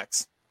Malcolm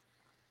X.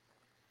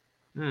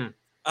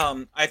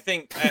 I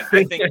think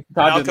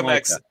Malcolm like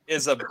X that.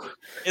 is a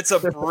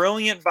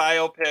brilliant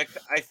biopic.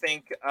 I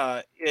think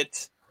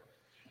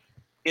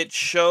it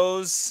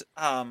shows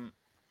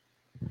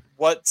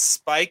what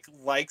Spike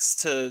likes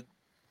to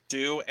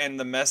do and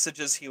the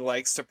messages he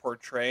likes to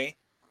portray.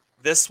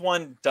 This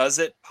one does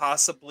it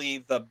possibly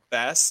the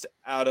best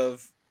out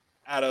of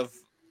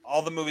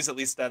all the movies, at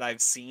least that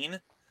I've seen.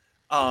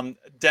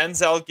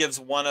 Denzel gives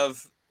one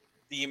of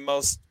the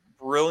most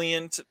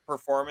brilliant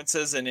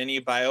performances in any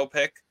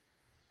biopic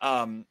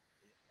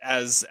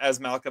as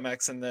Malcolm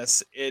X in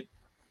this.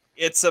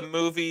 It's a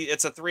movie,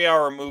 it's a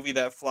 3-hour movie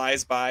that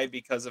flies by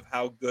because of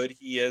how good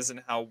he is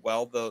and how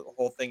well the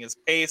whole thing is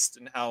paced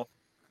and how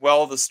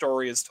well the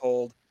story is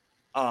told.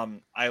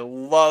 I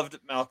loved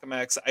Malcolm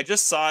X. I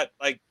just saw it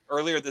like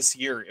earlier this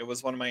year. It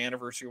was one of my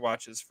anniversary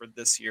watches for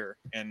this year,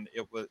 and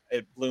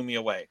it blew me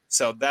away.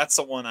 So that's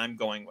the one I'm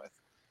going with.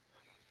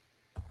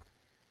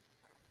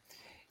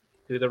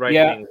 Do the right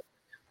Yeah. thing.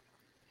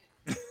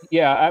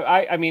 Yeah,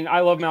 I mean,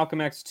 I love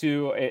Malcolm X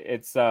too.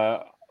 It's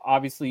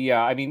obviously,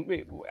 yeah. I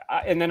mean,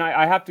 and then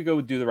I have to go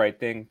with Do the Right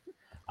Thing.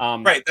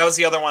 Right, that was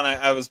the other one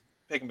I was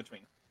pick in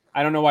between.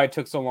 I don't know why it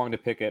took so long to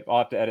pick it. I'll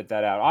have to edit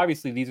that out.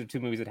 Obviously, these are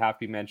two movies that have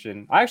to be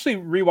mentioned. I actually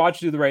rewatched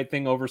Do the Right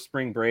Thing over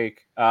spring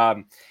break.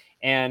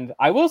 And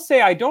I will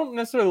say I don't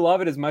necessarily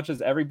love it as much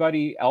as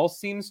everybody else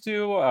seems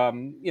to.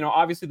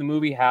 Obviously the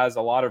movie has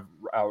a lot of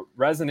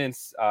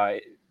resonance in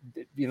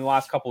the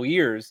last couple of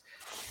years.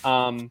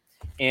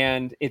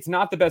 And it's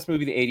not the best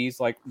movie of the 80s,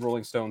 like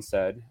Rolling Stone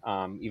said,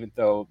 even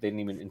though they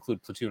didn't even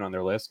include Platoon on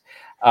their list.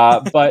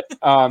 But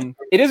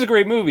it is a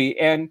great movie.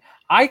 And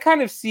I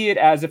kind of see it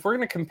as, if we're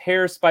going to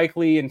compare Spike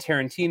Lee and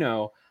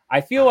Tarantino,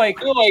 I feel like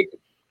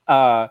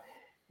Do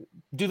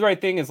the Right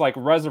Thing is like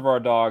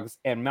Reservoir Dogs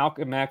and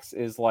Malcolm X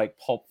is like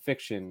Pulp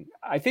Fiction.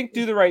 I think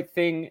Do the Right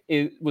Thing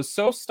was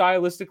so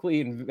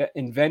stylistically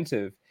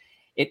inventive.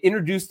 It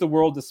introduced the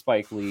world to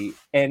Spike Lee,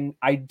 and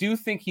I do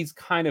think he's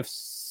kind of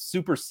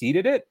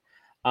superseded it.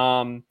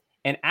 And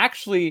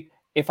actually,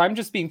 if I'm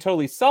just being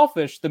totally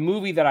selfish, the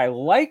movie that I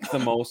like the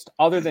most,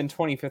 other than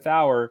 25th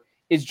Hour,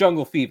 is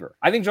Jungle Fever.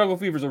 I think Jungle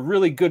Fever is a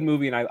really good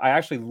movie, and I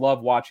actually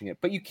love watching it.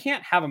 But you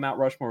can't have a Mount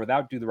Rushmore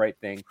without Do the Right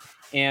Thing.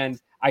 And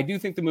I do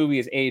think the movie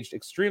has aged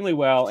extremely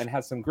well and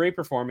has some great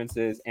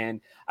performances. And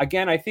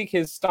again, I think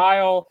his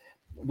style,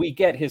 we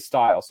get his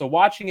style. So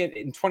watching it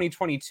in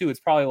 2022,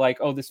 it's probably like,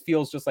 oh, this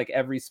feels just like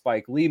every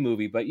Spike Lee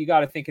movie. But you got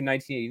to think in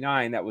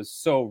 1989, that was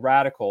so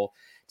radical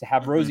to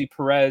have Rosie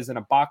Perez in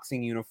a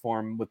boxing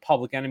uniform with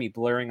Public Enemy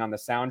blaring on the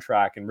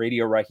soundtrack and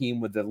Radio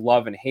Raheem with the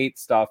love and hate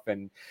stuff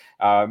and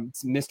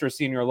Mr.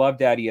 Senior Love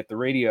Daddy at the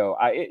radio.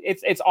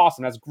 It's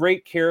awesome. That's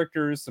great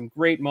characters, some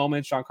great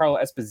moments.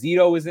 Giancarlo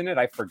Esposito is in it.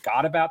 I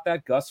forgot about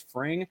that. Gus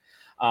Fring.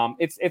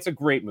 It's a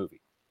great movie,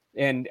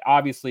 and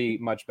obviously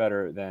much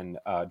better than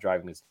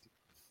Driving Miss.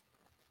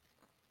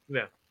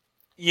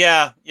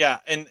 Yeah,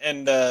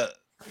 and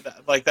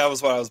like that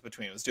was what I was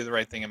between. It was Do the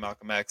Right Thing and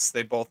Malcolm X.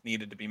 They both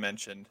needed to be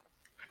mentioned.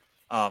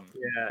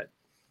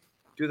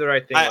 Do the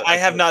Right Thing. I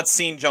have not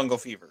seen Jungle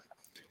Fever.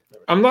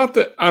 I'm not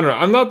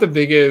the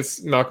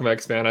biggest Malcolm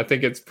X fan. I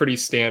think it's pretty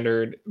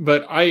standard,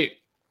 but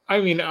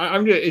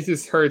it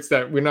just hurts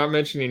that we're not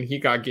mentioning He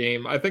Got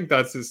Game. I think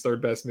that's his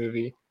third best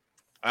movie.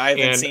 I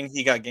haven't seen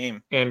He Got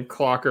Game. And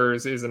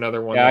Clockers is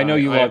another one. Yeah, I know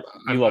you love.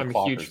 I'm Clockers,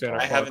 a huge fan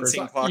of Clockers. I haven't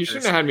seen Clockers. You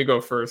shouldn't have had me go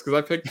first because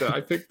I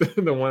picked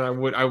the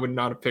one I would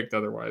not have picked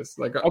otherwise.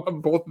 Like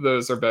both of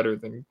those are better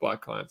than Black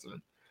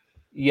Klansman.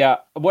 Yeah.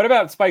 What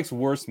about Spike's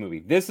worst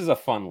movie? This is a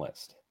fun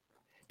list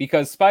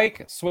because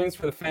Spike swings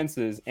for the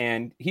fences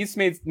and he's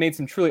made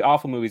some truly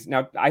awful movies.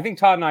 Now, I think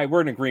Todd and I were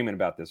in agreement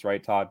about this,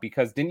 right, Todd?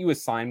 Because didn't you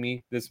assign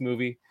me this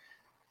movie,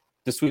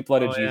 The Sweet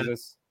Blood of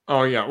Jesus?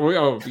 Oh, yeah.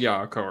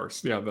 Of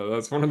course. Yeah,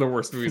 that's one of the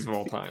worst movies of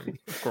all time.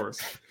 Of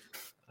course.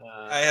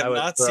 I have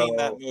not seen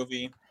that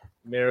movie.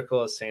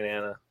 Miracle of St.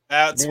 Anna.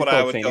 That's what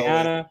I would go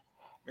with.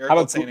 How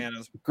about St.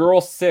 Anna's?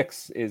 Girl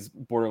 6 is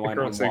borderline.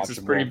 Girl 6 is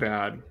pretty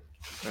bad.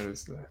 That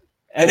is the...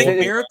 I think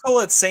Miracle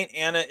at St.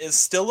 Anna is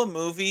still a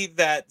movie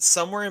that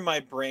somewhere in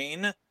my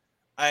brain,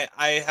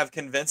 I have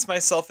convinced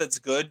myself it's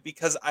good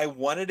because I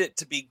wanted it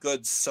to be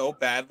good so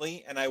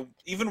badly. And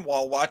even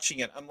while watching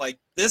it, I'm like,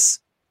 this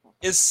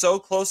is so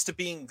close to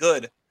being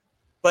good,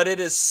 but it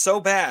is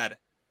so bad.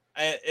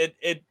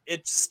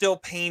 It still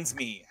pains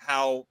me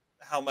how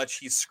much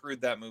he screwed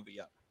that movie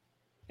up.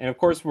 And of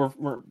course, we're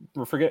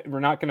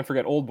not going to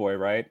forget Old Boy,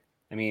 right?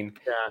 I mean,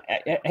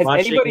 has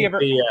anybody ever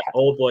the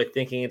Old Boy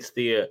thinking it's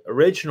the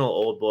original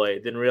Old Boy,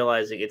 then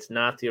realizing it's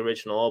not the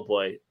original Old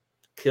Boy,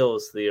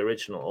 kills the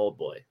original Old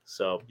Boy.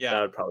 So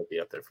that would probably be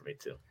up there for me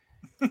too.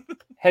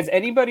 Has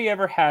anybody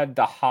ever had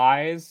the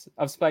highs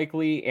of Spike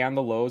Lee and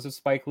the lows of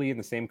Spike Lee in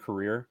the same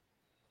career?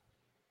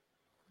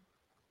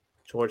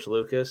 George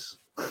Lucas,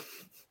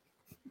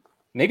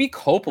 maybe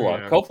Coppola.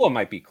 Yeah. Coppola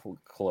might be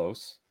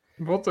close.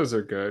 Both those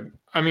are good.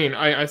 I mean,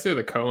 I say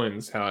the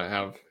Coens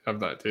have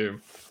that too.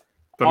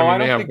 But I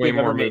don't think they've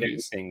ever made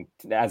anything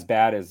as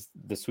bad as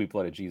The Sweet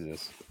Blood of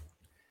Jesus.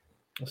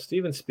 Well,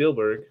 Steven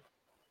Spielberg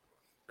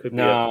could be.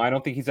 No, I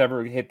don't think he's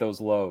ever hit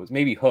those lows.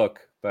 Maybe Hook,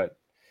 but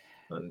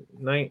well,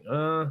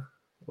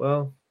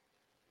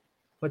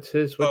 what's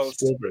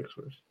Spielberg's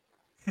worst?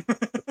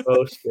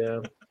 Post, yeah.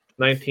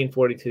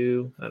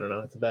 1942. I don't know.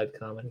 It's a bad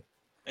comedy.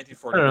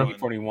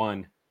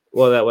 1941.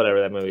 Well,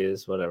 whatever that movie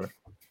is, whatever.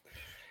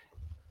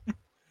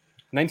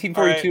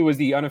 1942 was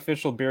the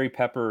unofficial Barry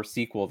Pepper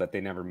sequel that they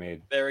never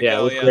made. There we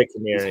go. Yeah, he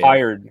was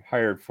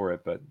hired for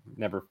it, but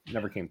never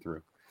came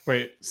through.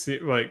 Wait, see,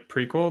 like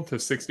prequel to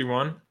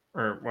 61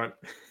 or what?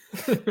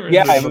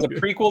 Yeah, it was a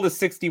prequel to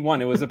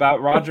 61. It was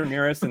about Roger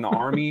Maris in the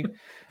army,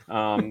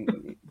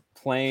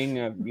 playing.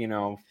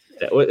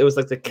 It was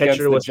like the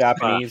catcher was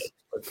Japanese.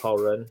 With Paul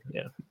Rudd.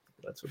 Yeah,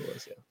 that's what it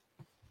was. Yeah.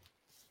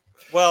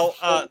 Well,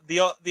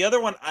 the other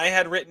one I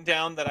had written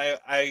down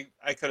that I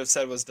could have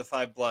said was Da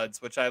 5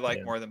 Bloods, which I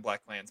like more than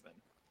Black Klansman.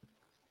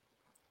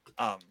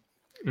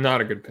 Not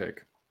a good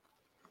pick.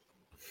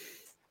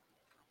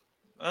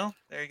 Well,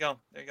 there you go.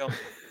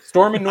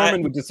 Storm and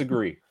Norman would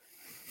disagree.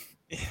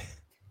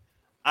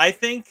 I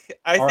think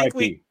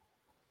we.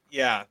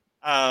 Yeah,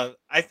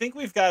 I think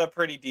we've got a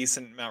pretty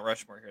decent Mount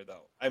Rushmore here,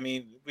 though. I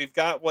mean, we've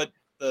got what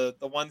the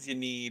ones you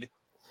need.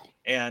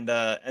 and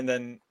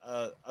then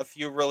a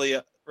few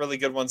really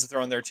good ones to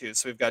throw in there too.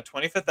 So we've got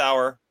 25th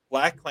Hour,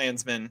 Black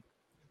Klansman,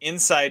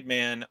 Inside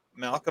Man,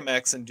 Malcolm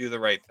X, and Do the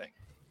Right Thing.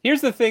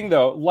 Here's the thing,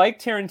 though. Like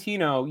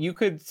Tarantino, you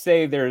could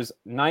say there's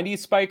 90s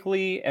Spike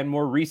Lee and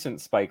more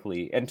recent Spike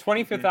Lee. And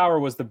 25th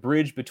Hour was the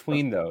bridge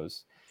between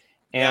those.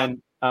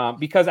 And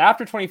because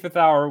after 25th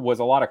Hour was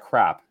a lot of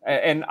crap.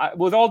 And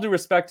with all due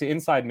respect to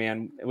Inside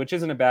Man, which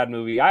isn't a bad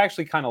movie, I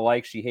actually kind of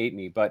like She Hate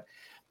Me. But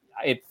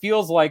it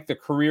feels like the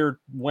career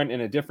went in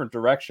a different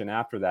direction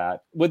after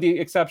that, with the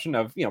exception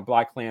of,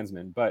 Black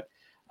Klansman. But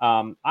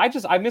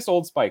I miss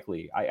old Spike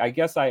Lee. I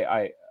guess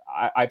I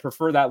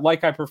prefer that,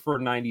 like I prefer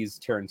 90s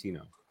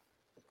Tarantino.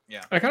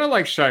 Yeah, I kind of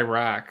like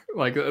Chirac.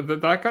 Like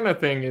that kind of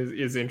thing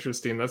is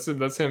interesting.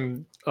 That's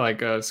him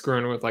like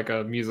screwing with like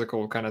a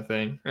musical kind of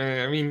thing.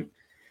 I mean,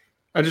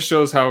 it just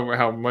shows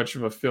how much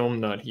of a film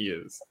nut he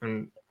is,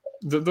 and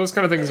those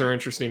kind of things are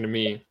interesting to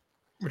me,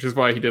 which is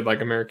why he did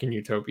like American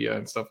Utopia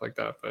and stuff like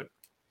that. But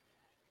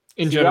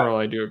in general,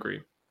 I do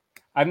agree.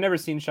 I've never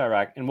seen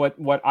Chirac, and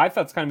what I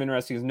thought's kind of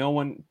interesting is no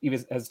one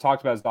even has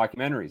talked about his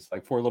documentaries,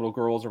 like Four Little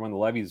Girls or When the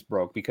Levees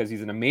Broke, because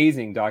he's an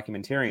amazing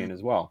documentarian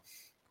as well.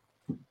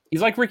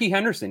 He's like Ricky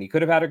Henderson. He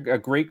could have had a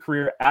great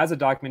career as a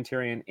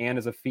documentarian and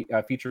as a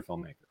feature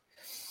filmmaker.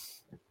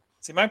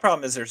 See, my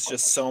problem is there's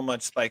just so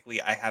much Spike Lee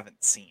I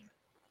haven't seen,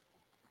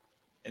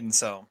 and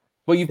so.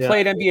 Well, you've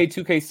played NBA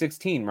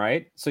 2K16,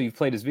 right? So you've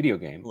played his video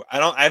game.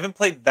 I haven't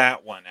played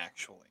that one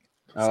actually.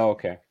 Oh,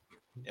 okay.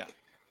 Yeah.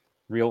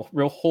 Real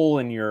hole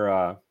in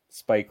your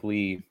Spike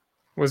Lee.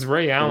 Was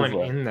Ray Allen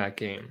in that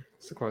game?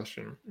 That's the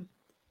question.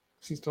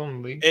 Is he still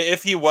in the league?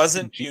 If he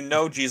wasn't,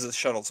 Jesus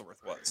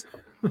Shuttlesworth was.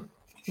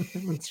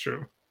 That's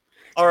true.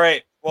 All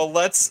right. Well,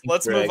 let's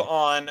move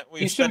on.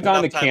 You should have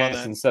gone to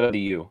Kansas instead of the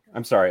U.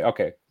 I'm sorry.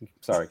 Okay.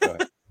 Sorry. Go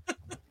ahead.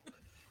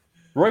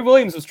 Roy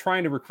Williams was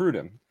trying to recruit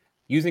him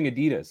using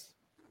Adidas,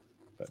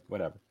 but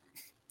whatever.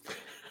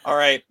 All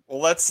right. Well,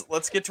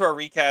 let's get to our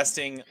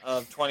recasting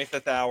of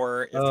 25th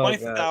Hour. If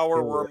 25th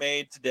Hour were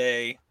made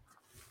today,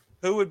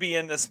 who would be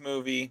in this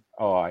movie?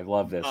 Oh, I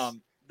love this.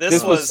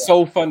 This was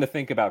so fun to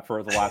think about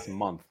for the last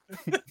month.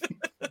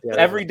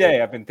 Every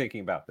day I've been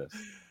thinking about this.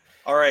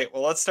 All right.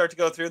 Well, let's start to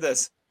go through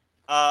this.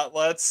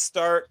 Let's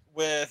start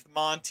with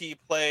Monty,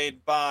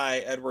 played by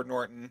Edward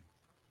Norton.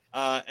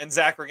 And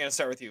Zach, we're going to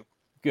start with you.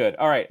 Good.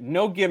 All right.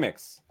 No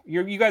gimmicks.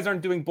 You guys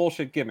aren't doing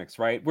bullshit gimmicks,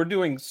 right? We're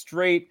doing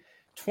straight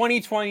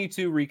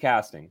 2022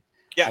 recasting.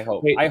 Yeah. I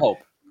hope.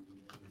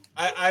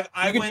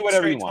 I went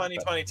straight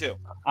 2022.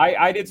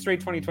 I did straight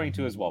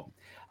 2022 as well.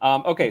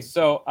 Okay.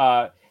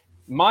 So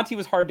Monty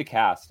was hard to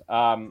cast.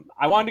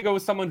 I wanted to go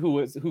with someone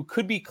who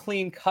could be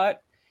clean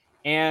cut,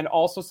 and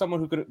also someone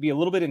who could be a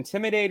little bit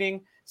intimidating,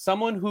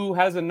 someone who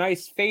has a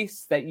nice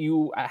face that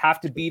you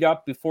have to beat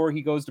up before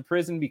he goes to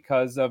prison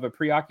because of a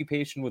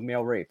preoccupation with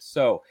male rape.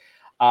 So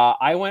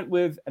I went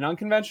with an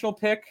unconventional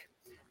pick,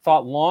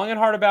 thought long and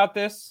hard about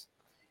this.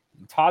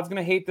 Todd's going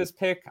to hate this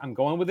pick. I'm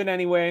going with it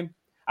anyway.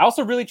 I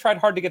also really tried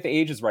hard to get the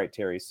ages right,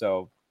 Terry.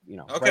 So,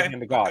 right hand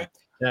to God. Okay.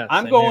 Yeah,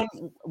 I'm going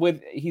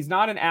with, he's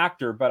not an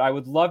actor, but I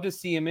would love to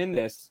see him in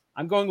this.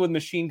 I'm going with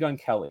Machine Gun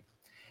Kelly.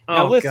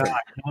 Now, listen, God,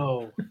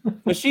 no.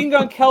 Machine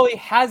Gun Kelly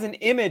has an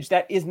image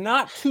that is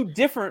not too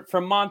different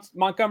from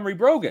Montgomery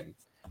Brogan,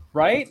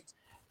 right?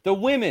 The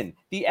women,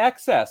 the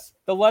excess,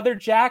 the leather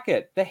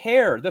jacket, the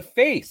hair, the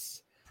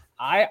face.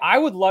 I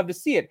would love to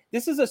see it.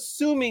 This is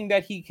assuming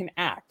that he can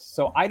act.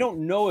 So I don't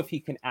know if he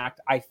can act.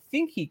 I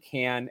think he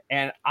can.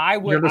 And I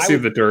would... You ever see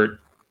The Dirt?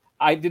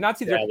 I did not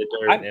see The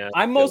Dirt.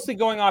 I'm mostly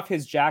going off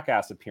his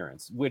Jackass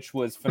appearance, which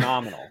was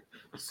phenomenal.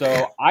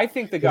 So I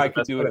think the guy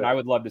could do it, and I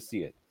would love to see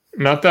it.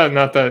 Not that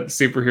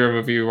superhero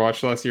movie we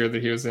watched last year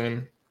that he was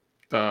in,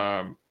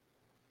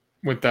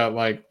 with that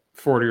like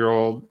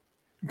 40-year-old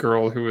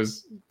girl who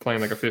was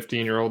playing like a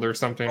 15-year-old or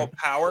something. Oh,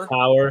 Power.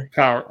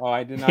 Oh,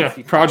 I did not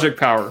see Project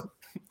Power.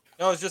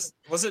 No,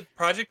 was it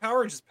Project Power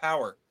or just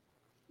Power?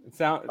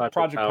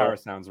 Project Power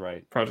sounds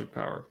right. Project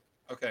Power.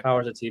 Okay.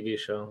 Power's a TV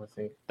show, I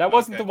think. That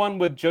wasn't the one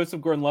with Joseph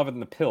Gordon-Levitt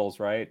and the pills,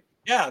 right?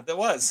 Yeah, that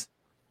was.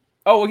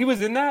 Oh, well, he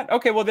was in that?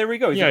 Okay, well, there we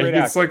go. He's a great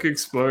actor. like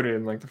exploded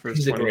in like the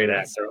first 20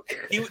 minutes.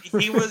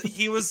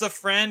 He was the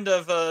friend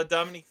of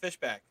Dominique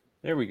Fishback.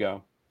 There we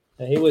go.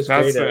 Yeah, he was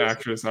That's great the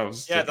actress I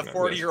was. Yeah, the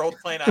 40-year-old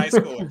playing a high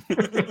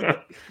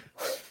schooler.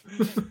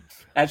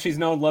 As she's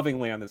known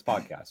lovingly on this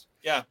podcast.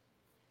 Yeah.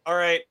 All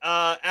right,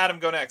 Adam,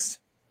 go next.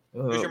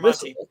 Who's your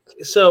Monty?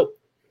 So,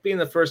 being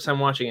the first time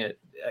watching it,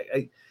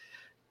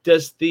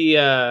 does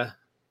the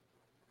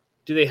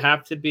do they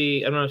have to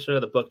be? I'm not sure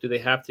of the book. Do they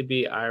have to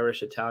be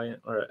Irish, Italian,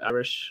 or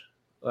Irish?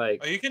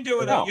 Like, you can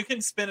do it. No. You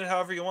can spin it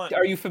however you want.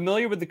 Are you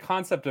familiar with the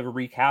concept of a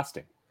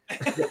recasting?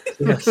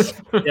 Yes.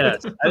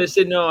 I just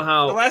didn't know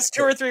how. The last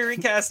 2 or 3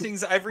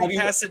 recastings, I've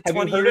recasted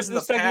 20 years in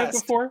the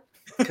past. Before?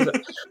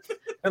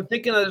 I'm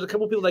thinking there's a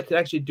couple people that could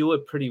actually do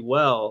it pretty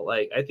well.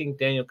 Like, I think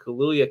Daniel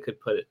Kaluuya could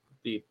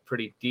be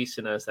pretty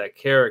decent as that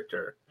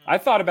character. I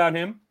thought about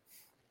him.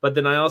 But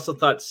then I also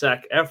thought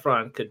Zac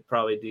Efron could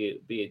probably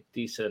be a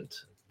decent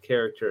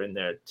character in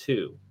there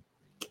too.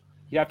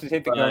 You have to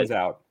take the guns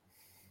out.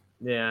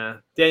 Yeah,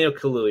 Daniel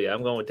Kaluuya.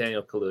 I'm going with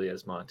Daniel Kaluuya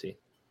as Monty.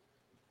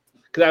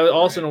 Because I was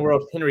also in a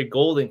world Henry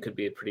Golding could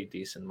be a pretty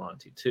decent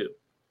Monty too.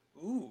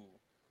 Ooh,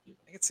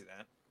 I can see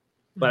that.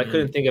 But I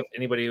couldn't think of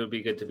anybody who would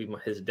be good to be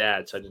his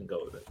dad, so I didn't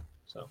go with it.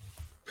 So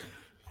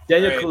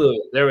Daniel Kaluuya.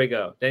 There we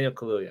go. Daniel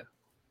Kaluuya.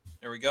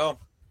 There we go.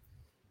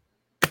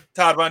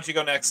 Todd, why don't you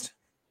go next?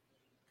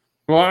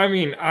 Well, I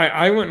mean,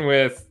 I went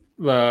with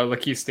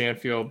Lakeith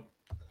Stanfield,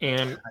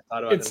 and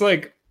it's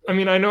like, I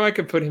mean, I know I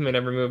could put him in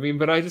every movie,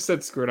 but I just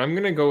said screw it. I'm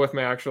gonna go with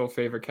my actual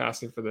favorite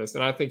casting for this,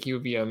 and I think he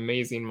would be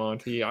amazing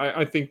Monty.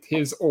 I think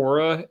his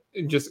aura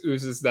just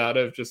oozes that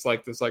of just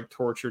like this like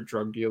tortured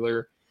drug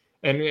dealer,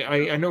 and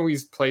I know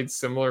he's played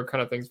similar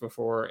kind of things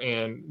before,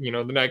 and you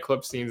know the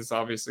nightclub scenes is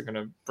obviously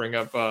gonna bring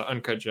up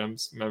Uncut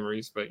Gems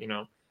memories, but you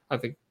know I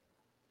think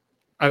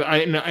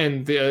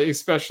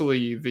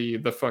especially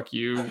the fuck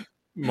you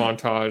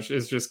montage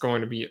is just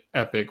going to be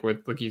epic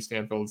with Lakeith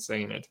Stanfield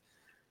saying it.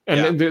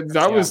 And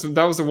that was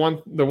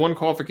the one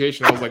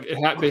qualification. I was like,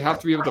 they have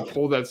to be able to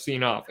pull that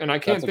scene off. And I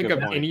can't think of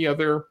any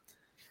other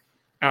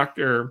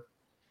actor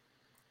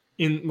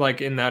in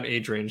that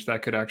age range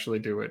that could actually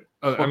do it.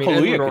 I mean,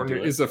 Edward Norton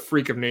is a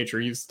freak of nature.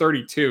 He's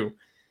 32,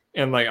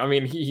 and like, I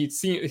mean, he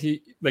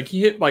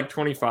hit like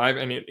 25,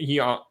 and he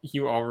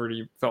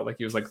already felt like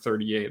he was like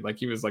 38. Like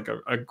he was like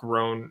a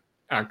grown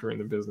actor in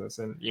the business,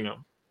 and you know,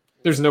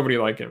 there's nobody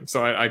like him.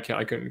 So I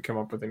couldn't come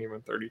up with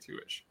anyone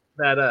 32-ish.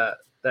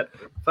 That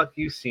fuck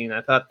you scene,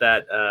 I thought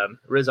that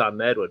Riz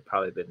Ahmed would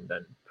probably been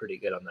done pretty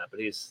good on that, but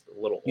he's a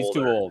little older. He's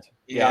too old.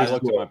 Yeah, I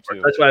looked him up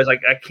too. That's why I was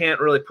like, I can't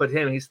really put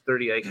him. He's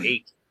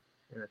 38,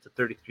 and it's a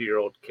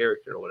 33-year-old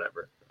character or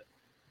whatever.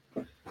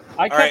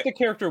 I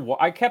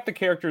kept the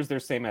characters their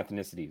same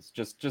ethnicities,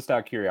 just out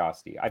of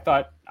curiosity. I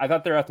thought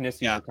their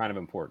ethnicities were kind of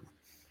important.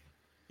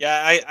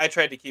 Yeah, I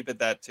tried to keep it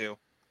that too.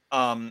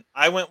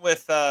 I went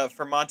with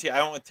for Monty.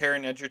 I went with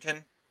Taron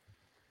Egerton.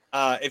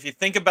 If you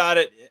think about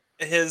it,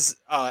 his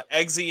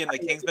Eggsy in the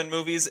Kingsman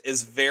movies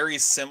is very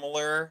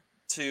similar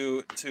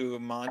to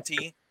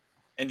Monty,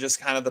 and just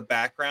kind of the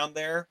background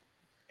there,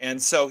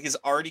 and so he's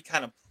already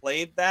kind of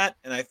played that.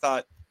 And I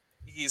thought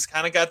he's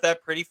kind of got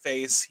that pretty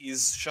face.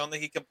 He's shown that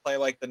he can play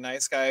like the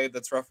nice guy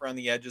that's rough around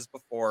the edges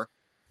before.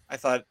 I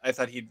thought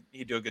he'd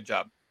do a good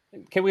job.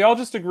 Can we all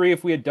just agree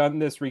if we had done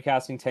this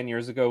recasting 10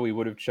 years ago, we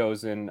would have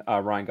chosen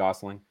Ryan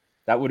Gosling?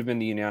 That would have been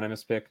the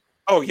unanimous pick.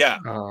 Oh yeah.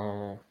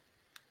 Oh.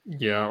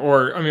 Yeah,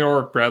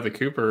 or Bradley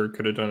Cooper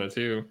could have done it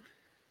too.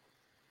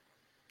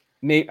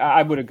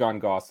 I would have gone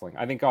Gosling.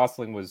 I think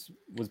Gosling was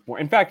born.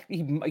 In fact,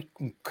 he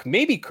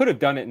maybe could have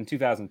done it in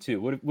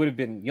 2002. Would have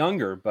been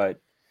younger, but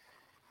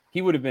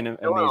he would have been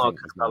amazing. Gyllenhaal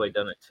could have probably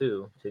done it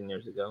too 10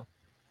 years ago,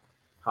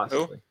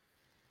 possibly. Who?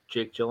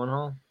 Jake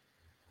Gyllenhaal.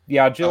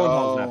 Yeah,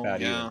 Gyllenhaal's not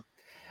bad either.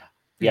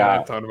 Yeah,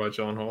 I thought about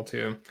Gyllenhaal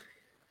too.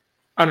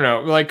 I don't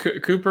know, like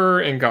Cooper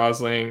and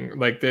Gosling,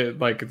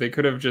 they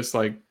could have just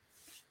like.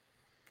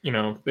 You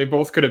know, they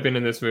both could have been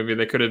in this movie.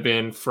 They could have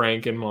been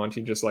Frank and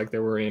Monty, just like they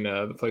were in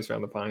The Place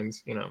Beyond the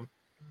Pines. You know.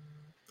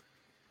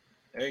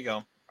 There you go.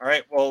 All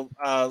right. Well,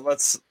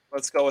 let's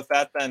go with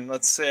that then.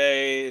 Let's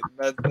go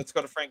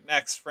to Frank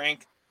next.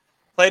 Frank,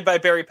 played by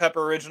Barry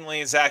Pepper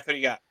originally. Zach, what do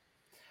you got?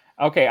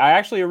 Okay, I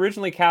actually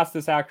originally cast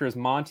this actor as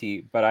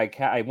Monty, but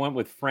I went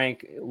with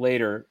Frank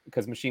later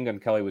because Machine Gun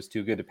Kelly was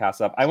too good to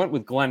pass up. I went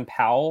with Glenn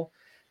Powell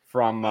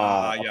from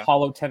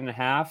Apollo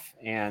 10.5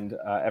 and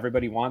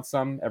Everybody Wants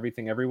Some,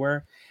 Everything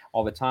Everywhere,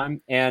 All the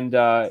Time. And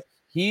the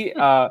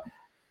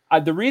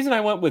reason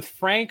I went with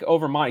Frank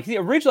over Monty,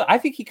 originally I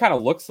think he kind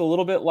of looks a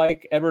little bit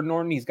like Edward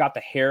Norton. He's got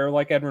the hair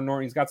like Edward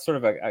Norton. He's got sort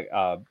of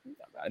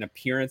an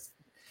appearance.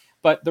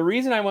 But the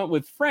reason I went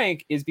with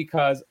Frank is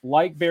because,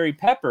 like Barry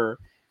Pepper,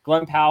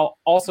 Glenn Powell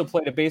also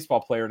played a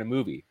baseball player in a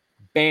movie.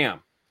 Bam.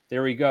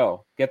 There we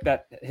go. Get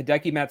that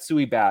Hideki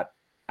Matsui bat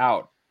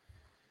out.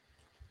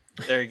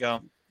 There you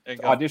go.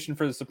 Audition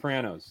for The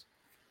Sopranos.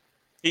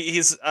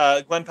 He's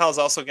Glenn Powell's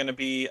also going to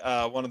be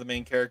one of the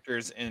main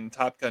characters in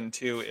Top Gun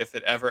 2 if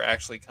it ever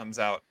actually comes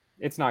out.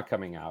 It's not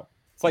coming out.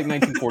 It's like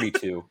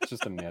 1942. It's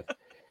just a myth.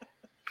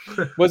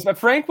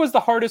 Frank was the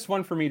hardest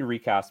one for me to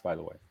recast, by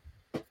the way.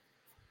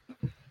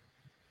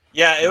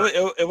 Yeah,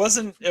 it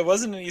wasn't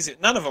an easy.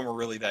 None of them were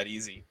really that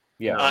easy.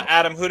 Yeah.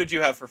 Adam, who did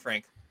you have for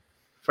Frank?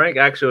 Frank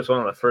actually was one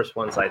of the first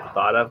ones I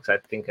thought of because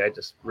I think I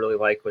just really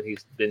like what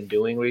he's been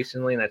doing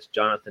recently, and that's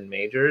Jonathan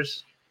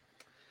Majors.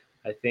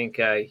 I think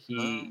I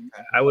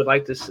would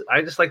like to.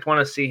 I just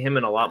want to see him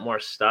in a lot more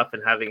stuff,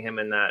 and having him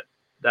in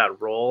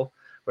that role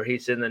where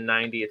he's in the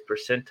 90th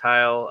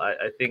percentile.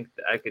 I think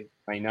I could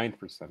 99th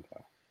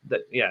percentile.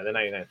 The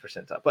 99th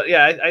percentile. But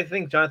yeah, I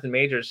think Jonathan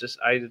Majors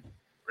I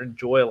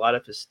enjoy a lot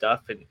of his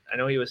stuff, and I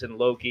know he was in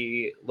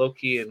Loki,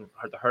 and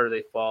The Harder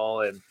They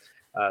Fall, and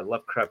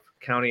Lovecraft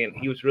County, and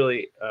he was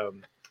really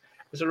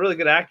was a really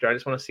good actor. I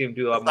just want to see him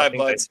do a lot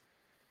more things.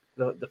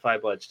 The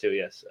Five Bloods too,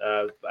 yes.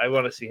 I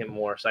want to see him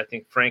more. So I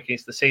think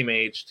Frankie's the same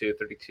age too,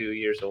 32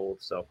 years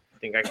old. So I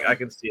think I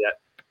can see that.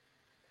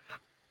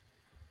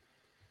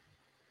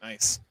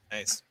 Nice.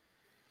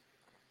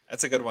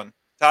 That's a good one.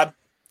 Todd?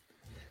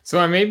 So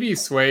I may be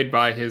swayed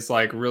by his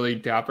like really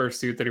dapper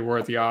suit that he wore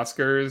at the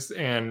Oscars,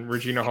 and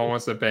Regina Hall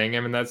wants to bang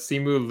him, and that's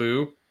Simu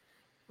Liu.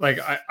 Like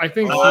I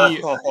think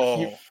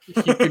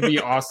he could be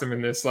awesome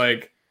in this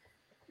like,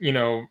 you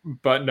know,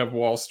 button up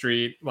Wall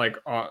Street like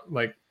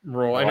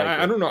role. And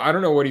I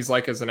don't know what he's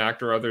like as an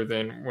actor other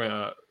than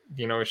when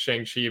you know,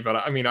 Shang-Chi, but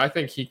I mean I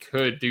think he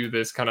could do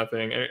this kind of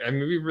thing,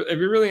 and it'd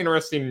be really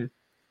interesting,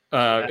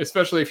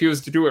 especially if he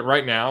was to do it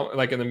right now,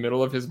 like in the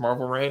middle of his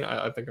Marvel reign.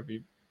 I think it'd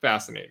be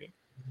fascinating.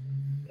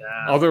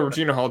 Yeah. Although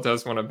Regina Hall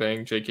does want to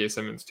bang J.K.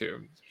 Simmons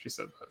too, she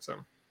said that, so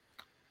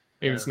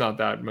maybe it's not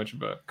that much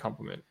of a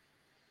compliment.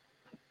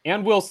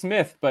 And Will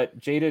Smith, but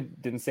Jada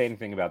didn't say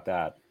anything about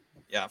that.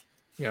 Yeah,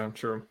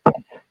 true.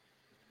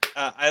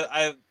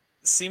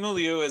 Simu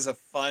Liu is a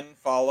fun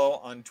follow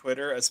on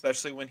Twitter,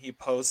 especially when he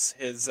posts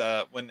his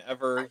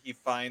whenever he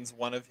finds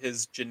one of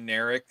his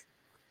generic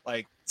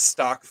like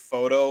stock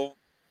photo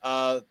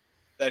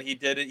that he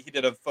did. He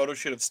did a photo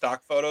shoot of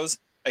stock photos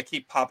that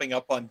keep popping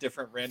up on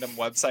different random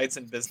websites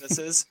and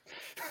businesses.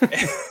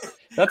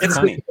 That's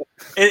funny.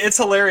 It's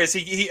hilarious.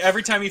 He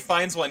every time he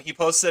finds one, he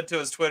posts it to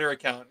his Twitter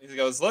account. He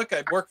goes, "Look,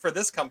 I work for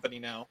this company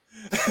now."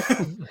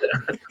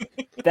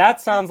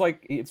 That sounds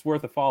like it's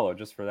worth a follow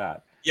just for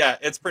that. Yeah,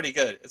 it's pretty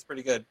good. It's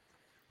pretty good.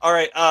 All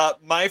right,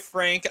 my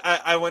Frank,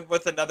 I went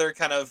with another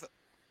kind of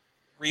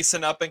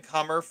recent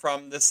up-and-comer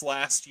from this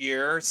last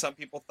year. Some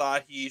people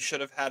thought he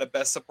should have had a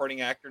Best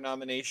Supporting Actor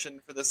nomination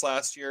for this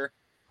last year.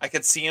 I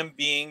could see him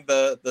being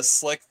the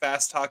slick,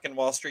 fast-talking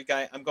Wall Street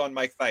guy. I'm going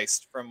Mike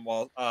Feist from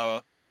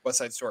West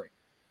Side Story.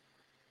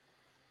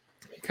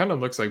 He kind of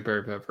looks like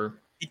Barry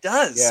Pepper. He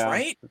does,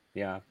 right?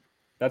 Yeah,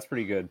 that's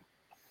pretty good.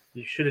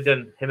 You should have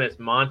done him as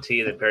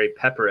Monty and Barry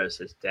Pepper as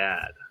his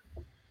dad.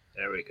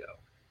 There we go.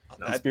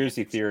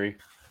 Conspiracy theory.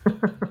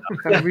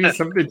 That'd be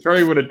something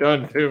Troy would have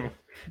done too.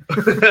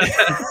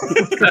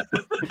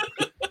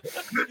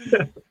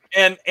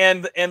 And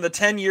the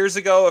 10 years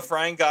ago, if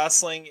Ryan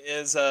Gosling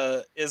is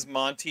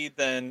Monty,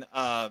 then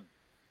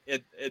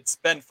it's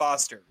Ben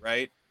Foster,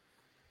 right?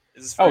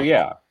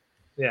 Yeah.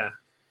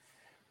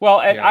 Well,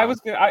 I was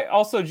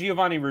also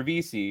Giovanni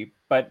Ribisi,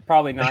 but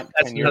probably not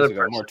 10 years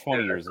ago, more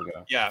 20 years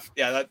ago. Yeah.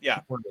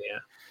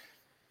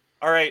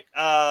 All right,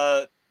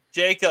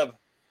 Jacob,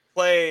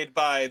 played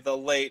by the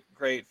late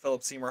great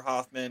Philip Seymour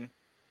Hoffman.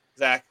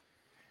 Zach.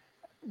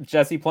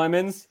 Jesse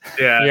Plemons.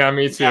 Yeah,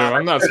 me too.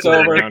 I'm not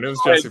splitting around. It was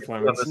Jesse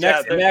Plemons.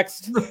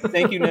 Next.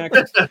 Thank you,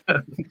 next.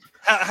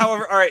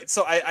 However, all right.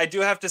 So I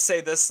do have to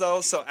say this though.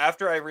 So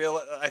after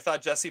I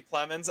thought Jesse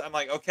Plemons, I'm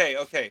like,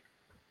 okay.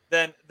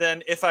 Then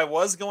if I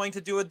was going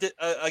to do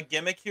a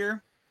gimmick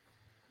here,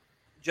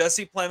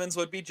 Jesse Plemons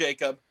would be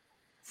Jacob,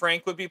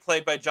 Frank would be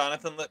played by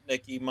Jonathan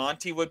Lipnicki,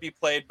 Monty would be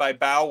played by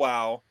Bow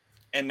Wow,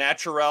 and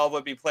Naturel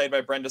would be played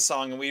by Brenda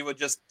Song, and we would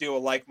just do a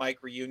Like Mike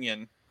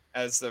reunion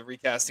as the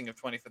recasting of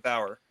 25th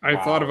Hour. I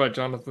thought about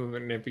Jonathan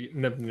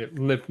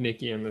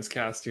Lipnicki in this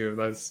cast too.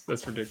 That's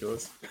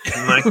ridiculous.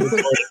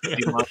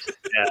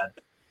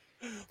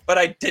 But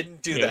I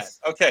didn't do that.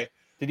 Okay.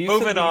 Did you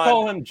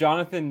call him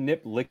Jonathan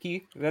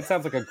Niplicki? That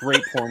sounds like a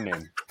great porn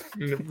name.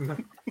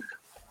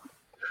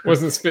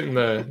 Wasn't spitting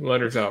the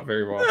letters out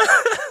very well.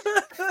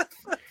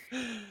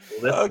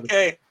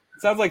 Okay.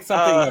 Sounds like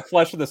something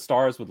Flesh of the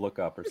Stars would look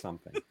up or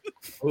something.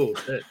 Oh,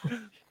 shit.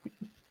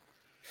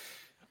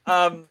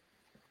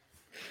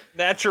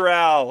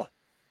 Natural,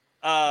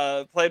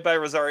 played by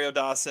Rosario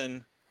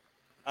Dawson.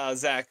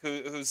 Zach,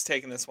 who's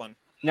taking this one?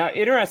 Now,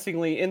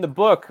 interestingly, in the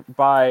book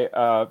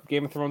by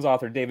Game of Thrones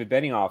author David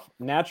Benioff,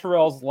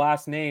 Naturel's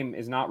last name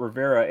is not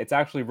Rivera; it's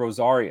actually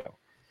Rosario.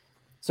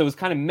 So it's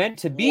kind of meant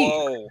to be.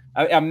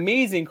 An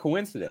amazing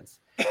coincidence.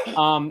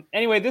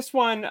 Anyway, this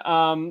one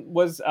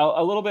was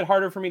a little bit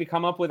harder for me to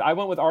come up with. I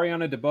went with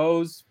Ariana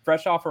DeBose,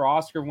 fresh off her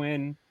Oscar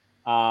win.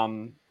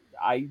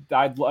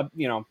 I'd love,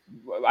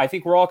 I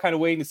think we're all kind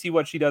of waiting to see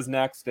what she does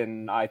next,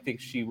 and I think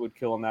she would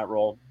kill in that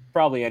role.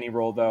 Probably any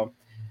role, though.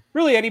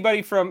 Really,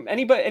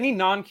 any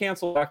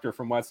non-canceled actor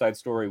from West Side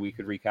Story, we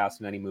could recast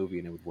in any movie,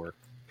 and it would work.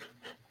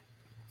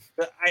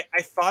 But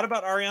I thought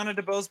about Ariana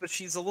DeBose, but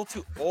she's a little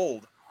too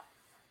old.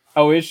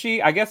 Oh, is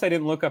she? I guess I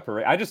didn't look up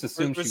her. I just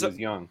assumed she was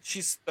young.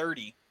 She's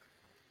 30.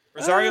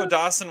 Rosario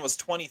Dawson was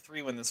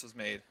 23 when this was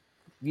made.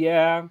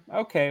 Yeah.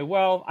 Okay.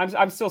 Well,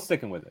 I'm still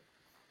sticking with it.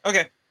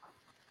 Okay.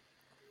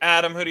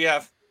 Adam, who do you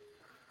have?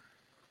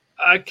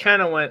 I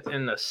kind of went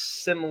in a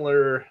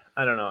similar.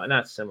 I don't know,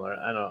 not similar.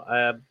 I don't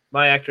know.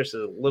 My actress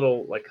is a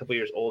little, like, a couple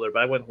years older,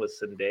 but I went with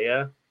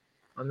Zendaya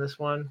on this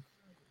one.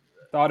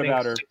 Thought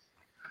about her.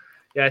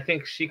 Yeah, I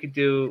think she could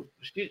do.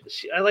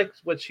 I like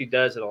what she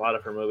does in a lot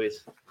of her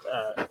movies.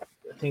 I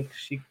think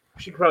she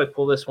could probably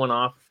pull this one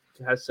off.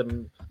 Has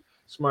some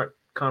smart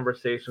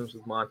conversations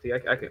with Monty. I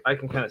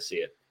can kind of see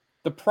it.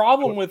 The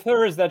problem with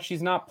her is that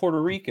she's not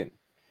Puerto Rican.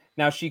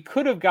 Now, she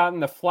could have gotten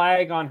the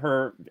flag on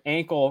her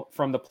ankle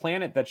from the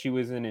planet that she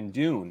was in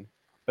Dune,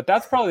 but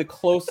that's probably the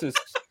closest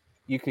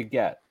you could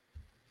get.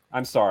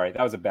 I'm sorry,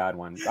 that was a bad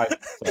one.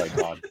 Sorry,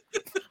 God.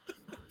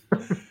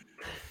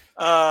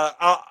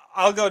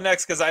 I'll go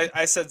next because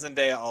I said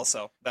Zendaya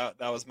also. That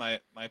was my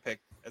pick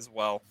as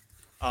well.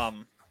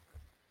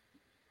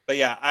 But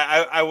yeah,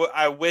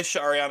 I wish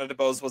Ariana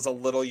DeBose was a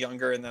little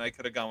younger, and then I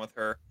could have gone with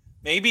her.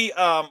 Maybe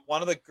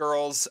one of the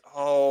girls.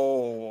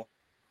 Oh,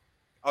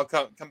 I'll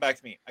come back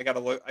to me. I gotta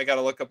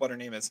look up what her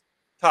name is.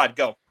 Todd,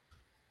 go.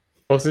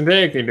 Well,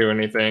 Zendaya can do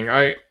anything.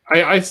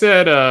 I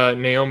said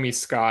Naomi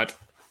Scott,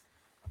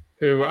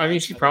 who I mean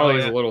she probably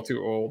is a little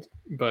too old,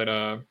 but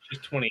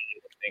she's 28,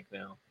 I think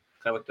now.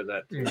 I looked at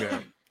that too.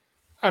 Yeah.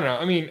 I don't know.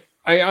 I mean,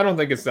 I don't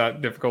think it's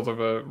that difficult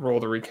of a role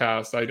to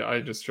recast.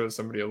 I just chose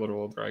somebody a little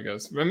older, I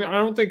guess. I mean, I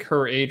don't think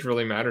her age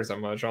really matters that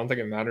much. I don't think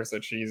it matters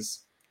that she's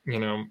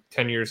 10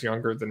 years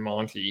younger than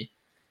Monty.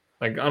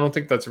 Like, I don't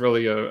think that's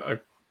really a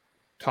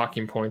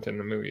talking point in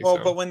the movie. Well,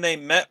 so. But when they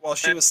met while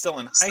she was still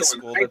in high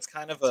school, that's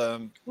kind of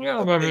a...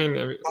 Yeah, but I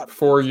mean,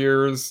 4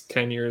 years,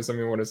 10 years, I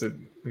mean, what does it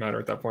matter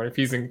at that point? If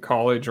he's in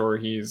college or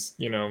he's,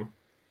 or he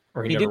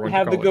never didn't went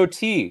have to the college.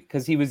 goatee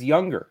because he was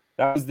younger.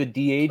 That was the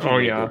de-aging. Oh,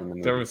 they yeah. did in the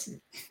movie. That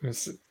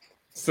was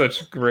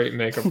such great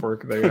makeup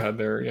work they had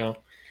there, yeah.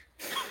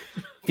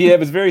 Yeah, it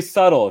was very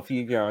subtle. If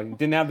he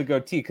didn't have the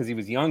goatee because he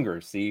was younger.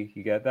 See,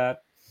 you get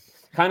that?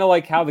 Kind of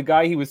like how the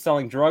guy he was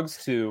selling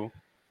drugs to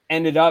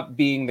ended up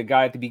being the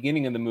guy at the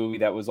beginning of the movie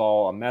that was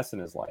all a mess in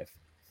his life.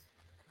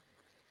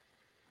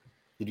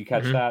 Did you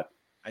catch that?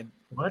 I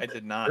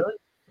did not. Really?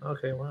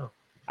 Okay, wow.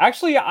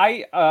 Actually,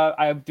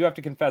 I do have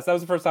to confess that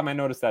was the first time I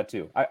noticed that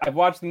too. I've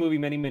watched the movie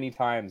many, many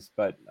times,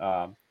 but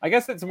I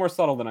guess it's more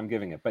subtle than I'm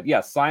giving it. But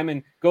yes,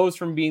 Simon goes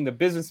from being the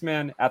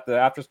businessman at the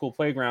after-school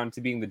playground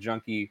to being the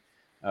junkie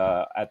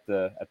at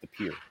the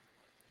pier.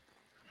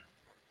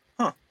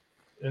 Huh.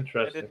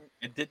 Interesting.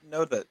 I didn't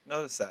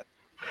notice that.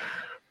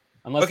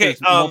 Unless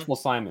there's multiple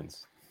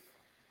Simons.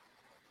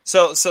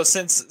 So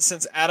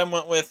since Adam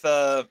went with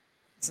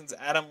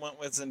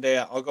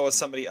Zendaya, I'll go with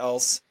somebody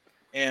else.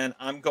 And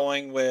I'm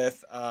going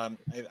with, I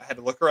had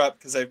to look her up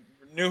because I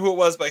knew who it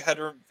was, but I had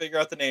to figure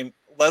out the name.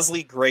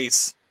 Leslie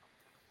Grace.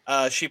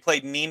 She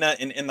played Nina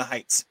in In the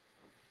Heights.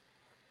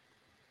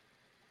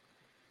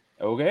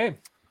 Okay.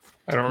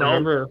 I don't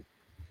remember.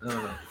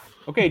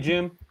 Okay,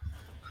 Jim.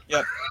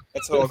 Yep,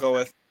 that's what I'll go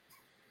with.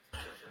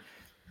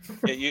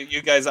 Yeah,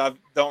 you guys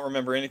don't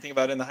remember anything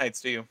about In the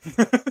Heights, do you?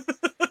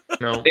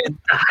 No. In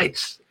the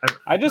Heights.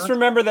 I just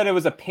remember that it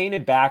was a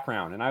painted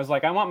background, and I was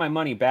like, I want my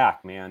money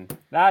back, man.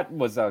 That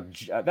was a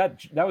jip,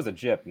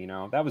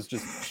 That was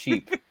just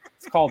cheap.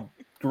 It's called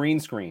green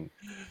screen.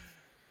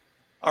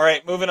 All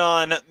right, moving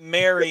on.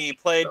 Mary,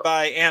 played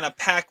by Anna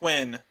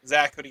Paquin.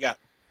 Zach, what do you got?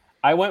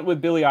 I went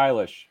with Billie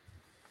Eilish.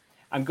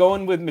 I'm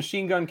going with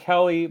Machine Gun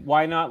Kelly.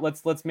 Why not?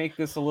 Let's make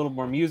this a little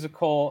more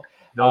musical.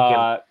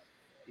 No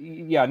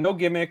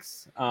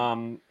gimmicks.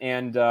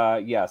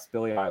 Yes,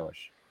 Billie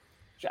Eilish.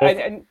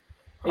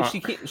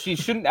 She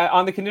shouldn't,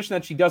 on the condition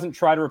that she doesn't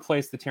try to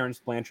replace the Terrence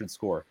Blanchard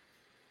score.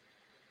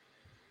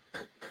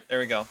 There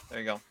we go.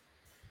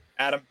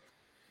 Adam.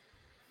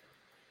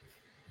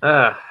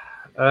 I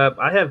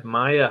have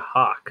Maya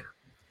Hawke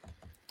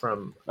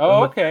from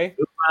okay.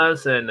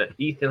 and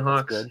Ethan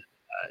Hawke's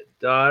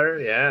daughter.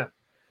 Yeah,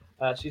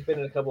 she's been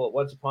in a couple of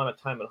Once Upon a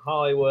Time in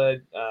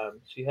Hollywood.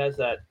 She has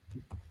that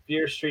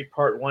Fear Street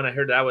Part 1. I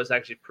heard that was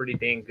actually pretty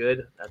dang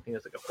good. I think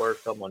it's like a horror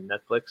film on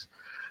Netflix.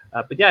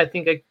 But yeah, I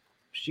think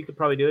she could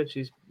probably do it.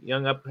 She's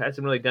young up,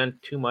 hasn't really done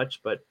too much,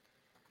 but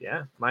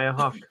yeah, Maya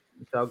Hawke.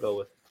 I'll go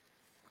with.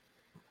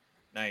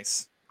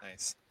 Nice.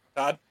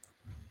 Todd?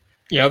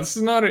 Yeah, this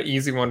is not an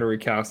easy one to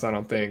recast, I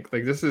don't think.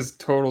 Like, this is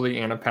totally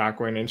Anna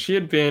Paquin, and she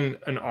had been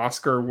an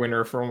Oscar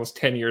winner for almost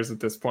 10 years at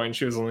this point.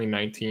 She was only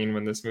 19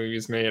 when this movie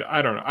was made.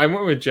 I don't know. I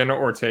went with Jenna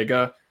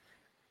Ortega.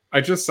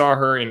 I just saw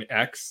her in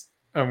X,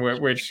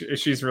 which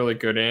she's really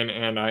good in,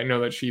 and I know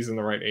that she's in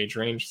the right age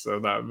range, so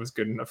that was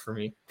good enough for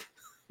me.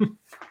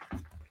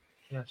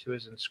 Yeah, she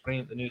was in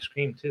Scream, the new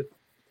Scream too.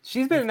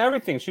 She's been in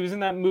everything. She was in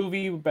that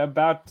movie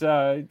about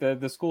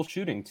the school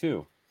shooting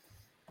too.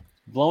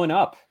 Blowing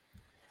Up.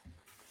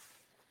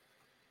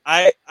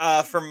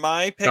 For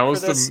my pick that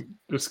was for this,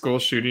 the school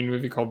shooting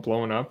movie called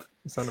Blowing Up.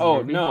 Is that a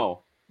movie?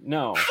 No.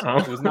 Oh.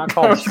 It was not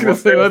called. I was gonna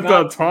say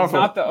that's awful.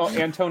 Not the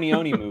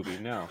Antonioni movie.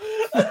 No.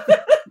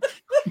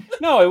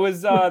 No, it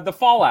was The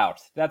Fallout.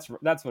 That's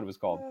what it was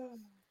called.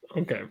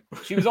 Okay.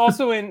 She was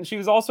also in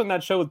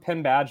that show with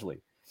Penn Badgley.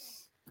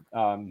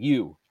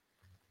 You.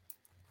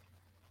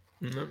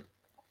 Mm-hmm.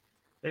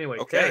 Anyway,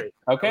 okay.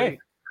 Okay.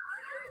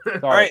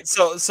 All right,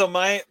 so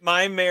my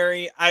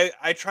Mary,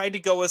 I tried to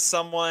go with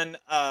someone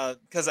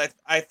because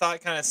I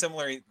thought kind of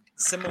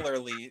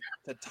similarly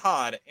to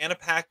Todd. Anna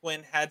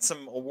Paquin had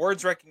some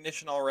awards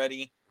recognition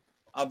already,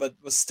 but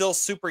was still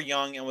super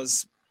young and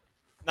was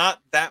not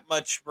that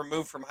much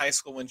removed from high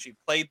school when she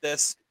played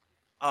this,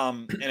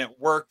 and it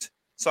worked.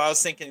 So I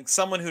was thinking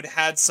someone who'd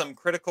had some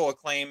critical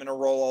acclaim in a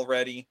role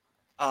already,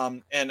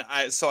 and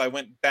I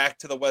went back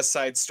to the West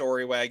Side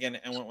Story wagon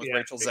and went with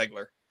Rachel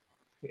Zegler.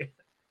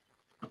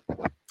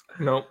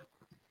 Nope.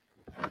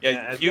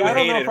 Yeah, you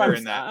hated her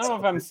in that. I don't know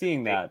if I'm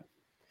seeing that.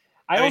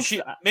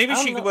 Maybe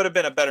she would have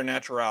been a better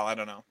natural. I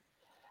don't know.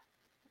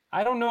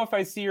 I don't know if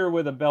I see her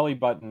with a belly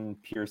button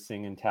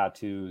piercing and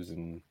tattoos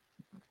and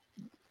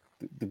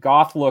the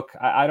goth look.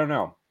 I don't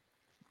know.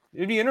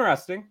 It'd be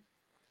interesting.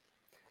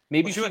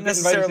 Maybe Well, she she wouldn't get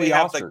invited to necessarily the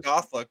have the Oscars.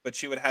 goth look, but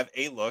she would have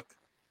a look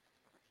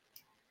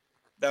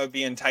that would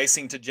be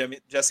enticing to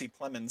Jesse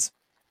Plemons.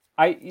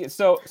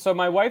 So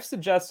my wife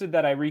suggested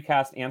that I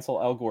recast Ansel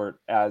Elgort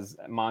as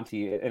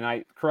Monty, and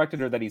I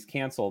corrected her that he's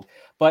canceled.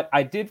 But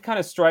I did kind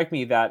of strike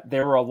me that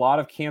there were a lot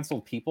of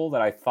canceled people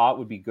that I thought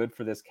would be good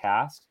for this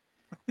cast.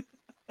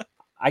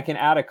 I can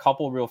add a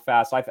couple real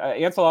fast.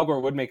 Ansel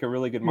Elgort would make a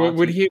really good Monty.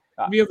 Would he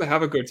be able to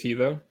have a goatee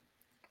though?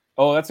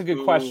 Oh, that's a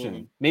good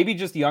question. Maybe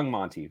just young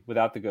Monty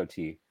without the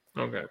goatee.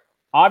 Okay.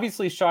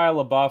 Obviously, Shia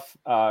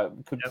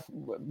LaBeouf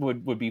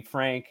would be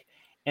Frank.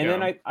 And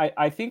then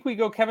I think we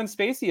go Kevin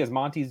Spacey as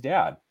Monty's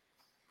dad.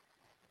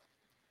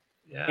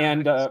 Yeah.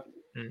 And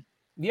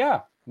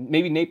yeah,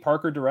 maybe Nate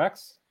Parker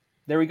directs.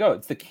 There we go.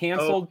 It's the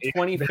canceled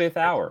 25th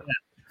hour.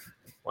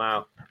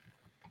 Wow.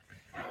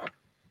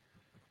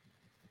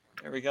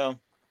 There we go.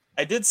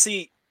 I did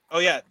see. Oh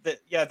yeah,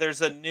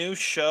 there's a new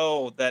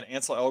show that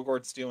Ansel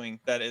Elgort's doing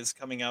that is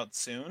coming out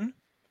soon.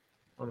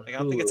 I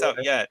don't think it's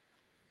out yet.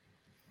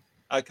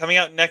 Coming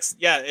out next,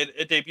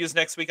 it debuts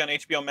next week on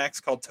HBO Max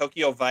called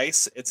Tokyo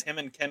Vice. It's him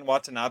and Ken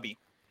Watanabe.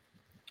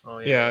 Oh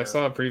Yeah, I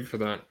saw a preview for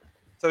that.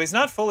 So he's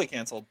not fully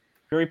canceled.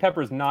 Barry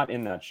Pepper's not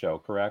in that show,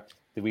 correct?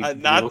 Did we?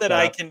 Not that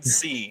I can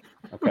see.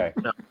 Okay.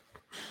 No.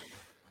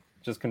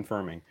 Just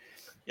confirming.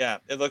 Yeah,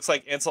 it looks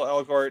like Ansel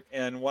Elgort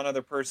and one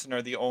other person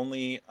are the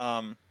only,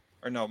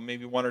 or no,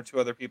 maybe one or two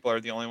other people are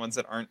the only ones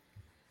that aren't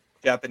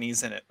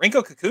Japanese in it.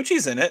 Rinko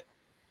Kikuchi's in it.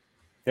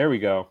 There we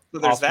go. So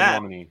there's Oscar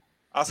that. nominee.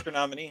 Oscar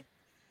nominee.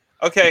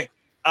 Okay,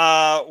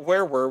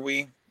 where were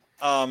we?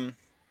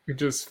 We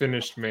just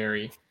finished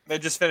Mary. They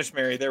just finished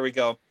Mary. There we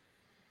go.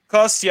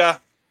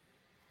 Kostya,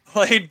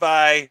 played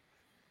by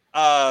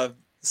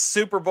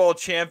Super Bowl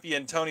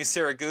champion Tony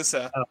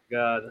Siragusa. Oh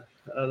God.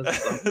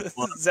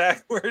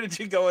 Zach, where did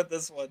you go with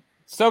this one?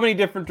 So many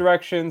different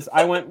directions.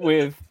 I went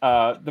with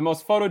the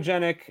most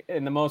photogenic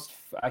and the most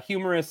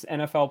humorous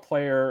NFL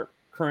player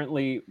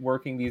currently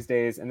working these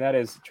days, and that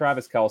is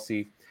Travis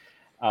Kelce.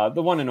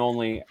 The one and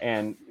only,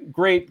 and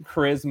great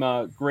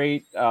charisma,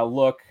 great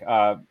look.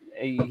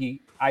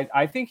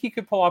 I think he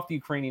could pull off the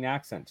Ukrainian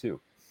accent too,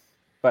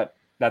 but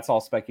that's all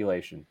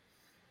speculation.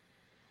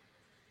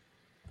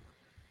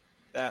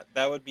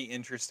 That would be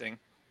interesting,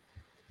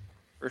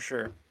 for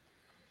sure.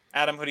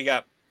 Adam, who do you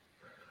got?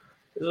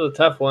 This was a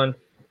tough one.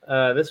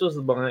 This was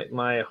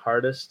my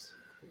hardest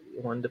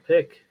one to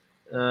pick,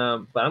 but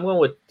I'm going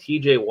with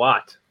T.J.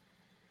 Watt.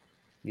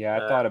 Yeah,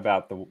 I thought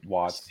about the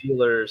Watts.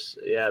 Steelers,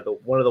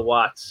 one of the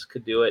Watts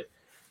could do it.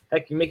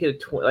 Heck, you make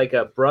it like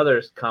a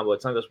brothers combo.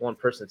 It's not just one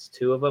person; it's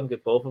two of them.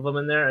 Get both of them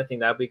in there. I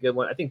think that'd be a good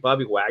one. I think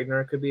Bobby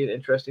Wagner could be an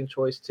interesting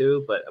choice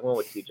too, but I'm going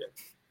with TJ.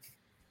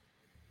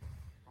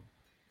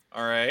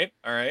 All right.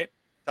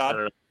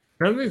 Todd?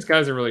 None of these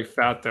guys are really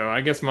fat though.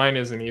 I guess mine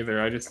isn't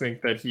either. I just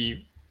think that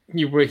he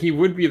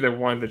would be the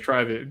one to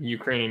try the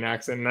Ukrainian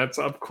accent. And that's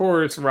of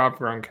course Rob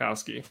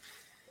Gronkowski.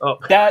 Oh,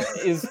 that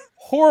is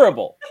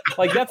horrible.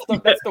 Like that's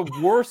the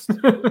worst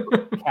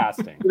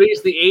casting.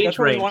 It's the age that's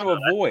what range. we want to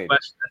avoid.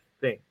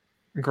 Thing.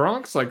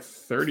 Gronk's like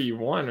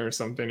 31 or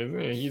something, isn't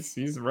he?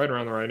 He's right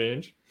around the right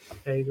age.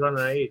 Yeah, he's around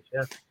that age.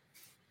 Yeah.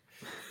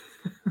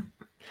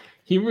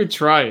 He would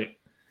try it.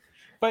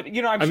 But I'm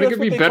sure I think it'd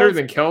be better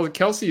than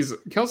Kelsey's.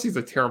 Kelsey's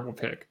a terrible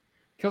pick.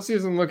 Kelsey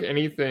doesn't look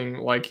anything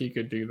like he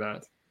could do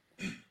that.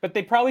 But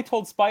they probably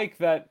told Spike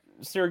that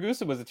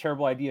Siragusa was a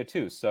terrible idea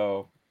too.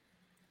 So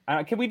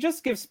can we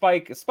just give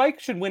Spike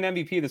should win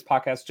MVP of this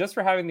podcast just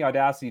for having the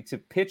audacity to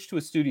pitch to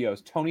a studio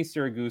Tony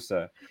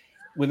Siragusa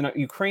with a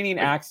Ukrainian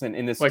accent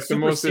in this like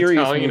super the most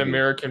serious Italian movie.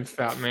 American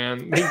fat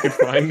man they could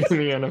find in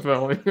the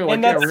NFL. We're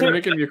gonna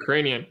make him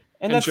Ukrainian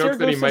and joke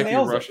that he might be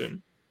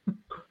Russian.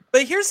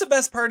 But here's the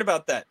best part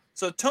about that.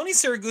 So Tony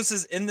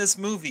Siragusa's in this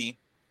movie,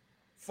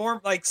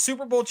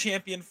 Super Bowl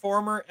champion,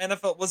 former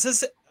NFL.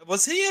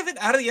 Was he even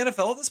out of the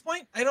NFL at this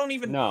point? I don't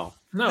even know.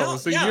 No, it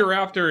was the year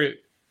after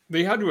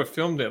they had to have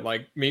filmed it,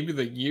 like maybe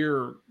the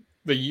year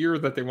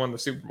that they won the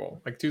Super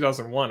Bowl, like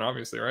 2001,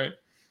 obviously, right?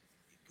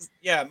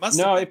 Yeah, it must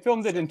No, have they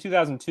filmed it in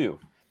 2002.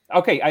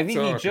 Okay, I think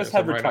he just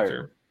had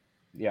retired.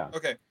 Yeah.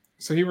 Okay.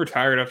 So he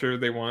retired after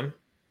they won?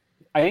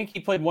 I think he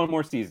played one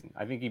more season.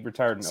 I think he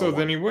retired in 01.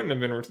 Then he wouldn't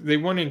have been. They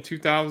won in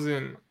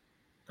 2000.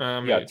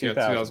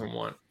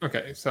 2001.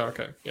 Okay,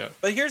 yeah.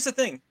 But here's the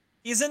thing: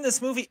 he's in this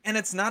movie, and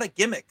it's not a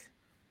gimmick.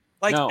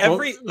 Like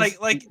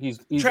he's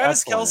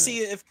Travis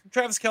Kelce. If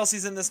Travis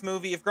Kelce's in this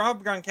movie, if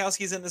Rob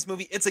Gronkowski's in this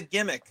movie, it's a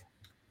gimmick.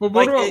 Well,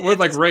 what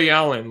about Ray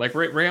Allen? Like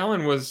Ray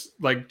Allen was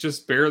like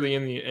just barely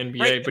in the NBA,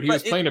 right, but he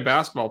was playing a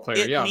basketball player.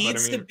 It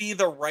needs to be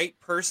the right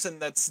person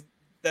that's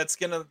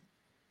gonna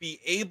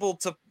be able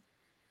to.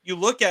 You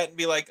look at it and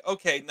be like,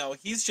 okay, no,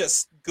 he's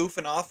just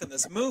goofing off in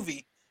this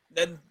movie.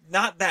 Then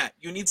not that.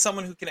 You need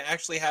someone who can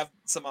actually have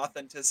some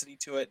authenticity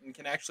to it and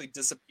can actually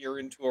disappear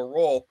into a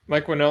role.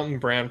 Like when Elton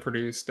Brand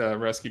produced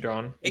Rescue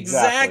Dawn.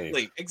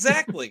 Exactly.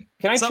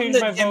 Can I something change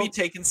that my can vote? be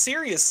taken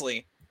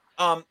seriously.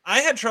 I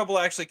had trouble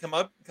actually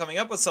coming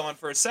up with someone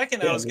for a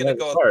second. I was going to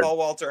go with Paul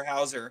Walter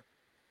Hauser.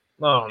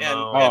 And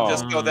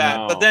just go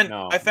that. But then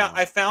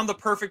I found the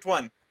perfect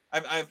one.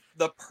 I've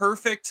the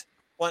perfect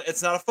one.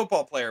 It's not a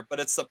football player, but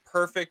it's the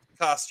perfect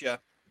costume.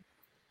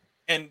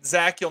 And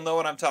Zach, you'll know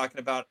what I'm talking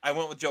about. I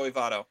went with Joey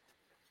Votto.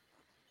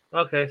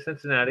 Okay,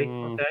 Cincinnati.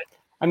 Okay.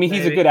 I mean,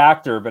 he's a good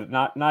actor, but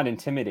not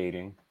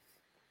intimidating.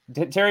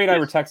 Terry and I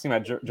were texting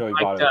about Joey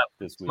Votto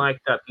this week.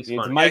 Mic'd up. He's It's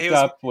funny. mic'd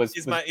up.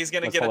 He's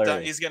gonna was get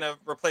hilarious. he's gonna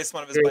replace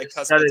one of his Dude,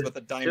 bicuspids with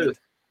a diamond. dude.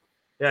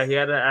 Yeah, he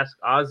had to ask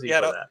Ozzy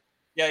for that.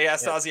 Yeah, he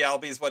asked Ozzy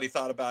Albies what he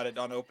thought about it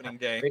on opening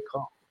day. Big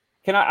call.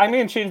 I'm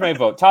going to change my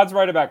vote. Todd's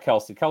right about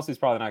Kelsey. Kelsey's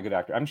probably not a good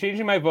actor. I'm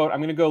changing my vote. I'm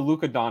going to go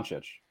Luka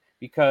Doncic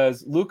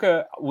because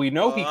Luka, we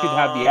know he could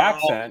have the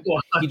accent.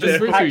 He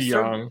just He's too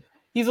young.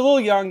 He's a little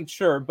young,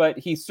 sure, but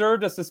he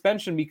served a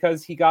suspension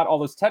because he got all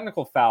those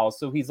technical fouls.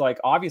 So he's like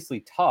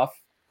obviously tough,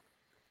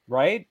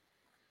 right?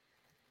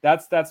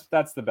 That's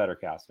the better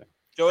casting.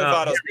 Joey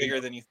Votto's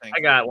bigger than you think.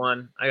 I got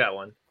one.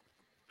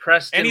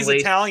 Preston. And he's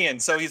Lacey. Italian,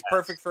 so he's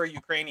perfect for a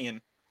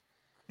Ukrainian.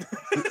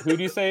 Who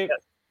do you say,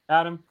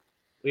 Adam?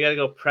 We got to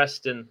go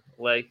Preston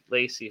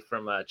Lacey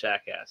from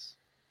Jackass.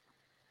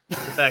 The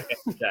fat guy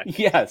from Jackass.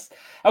 Yes.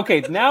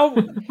 Okay. Now,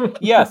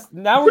 yes.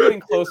 Now we're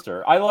getting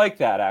closer. I like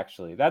that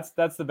actually. That's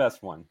the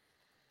best one.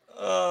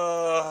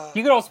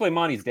 He could also play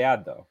Monty's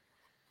dad, though.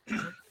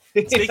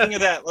 Speaking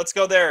of that, let's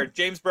go there.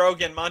 James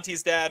Brogan,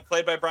 Monty's dad,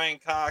 played by Brian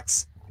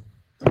Cox.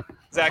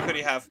 Zach, who do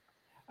you have?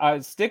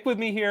 Stick with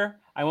me here.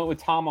 I went with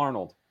Tom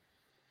Arnold.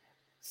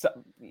 So,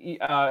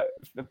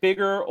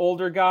 bigger,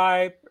 older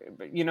guy.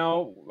 You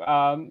know,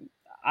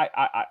 I'd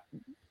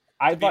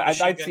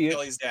see it.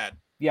 Kelly's dad.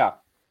 Yeah.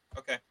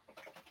 Okay.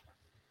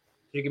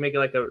 You can make it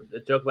like a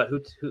joke about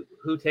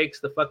who takes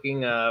the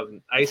fucking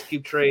ice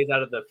cube trays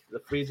out of the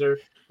freezer,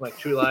 like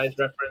True Lies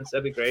reference.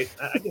 That'd be great.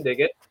 I can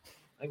dig it.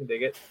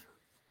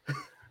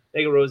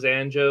 Make a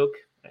Roseanne joke.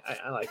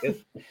 I like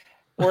it.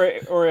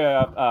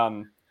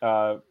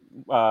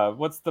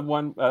 What's the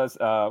one?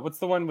 What's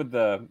the one with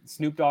the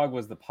Snoop Dogg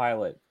was the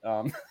pilot?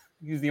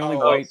 He's the only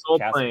white.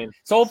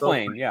 Soul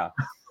Plane. Yeah.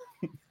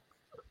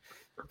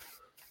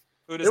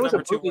 There was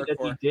a movie that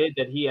he did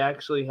that he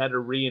actually had to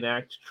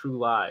reenact True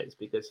Lies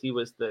because he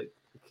was the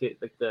kid,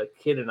 like the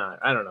kid and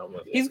I don't know.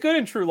 He's good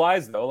in True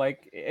Lies though.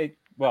 Like it.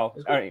 Well,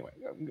 anyway,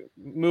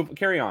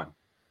 carry on.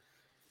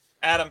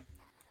 Adam.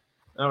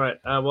 All right.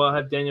 Well, I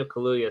have Daniel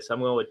Kaluuya, so I'm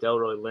going with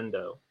Delroy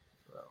Lindo.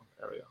 Well,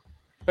 there we go.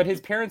 But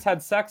his parents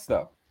had sex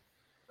though.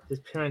 His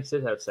parents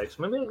did have sex.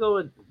 Maybe I'll go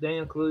with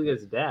Daniel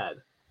Kaluuya's dad.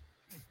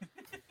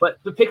 But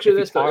the picture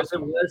this though, if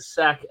it was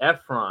Zac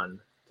Efron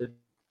to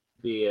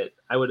be it,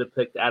 I would have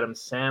picked Adam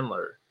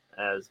Sandler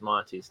as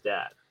Monty's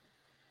dad.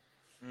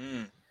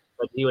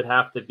 But he would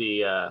have to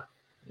be,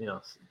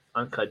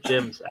 Uncut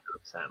Gems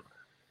Adam Sandler.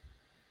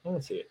 I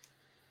can see it.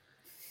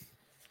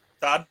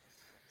 Todd?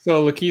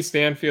 So Lakeith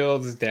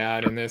Stanfield's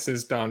dad in this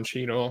is Don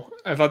Cheadle.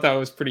 I thought that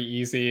was pretty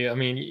easy. I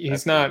mean,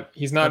 he's not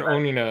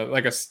owning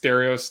a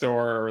stereo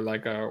store or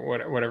like a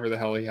whatever the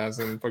hell he has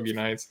in Boogie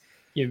Nights.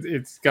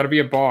 It's got to be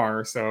a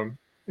bar, so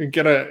you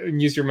gotta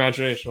use your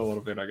imagination a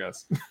little bit, I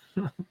guess.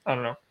 I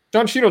don't know.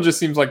 Don Cheadle just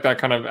seems like that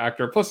kind of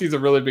actor. Plus, he's a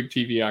really big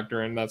TV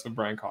actor, and that's what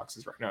Brian Cox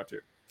is right now too.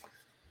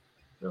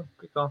 Oh,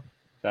 good call.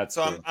 That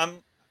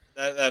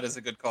is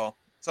a good call.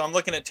 So I'm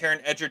looking at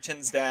Taron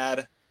Egerton's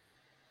dad.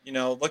 You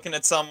know, looking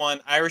at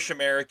someone Irish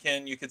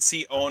American, you could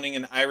see owning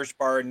an Irish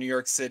bar in New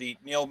York City.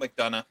 Neil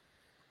McDonough.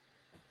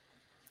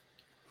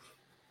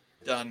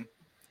 Done.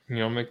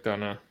 Neil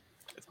McDonough.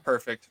 It's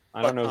perfect.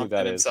 I don't know who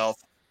that is.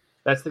 Himself.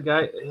 That's the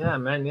guy. Yeah,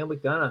 man, Neil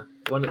McDonough,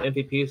 one of the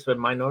MVPs for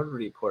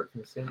Minority Report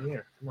from the same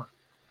year. Come on.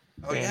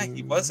 Oh yeah,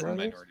 he was in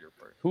Minority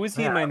Report. Who is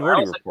he in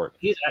Minority Report?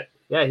 He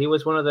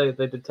was one of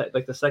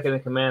the second in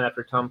command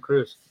after Tom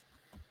Cruise.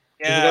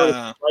 Yeah. He's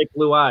got bright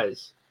blue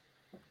eyes.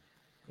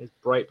 He has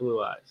bright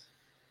blue eyes.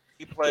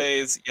 He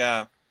plays,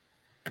 Dak?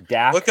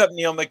 Look up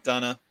Neil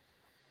McDonough.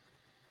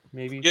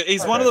 Maybe.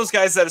 He's one of those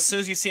guys that as soon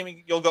as you see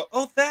him, you'll go,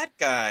 "Oh, that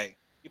guy."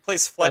 He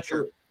plays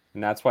Fletcher.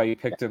 And that's why you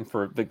picked him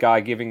for the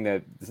guy giving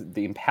the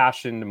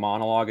impassioned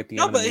monologue at the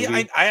end of the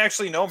movie. I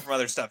actually know him from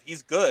other stuff.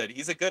 He's good.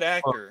 He's a good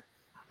actor.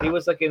 He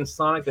was like in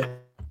Sonic the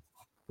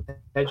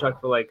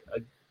Hedgehog for like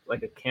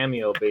a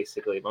cameo,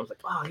 basically. But I was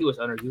like, wow, he was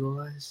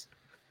underutilized.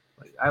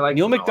 I like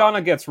Neil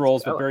McDonough gets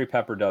roles, but Barry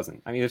Pepper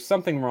doesn't. I mean, there's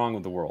something wrong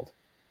with the world.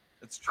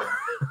 It's true.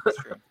 It's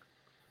true.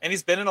 And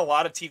he's been in a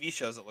lot of TV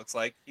shows. It looks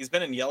like he's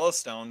been in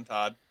Yellowstone.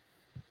 Todd.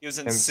 He was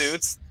in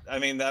Suits. I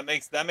mean, that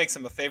makes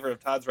him a favorite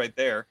of Todd's right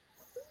there.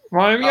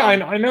 Well, I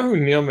mean, I know who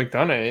Neil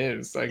McDonough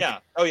is. Like, yeah.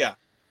 Oh yeah.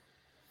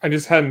 I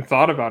just hadn't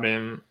thought about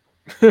him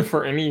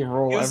for any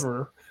role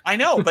ever. I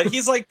know, but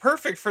he's like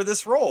perfect for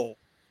this role.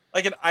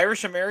 Like an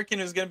Irish American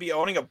who's going to be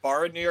owning a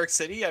bar in New York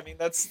City. I mean,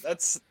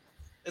 it's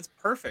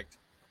perfect.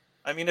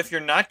 I mean, if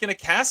you're not going to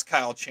cast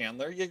Kyle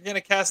Chandler, you're going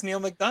to cast Neil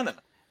McDonough.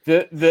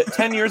 The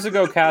 10 years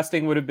ago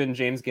casting would have been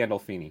James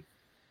Gandolfini.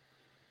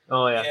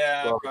 Oh yeah.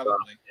 Yeah,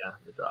 probably.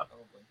 The drop.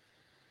 Probably.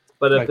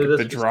 But like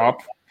the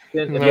drop.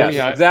 Yes,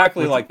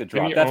 exactly like the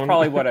drop. That's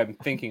probably what I'm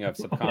thinking of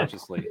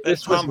subconsciously.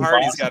 This Tom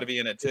Hardy's got to be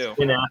in it too.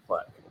 Ben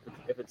Affleck.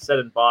 If it's set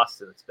in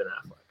Boston, it's Ben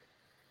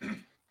Affleck.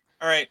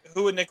 All right,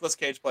 who would Nicolas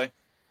Cage play?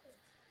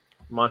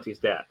 Monty's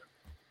dad.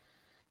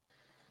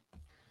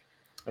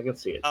 I can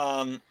see it.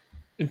 Yeah,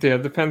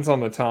 it depends on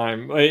the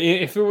time. Like,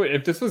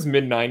 if this was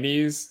mid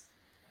 '90s,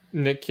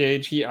 Nick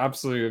Cage, he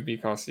absolutely would be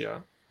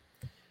Cassia.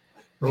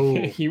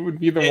 He would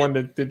be the one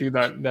to do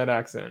that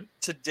accent.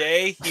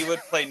 Today, he would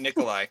play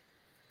Nikolai.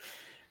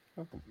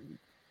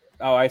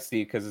 Oh, I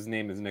see, because his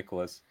name is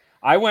Nicholas.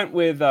 I went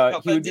with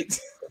he would be,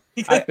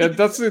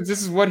 this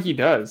is what he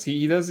does.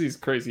 He does these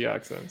crazy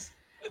accents.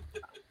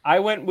 I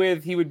went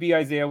with he would be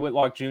Isaiah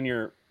Whitlock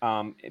Jr.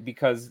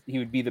 Because he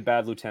would be the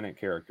bad lieutenant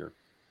character.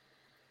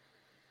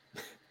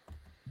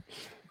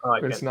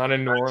 But it's not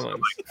in New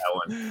Orleans. That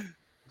one.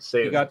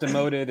 He got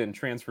demoted and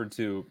transferred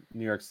to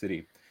New York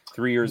City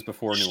 3 years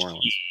before New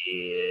Orleans.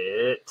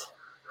 Shit.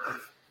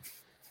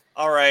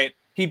 All right.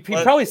 He'd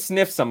probably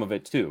sniff some of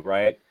it too,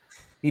 right?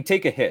 He'd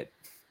take a hit.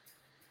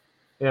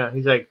 Yeah,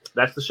 he's like,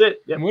 that's the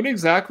shit. Yep. What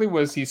exactly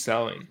was he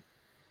selling?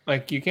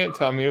 Like, you can't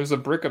tell me. It was a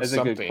brick of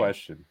something. That's a good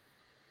question.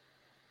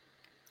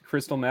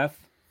 Crystal meth?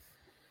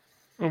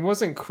 It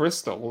wasn't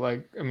crystal.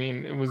 Like, I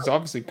mean, it was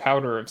obviously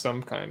powder of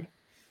some kind.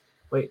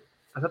 Wait,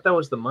 I thought that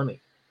was the money,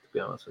 to be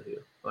honest with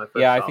you.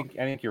 Yeah, I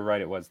think you're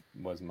right. It was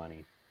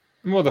money.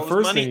 Well, the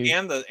first money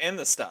thing and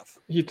the stuff.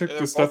 He took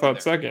the stuff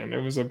out second.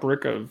 It was a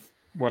brick of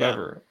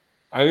whatever.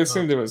 Yeah. I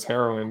assumed it was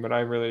heroin, but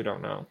I really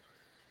don't know.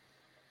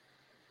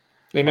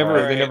 They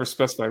never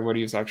specified what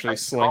he was actually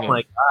slinging.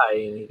 My guy,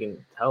 and he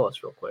can tell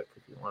us real quick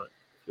if you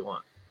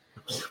want.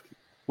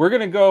 We're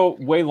gonna go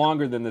way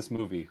longer than this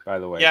movie, by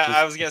the way. Yeah,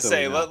 I was gonna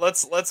say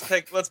let's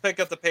pick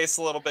up the pace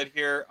a little bit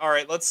here. All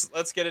right, let's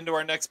get into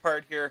our next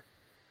part here.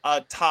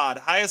 Todd,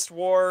 highest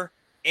war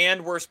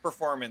and worst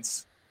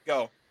performance.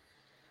 Go.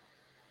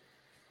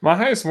 My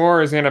highest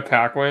war is Anna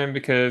Paquin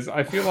because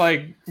I feel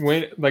like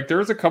there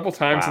was a couple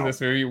times in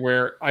this movie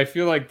where I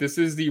feel like this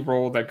is the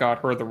role that got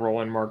her the role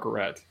in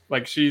Margaret.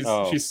 Like she's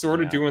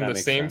sort of doing the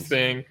same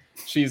thing.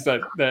 She's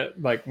that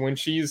like when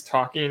she's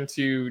talking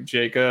to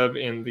Jacob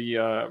in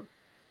the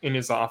in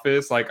his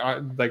office, like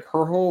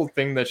her whole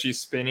thing that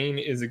she's spinning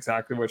is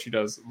exactly what she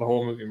does the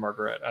whole movie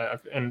Margaret.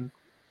 And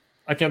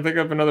I can't think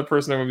of another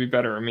person that would be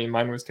better. I mean,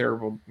 mine was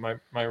terrible.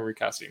 My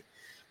recasting.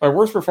 My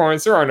worst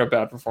performance. There are no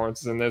bad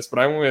performances in this, but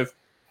I went with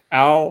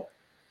Al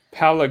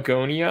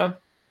Palagonia,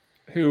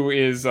 who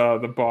is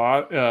the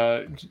boss,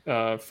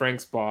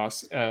 Frank's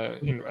boss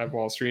at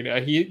Wall Street.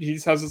 He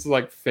has this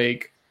like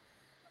fake,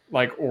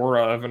 like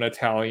aura of an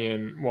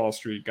Italian Wall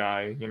Street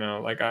guy. You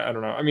know, like I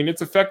don't know. I mean,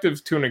 it's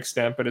effective to an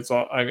extent, but it's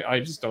all. I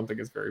just don't think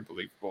it's very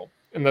believable,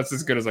 and that's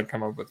as good as I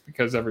come up with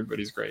because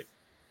everybody's great.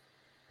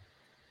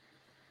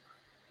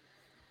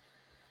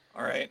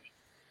 All right.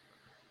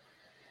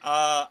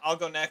 I'll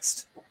go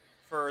next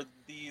for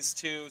these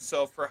two.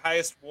 So for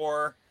highest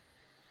war.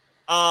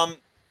 I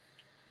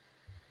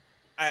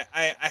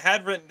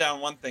had written down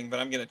one thing, but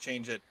I'm going to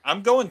change it.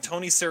 I'm going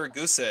Tony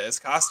Siragusa as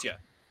Kostya.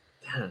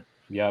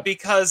 Yeah.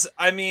 Because,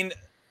 I mean,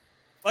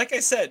 like I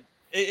said,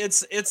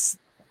 it's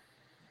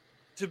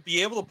to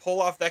be able to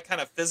pull off that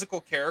kind of physical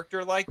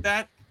character like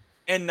that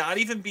and not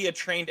even be a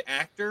trained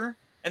actor.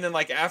 And then,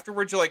 like,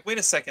 afterwards, you're like, wait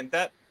a second,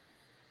 that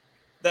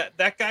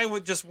guy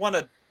would just won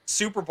a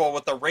Super Bowl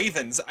with the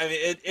Ravens. I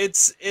mean,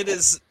 it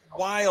is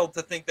wild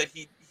to think that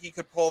he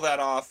could pull that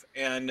off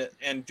and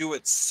do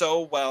it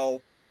so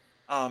well.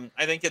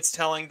 I think it's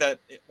telling that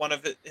one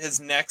of his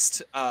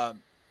next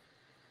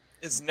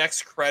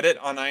credit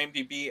on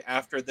IMDb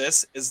after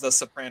this is The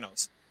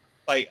Sopranos.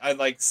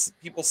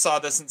 People saw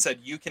this and said,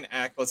 "You can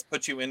act. Let's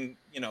put you in,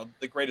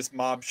 the greatest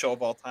mob show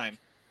of all time."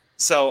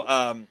 So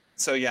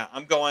yeah,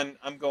 I'm going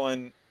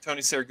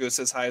Tony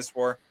Siragusa's highest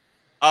war.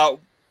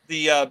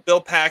 The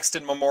Bill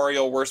Paxton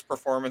Memorial Worst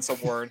Performance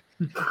Award.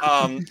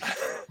 I'm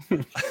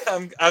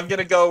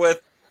gonna go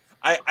with.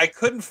 I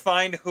couldn't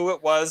find who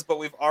it was, but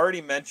we've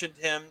already mentioned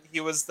him.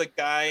 He was the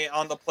guy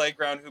on the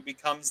playground who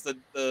becomes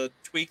the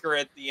tweaker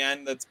at the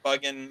end that's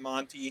bugging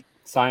Monty.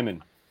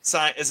 Simon.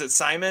 Is it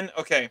Simon?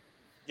 Okay.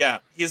 Yeah,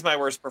 he's my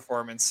worst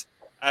performance.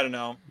 I don't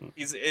know.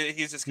 He's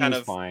just kind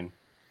of fine.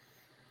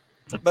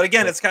 But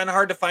again, it's kind of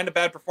hard to find a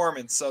bad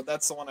performance, so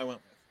that's the one I went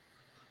with.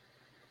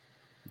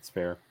 It's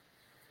fair.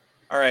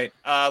 All right,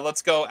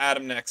 let's go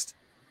Adam next.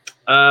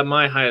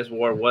 My highest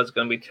war was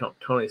going to be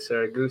Tony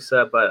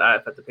Siragusa, but I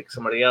have to pick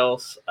somebody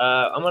else.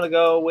 I'm going to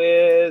go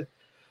with.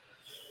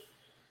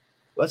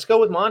 Let's go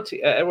with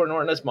Monty. Edward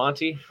Norton as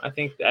Monty. I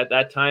think at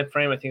that time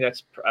frame, I think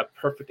that's a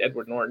perfect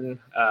Edward Norton.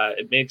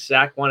 It made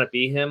Zach want to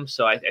be him,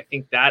 so I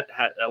think that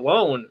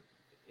alone,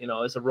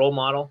 is a role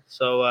model.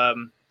 So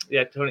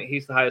yeah, Tony,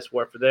 he's the highest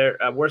war for there.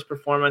 Worst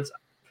performance,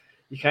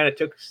 you kind of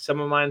took some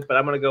of mine, but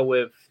I'm going to go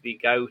with the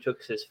guy who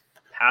took his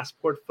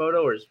passport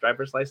photo or his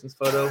driver's license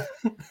photo.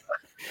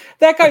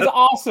 That guy's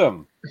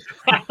awesome.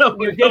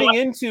 You're getting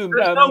into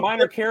a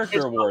minor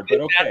character award,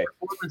 but okay.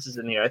 Performances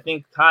in here. I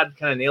think Todd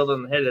kind of nailed it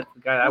on the head. That's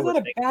the guy I would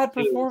think. That's not a bad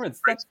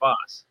performance. Frank's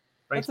boss.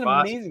 That's an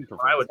amazing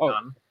performance. I would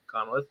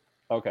gone with.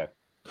 Okay,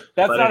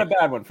 that's not a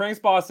bad one. Frank's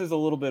boss is a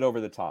little bit over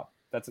the top.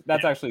 That's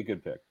actually a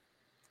good pick.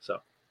 So,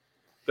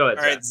 go ahead.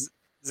 All right,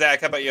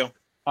 Zach. How about you?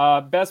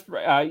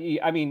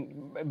 I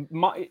mean,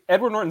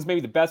 Edward Norton's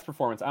maybe the best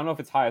performance. I don't know if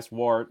it's highest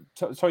war.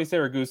 Tony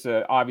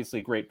Saragusa,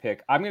 obviously great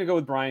pick. I'm going to go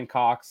with Brian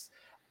Cox,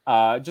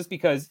 just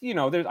because, you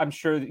know, I'm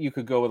sure that you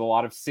could go with a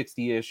lot of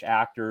 60-ish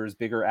actors,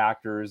 bigger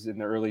actors in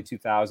the early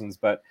 2000s,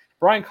 but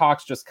Brian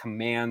Cox just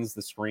commands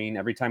the screen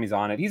every time he's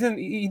on it.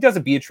 He does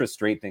a Beatrice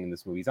Straight thing in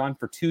this movie. He's on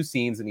for 2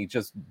 scenes and he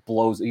just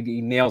blows. He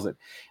nails it.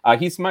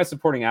 He's my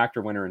supporting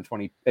actor winner in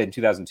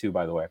 2002,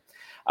 by the way.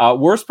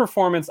 Worst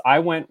performance, I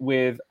went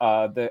with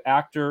the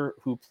actor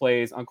who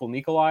plays Uncle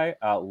Nikolai,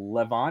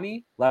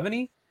 Levany.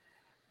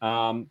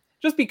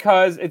 Just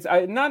because it's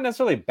not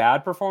necessarily a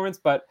bad performance,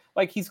 but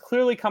like he's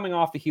clearly coming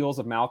off the heels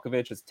of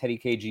Malkovich as Teddy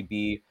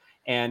KGB,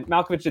 and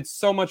Malkovich did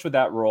so much with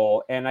that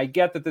role. And I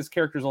get that this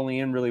character's only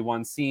in really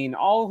one scene.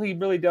 All he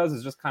really does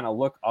is just kind of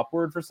look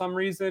upward for some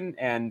reason,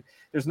 and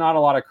there's not a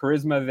lot of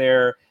charisma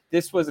there.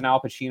 This was an Al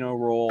Pacino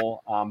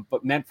role,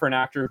 but meant for an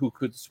actor who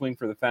could swing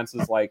for the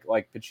fences like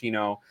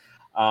Pacino.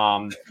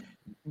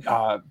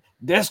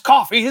 This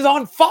coffee is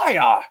on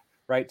fire,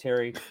 right,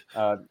 Terry?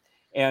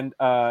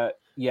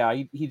 Yeah,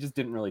 he just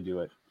didn't really do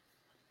it.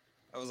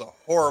 That was a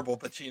horrible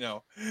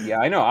Pacino. Yeah,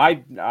 I know.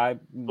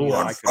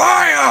 On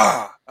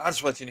fire!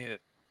 That's what you needed.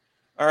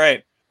 All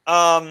right.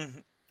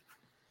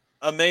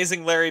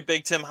 Amazing Larry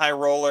Big Tim High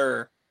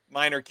Roller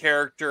minor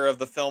character of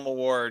the film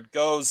award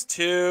goes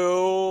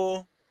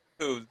to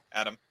who,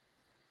 Adam?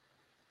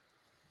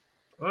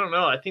 I don't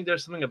know. I think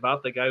there's something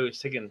about the guy who's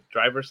taking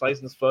driver's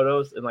license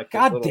photos and like.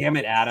 God damn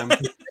it, Adam!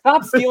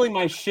 Stop stealing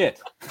my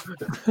shit.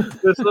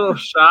 This little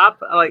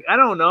shop, like I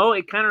don't know.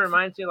 It kind of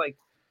reminds me like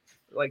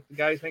the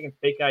guy who's making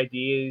fake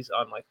IDs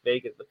on like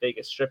the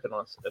Vegas Strip and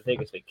on the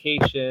Vegas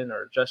Vacation,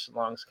 or Justin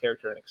Long's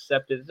character in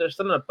Accepted. There's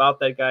something about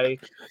that guy.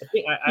 I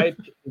think I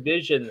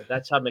envision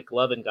that's how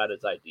McLovin got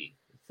his ID.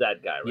 It's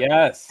that guy, right?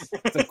 Yes,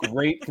 it's a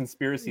great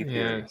conspiracy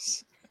theory.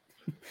 Yes.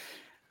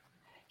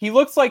 He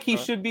looks like he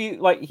should be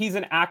like he's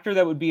an actor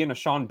that would be in a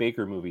Sean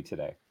Baker movie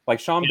today. Like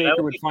Sean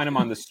Baker would find him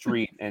on the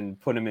street and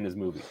put him in his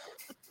movie.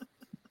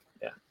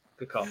 Yeah,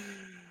 good call.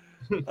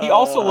 He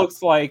also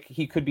looks like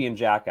he could be in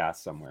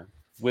Jackass somewhere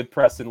with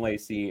Preston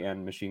Lacey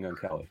and Machine Gun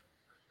Kelly.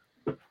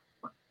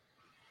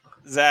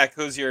 Zach,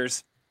 who's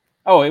yours?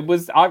 Oh, it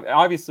was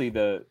obviously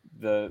the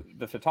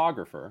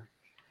photographer.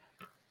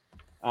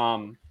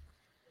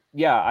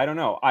 Yeah, I don't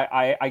know.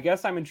 I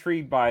guess I'm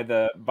intrigued by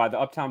the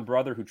uptown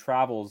brother who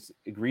travels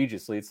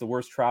egregiously. It's the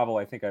worst travel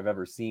I think I've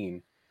ever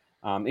seen.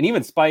 And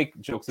even Spike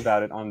jokes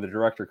about it on the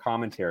director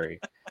commentary.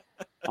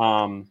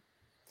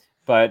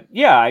 But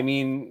yeah, I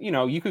mean, you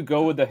know, you could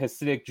go with the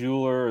Hasidic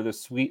jeweler or the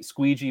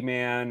squeegee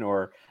man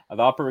or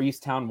the Upper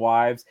East Town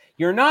Wives.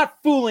 You're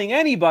not fooling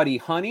anybody,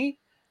 honey.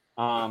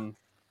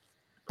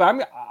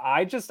 But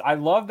I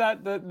love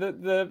that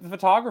the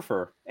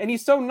photographer, and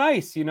he's so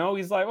nice, you know.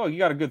 He's like, "Oh, you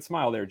got a good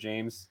smile there,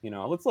 James. You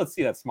know, let's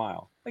see that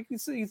smile." Like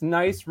he's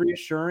nice,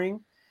 reassuring,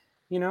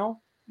 you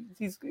know.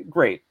 He's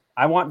great.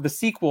 I want the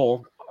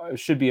sequel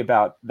should be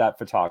about that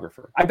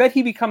photographer. I bet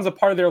he becomes a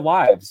part of their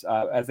lives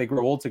as they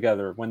grow old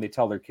together when they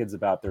tell their kids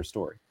about their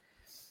story.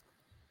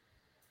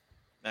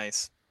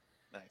 Nice.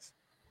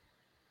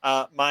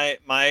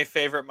 My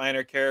favorite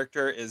minor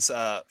character is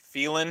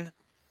Phelan.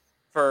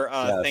 For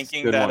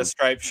thinking that a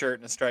striped shirt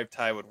and a striped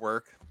tie would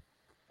work,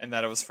 and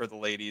that it was for the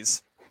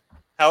ladies.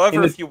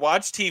 However, if you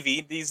watch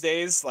TV these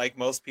days, like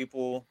most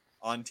people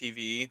on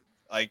TV,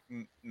 like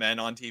men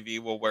on TV,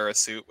 will wear a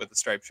suit with a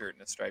striped shirt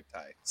and a striped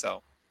tie.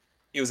 So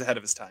he was ahead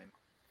of his time.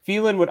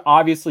 Phelan would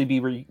obviously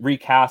be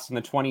recast in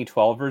the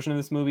 2012 version of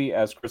this movie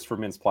as Christopher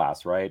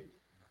Mintz-Plasse, right?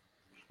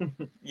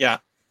 Yeah,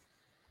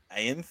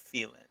 I am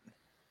Phelan.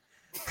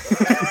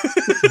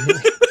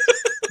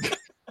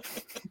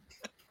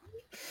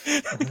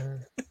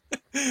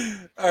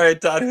 All right,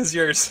 Todd, who's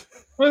yours?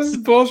 Well, this is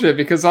bullshit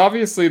because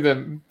obviously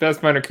the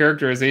best minor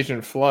character is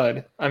Agent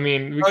Flood. I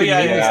mean, we could use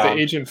the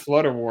Agent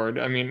Flood award.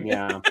 I mean,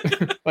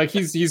 like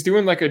he's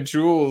doing like a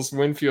Jules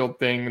Winfield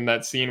thing in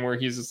that scene where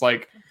he's just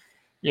like,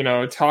 you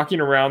know, talking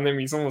around them.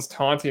 He's almost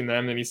taunting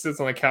them, and he sits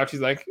on the couch. He's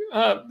like,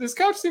 "This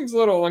couch seems a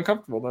little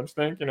uncomfortable, don't you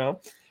think?" You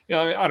know,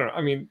 I don't know.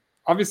 I mean,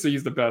 obviously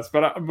he's the best,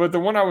 but the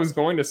one I was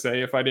going to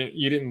say, if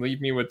you didn't leave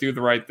me with "Do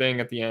the Right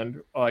Thing" at the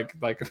end, like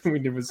we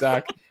did with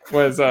Zach,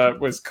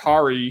 was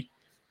Kari,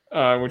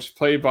 which is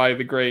played by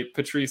the great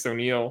Patrice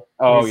O'Neal.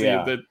 Oh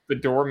yeah, the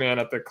doorman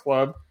at the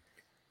club.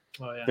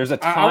 Oh yeah. There's a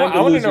time. I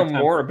want to know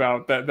more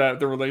about that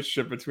the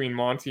relationship between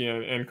Monty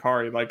and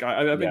Kari. Like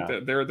I think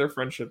that their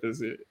friendship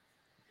is.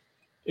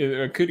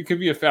 It could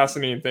be a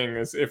fascinating thing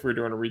as if we're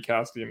doing a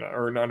recasting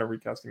or not a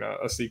recasting,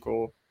 a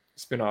sequel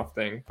spin-off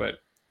thing. But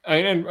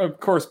and of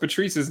course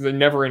Patrice is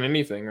never in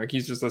anything. Like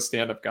he's just a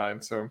stand-up guy,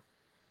 and so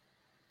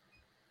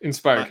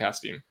inspired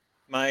casting.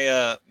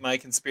 My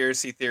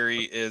conspiracy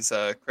theory is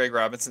Craig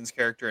Robinson's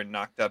character in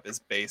Knocked Up is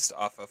based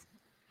off of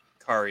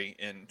Kari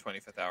in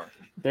 25th Hour.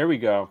 There we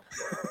go.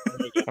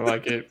 I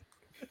like it.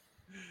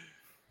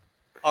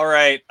 All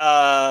right,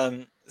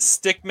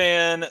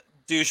 Stickman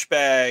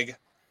douchebag.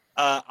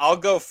 I'll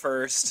go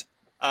first.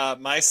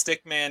 My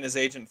stickman is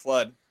Agent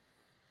Flood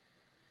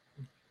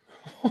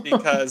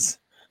because,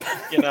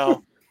 you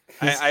know,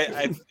 He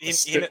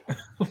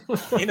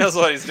knows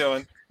what he's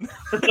doing.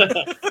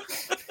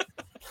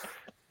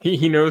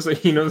 He knows a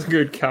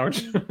good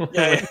couch.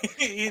 Yeah,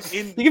 you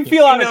can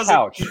feel on a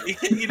couch.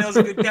 He knows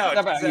a good couch.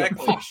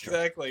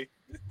 Exactly.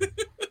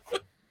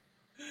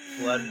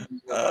 And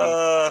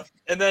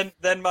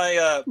then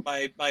my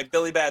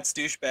Billy Bats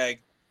douchebag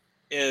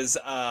is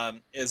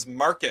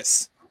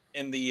Marcus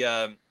in the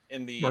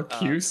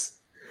Marcuse.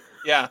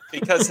 Yeah,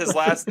 because his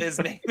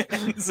name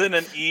ends in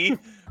an E.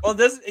 Well,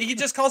 he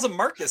just calls him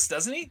Marcus,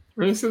 doesn't he?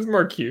 He says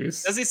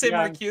Marcuse. Does he say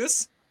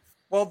Marcuse?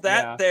 Well,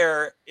 that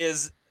there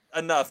is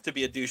enough to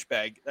be a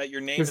douchebag. That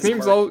your name. His is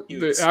name's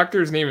Marcuse. The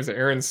actor's name is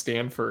Aaron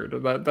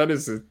Stanford. That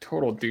is a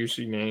total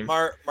douchey name.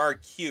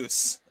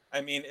 Marcuse.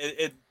 I mean,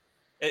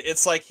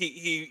 it's like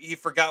he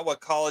forgot what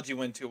college he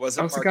went to. Was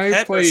it the guy who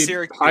Marquette or played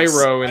Syracuse?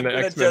 Pyro in the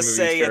I'm X-Men movies,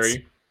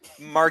 Terry.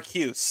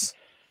 Marcuse.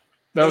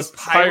 That was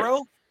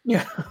Pyro.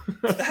 Yeah.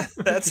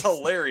 That's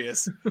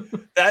hilarious.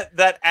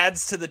 That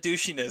adds to the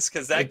douchiness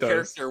because that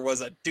character was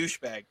a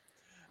douchebag.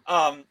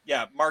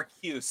 Yeah,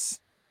 Marcuse,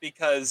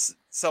 because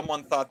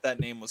someone thought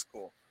that name was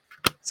cool,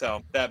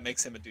 so that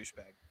makes him a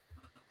douchebag.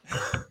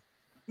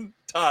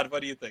 Todd,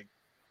 what do you think?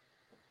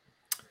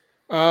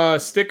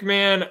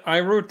 Stickman. I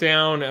wrote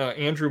down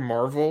Andrew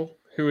Marvel,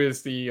 who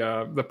is the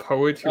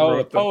poet who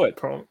wrote the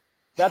poem.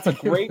 That's a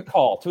great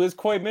call to his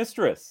coy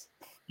mistress.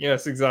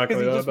 Yes, exactly.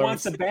 Because he just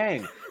wants to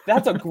bang.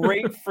 That's a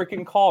great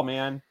freaking call,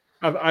 man.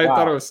 I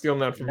thought I was stealing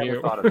that from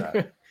you. Thought of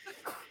that.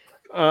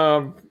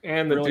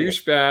 And the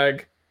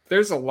douchebag.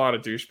 There's a lot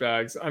of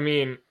douchebags. I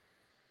mean,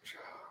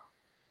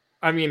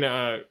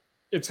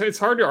 it's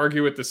hard to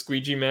argue with the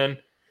squeegee men,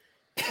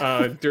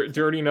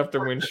 dirtying up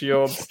their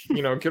windshields.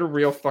 Get a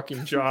real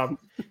fucking job.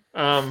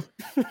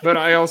 But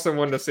I also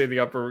wanted to say the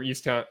Upper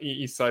East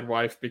Side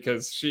wife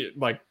because she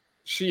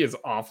is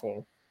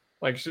awful.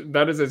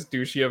 That is as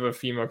douchey of a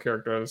female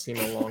character I've seen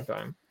in a long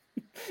time.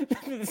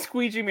 The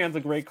squeegee man's a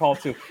great call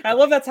too. And I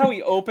love that's how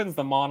he opens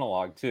the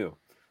monologue too.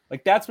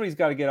 That's what he's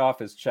got to get off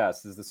his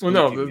chest is the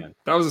squeegee man.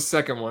 That was the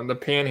second one. The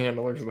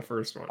panhandlers are the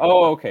first one.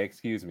 Oh, okay.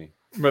 Excuse me.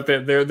 But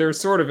they're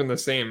sort of in the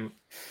same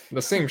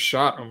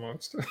shot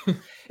almost.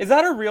 Is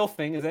that a real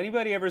thing? Has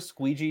anybody ever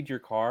squeegeed your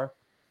car?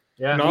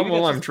 Yeah. Not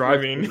while I'm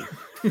driving.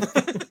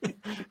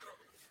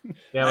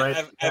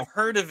 Yeah, I've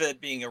heard of it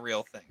being a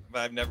real thing, but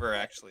I've never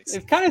actually seen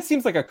it. It kind of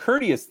seems like a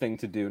courteous thing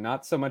to do,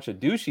 not so much a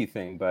douchey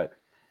thing, but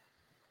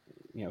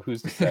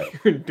who's to say?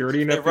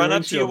 Dirty enough. They run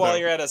up to you while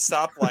you're at a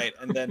stoplight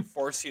and then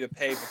force you to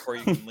pay before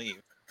you can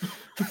leave.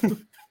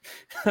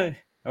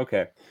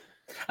 Okay.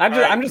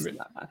 I'm just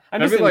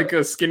like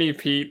a Skinny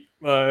Pete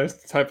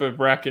type of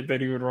bracket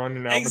that he would run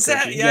in Albuquerque.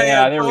 Exactly.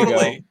 Yeah, there totally,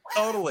 we go.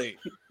 Totally.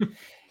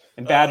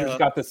 And Badger's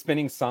got the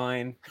spinning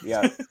sign.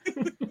 Yeah.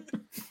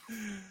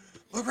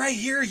 Look right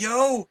here,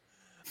 yo.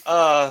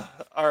 All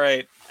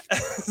right.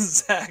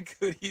 Zach,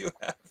 who do you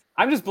have?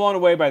 I'm just blown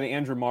away by the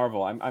Andrew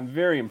Marvel. I'm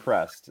very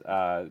impressed.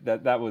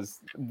 That was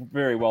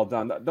very well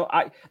done.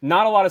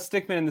 Not a lot of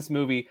stickman in this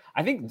movie.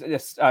 I think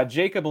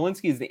Jacob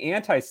Alinsky is the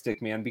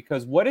anti-stickman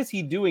because what is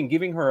he doing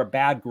giving her a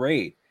bad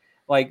grade?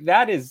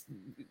 That is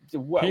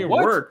what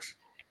worked.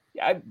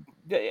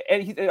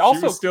 And he also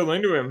she was still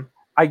into him.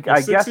 I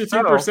guess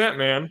 62%,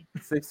 man.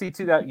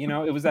 62. That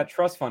it was that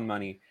trust fund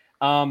money.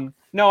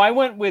 No, I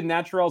went with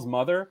Naturel's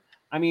mother.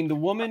 I mean, the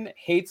woman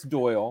hates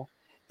Doyle.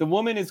 The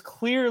woman is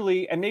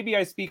clearly, and maybe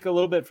I speak a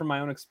little bit from my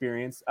own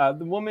experience. The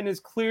woman is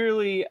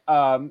clearly,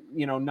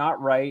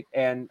 not right,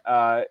 and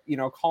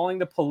calling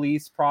the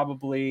police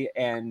probably,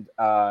 and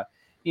not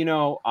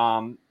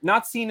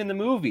seen in the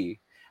movie,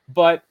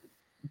 but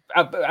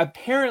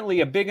apparently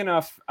a big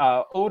enough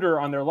odor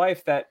on their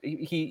life that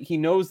he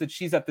knows that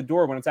she's at the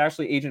door when it's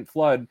actually Agent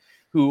Flood,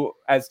 who,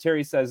 as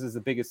Terry says, is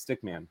the biggest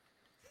stick man.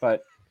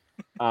 But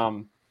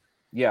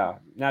yeah,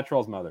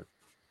 Naturel's mother.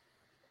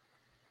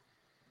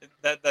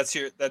 That's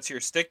your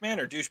stick man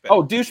or douchebag?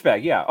 Oh,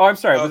 douchebag. Yeah. Oh, I'm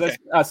sorry. Okay. Was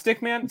that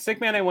stick man? Stick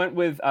man. I went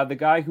with the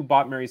guy who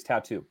bought Mary's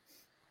tattoo.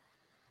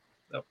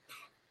 Oh.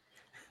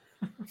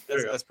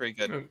 That's pretty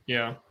good.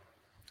 Yeah.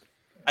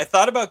 I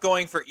thought about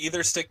going for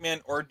either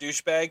stickman or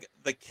douchebag.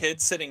 The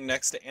kid sitting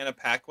next to Anna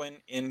Paquin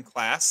in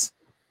class.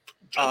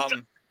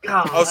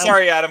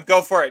 Sorry, Adam.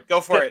 Go for it.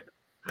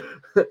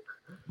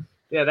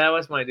 Yeah, that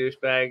was my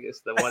douchebag.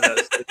 It's the one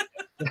that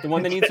the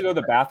one that needs to go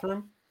to the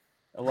bathroom,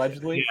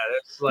 allegedly. Yeah,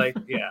 that's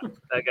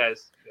that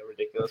guy's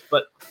ridiculous.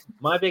 But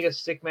my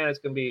biggest stickman is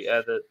going to be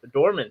the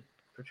doorman,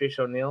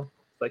 Patricia O'Neill.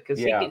 Because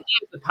he can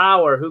use the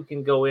power. Who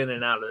can go in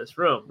and out of this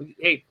room?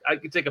 Hey, I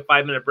can take a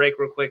 5-minute break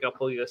real quick. I'll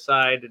pull you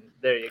aside, and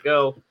there you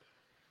go.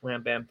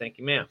 Wham, bam, thank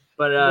you, ma'am.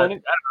 But I don't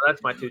know,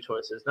 that's my two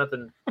choices.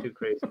 Nothing too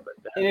crazy. But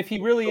and if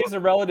he really is a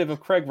relative of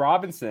Craig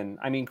Robinson,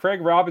 I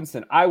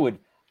would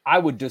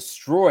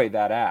destroy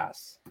that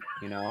ass.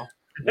 I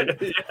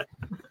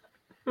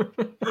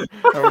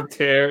would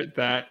tear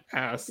that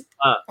ass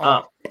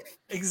up.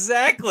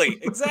 Exactly,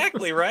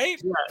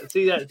 right? Yeah,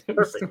 see, that's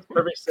perfect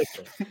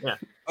stickman. Yeah.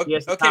 Okay,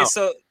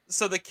 so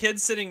the kid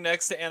sitting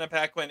next to Anna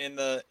Paquin in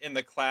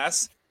the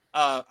class,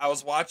 I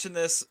was watching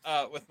this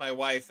with my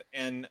wife,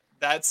 and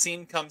that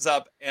scene comes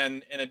up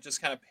and it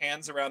just kind of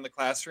pans around the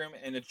classroom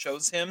and it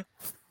shows him,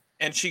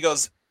 and she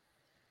goes,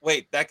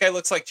 "Wait, that guy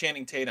looks like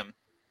Channing Tatum."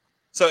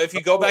 So if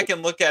you go back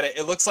and look at it,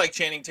 it looks like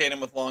Channing Tatum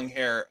with long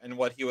hair and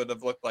what he would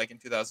have looked like in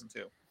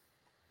 2002.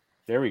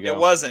 There we go. It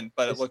wasn't,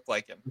 but it looked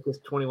like him. This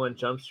 21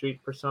 Jump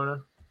Street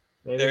persona.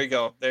 Maybe? There you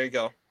go. There you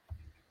go.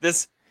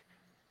 This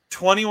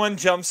 21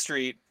 Jump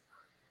Street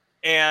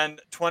and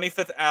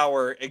 25th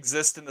Hour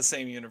exist in the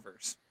same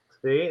universe.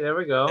 See, there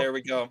we go. There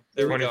we go.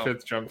 There we go.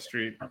 25th Jump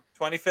Street.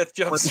 25th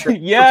Jump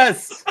Street.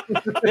 Yes.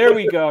 There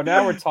we go.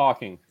 Now we're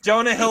talking.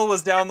 Jonah Hill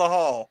was down the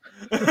hall.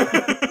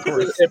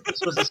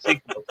 This was a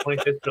sequel,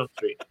 25th Jump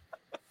Street.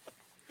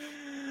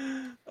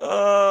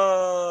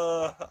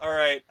 All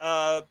right.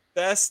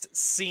 Best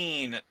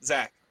scene,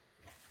 Zach.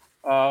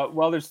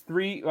 Well, there's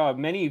three.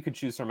 Many you could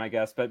choose from, I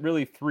guess, but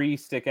really three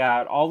stick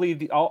out. I'll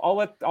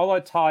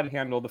let Todd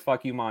handle the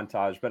fuck you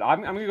montage, but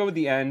I'm gonna go with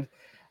the end.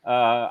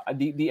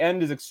 The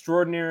end is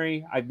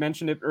extraordinary. I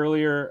mentioned it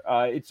earlier.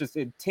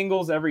 It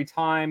tingles every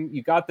time.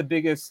 You got the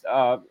biggest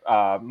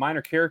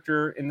minor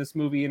character in this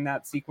movie in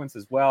that sequence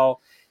as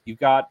well. You've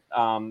got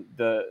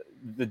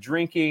the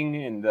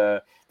drinking and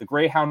the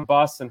Greyhound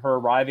bus and her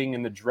arriving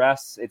in the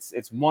dress.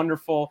 It's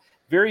wonderful.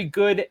 Very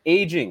good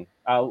aging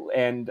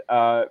and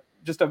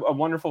just a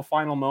wonderful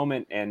final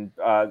moment. And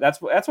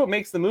that's what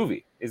makes the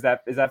movie is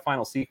that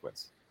final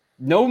sequence.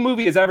 No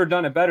movie has ever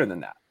done it better than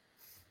that.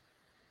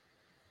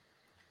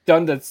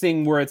 Done the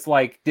thing where it's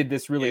like, did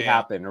this really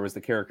happen, or was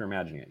the character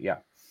imagining it? Yeah.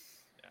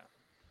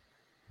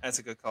 That's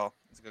a good call.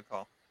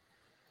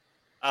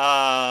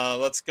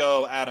 Let's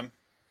go, Adam.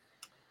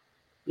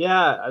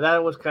 Yeah,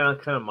 that was kind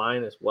of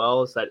mine as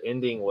well. Is that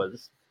ending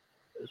was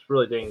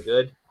really dang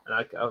good, and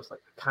I was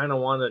like, I kind of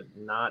wanted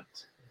him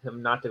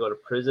not to go to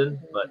prison,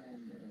 but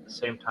at the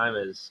same time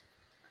as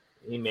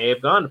he may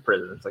have gone to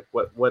prison. It's like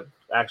what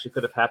actually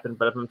could have happened.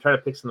 But if I'm trying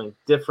to pick something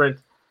different.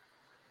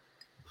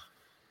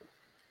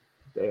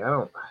 I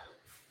don't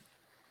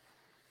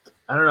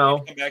know.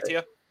 Come back to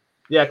you?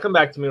 Yeah, come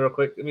back to me real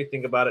quick. Let me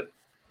think about it.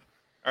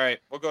 All right,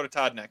 we'll go to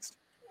Todd next.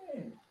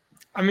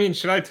 I mean,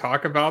 should I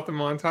talk about the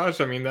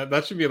montage? I mean,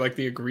 that should be like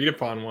the agreed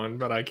upon one,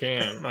 but I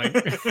can't. Like,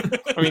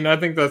 I mean, I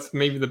think that's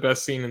maybe the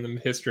best scene in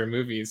the history of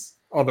movies.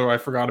 Although I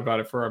forgot about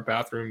it for our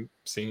bathroom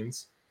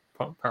scenes.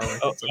 Power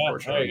rankings,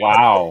 unfortunately.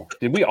 Wow,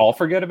 did we all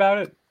forget about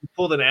it? You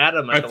pulled an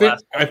Adam. I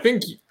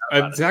think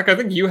Zach, I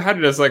think you had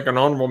it as like an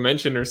honorable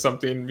mention or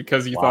something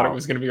because you thought it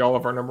was going to be all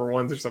of our number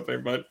ones or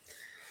something. But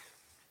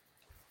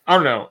I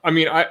don't know. I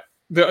mean,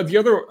 the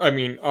other. I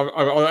mean,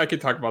 I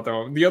could talk about that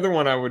one. The other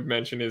one I would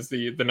mention is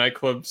the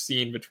nightclub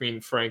scene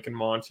between Frank and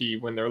Monty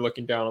when they're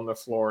looking down on the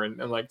floor and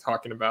like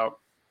talking about,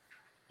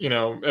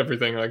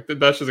 everything. Like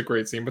that's just a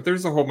great scene. But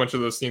there's a whole bunch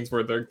of those scenes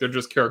where they're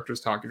just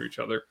characters talking to each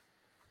other.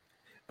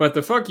 But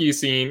the fuck you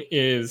scene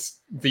is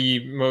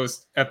the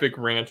most epic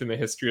rant in the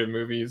history of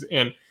movies.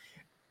 And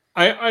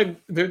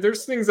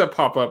there's things that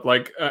pop up.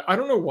 Like, I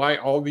don't know why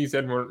all these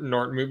Edward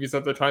Norton movies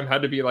at the time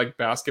had to be like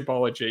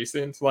basketball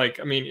adjacent.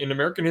 Like, I mean, in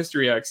American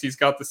History X, he's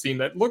got the scene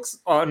that looks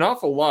an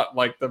awful lot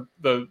like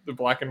the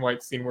black and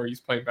white scene where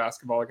he's playing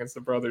basketball against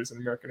the brothers in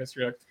American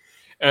History X.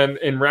 And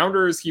in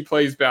Rounders, he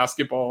plays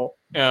basketball.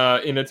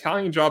 In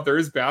Italian Job, there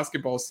is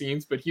basketball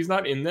scenes, but he's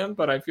not in them.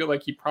 But I feel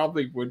like he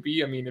probably would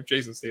be. I mean, if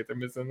Jason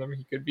Statham is in them,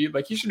 he could be.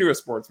 Like, he should do a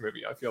sports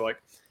movie, I feel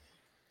like.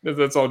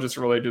 That's all just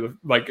related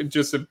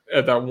to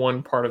at that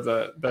one part of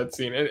that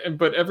scene.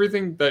 But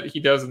everything that he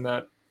does in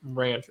that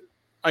rant,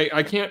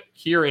 I can't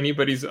hear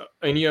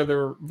any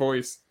other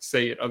voice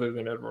say it other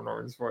than Edward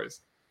Norton's voice.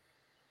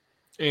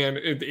 And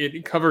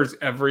it covers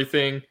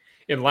everything.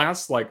 It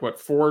lasts 4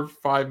 or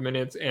 5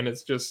 minutes, and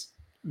it's just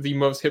the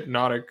most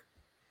hypnotic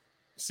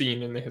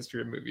scene in the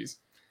history of movies.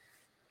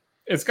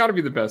 It's got to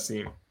be the best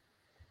scene.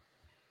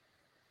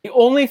 The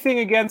only thing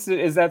against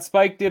it is that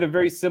Spike did a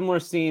very similar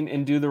scene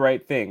in Do the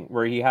Right Thing,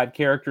 where he had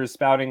characters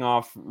spouting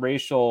off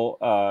racial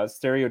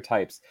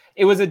stereotypes.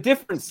 It was a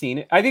different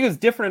scene. I think it was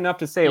different enough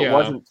to say it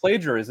wasn't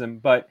plagiarism,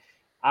 but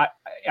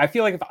I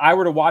feel like if I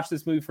were to watch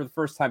this movie for the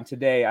first time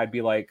today, I'd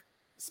be like,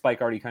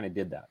 Spike already kind of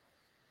did that.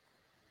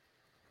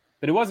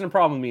 But it wasn't a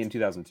problem with me in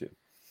 2002.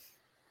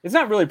 It's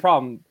not really a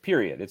problem,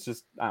 period. It's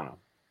just, I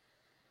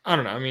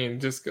don't know. I mean,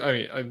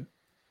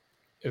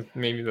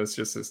 maybe that's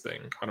just his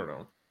thing. I don't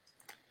know.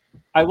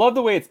 I love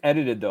the way it's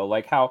edited, though.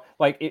 I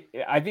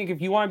think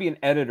if you want to be an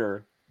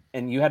editor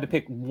and you had to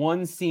pick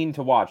one scene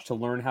to watch to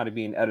learn how to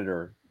be an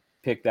editor,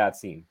 pick that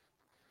scene.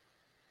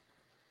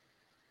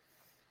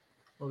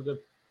 Oh, good.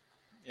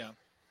 Yeah.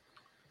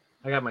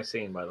 I got my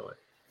scene, by the way.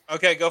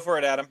 Okay, go for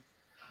it, Adam.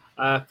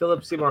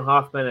 Philip Seymour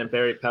Hoffman and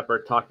Barry Pepper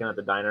talking at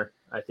the diner.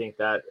 I think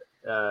that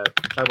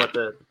talk about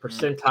the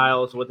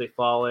percentiles, what they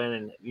fall in,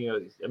 and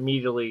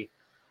immediately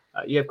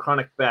you have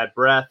chronic bad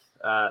breath.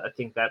 I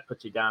think that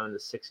puts you down in the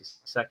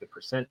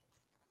 62nd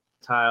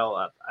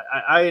percentile.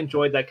 I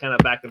enjoyed that kind of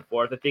back and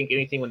forth. I think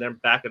anything when they're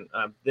back and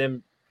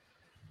them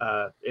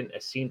in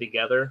a scene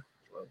together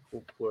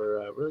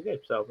were really good.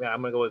 So yeah,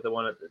 I'm gonna go with the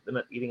one at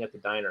them eating at the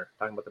diner,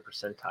 talking about the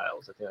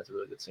percentiles. I think that's a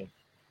really good scene.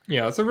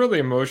 Yeah, it's a really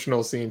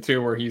emotional scene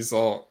too, where he's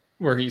all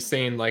where he's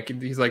saying like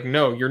he's like,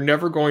 no, you're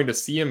never going to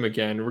see him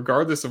again,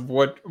 regardless of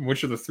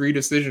which of the 3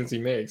 decisions he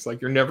makes.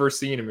 Like, you're never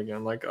seeing him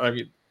again. Like, I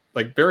mean,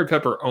 like Barry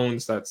Pepper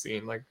owns that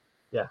scene. Like,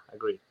 yeah,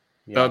 agreed.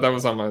 Yeah. That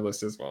was on my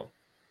list as well.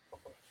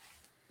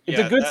 It's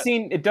a good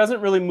scene. It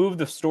doesn't really move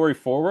the story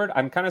forward.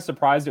 I'm kind of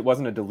surprised it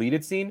wasn't a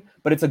deleted scene,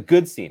 but it's a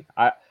good scene.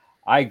 I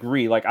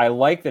agree. Like, I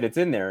like that it's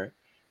in there.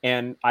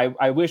 And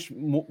I wish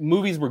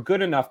movies were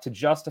good enough to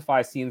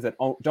justify scenes that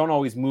don't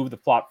always move the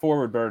plot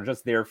forward, but are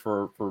just there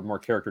for more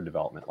character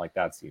development, like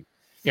that scene.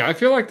 Yeah, I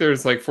feel like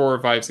there's like 4 or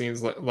 5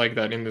 scenes like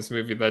that in this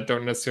movie that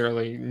don't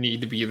necessarily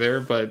need to be there,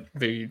 but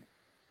you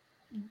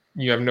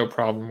have no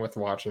problem with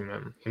watching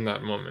them in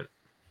that moment.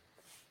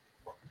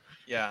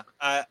 Yeah.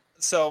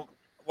 So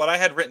what I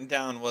had written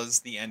down was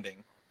the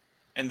ending,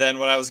 and then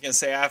what I was going to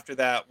say after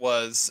that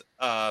was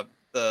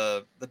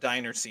the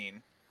diner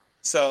scene.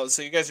 So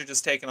you guys are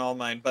just taking all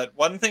mine. But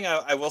one thing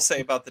I will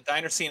say about the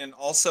diner scene, and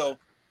also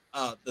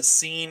the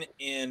scene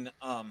in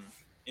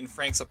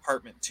Frank's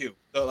apartment too.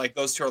 Like,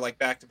 those two are like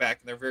back to back,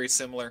 and they're very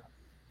similar.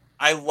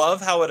 I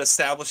love how it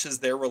establishes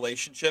their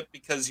relationship,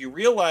 because you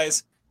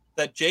realize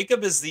that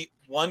Jacob is the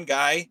one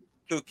guy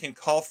who can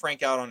call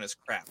Frank out on his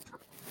crap.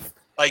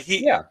 Like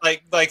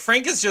like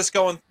Frank is just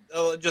going,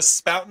 just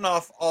spouting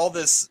off all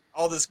this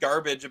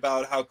garbage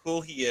about how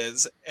cool he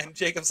is, and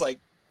Jacob's like,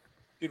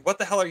 dude, what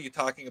the hell are you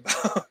talking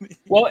about?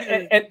 Well,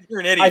 you're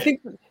an idiot. I think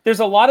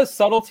there's a lot of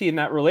subtlety in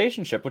that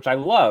relationship, which I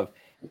love.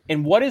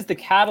 And what is the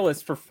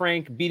catalyst for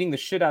Frank beating the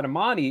shit out of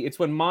Monty? It's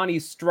when Monty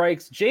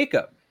strikes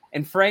Jacob.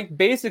 And Frank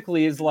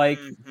basically is like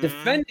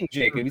defending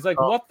Jacob. He's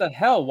like, what the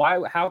hell?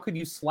 Why? How could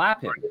you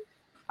slap him?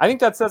 I think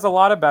that says a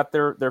lot about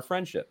their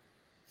friendship.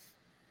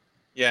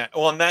 Yeah,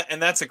 well,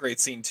 and that's a great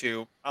scene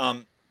too.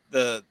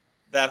 That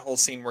whole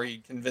scene where he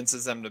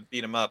convinces them to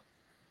beat him up.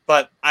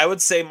 But I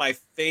would say my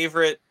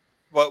favorite,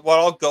 what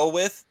I'll go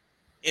with,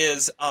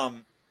 is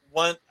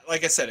one.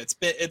 Like I said,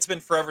 it's been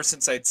forever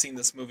since I'd seen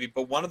this movie,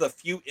 but one of the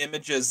few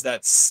images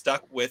that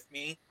stuck with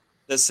me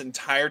this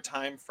entire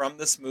time from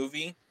this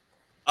movie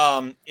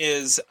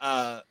is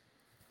the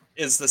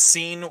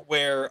scene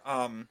where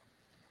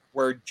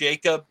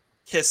Jacob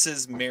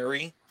kisses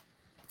Mary,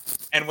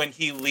 and when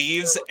he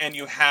leaves, and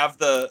you have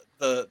the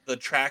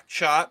track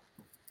shot,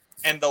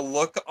 and the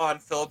look on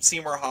Philip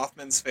Seymour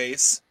Hoffman's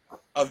face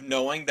of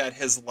knowing that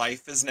his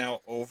life is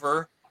now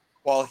over,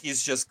 while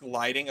he's just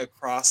gliding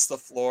across the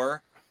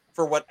floor.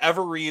 For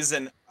whatever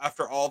reason,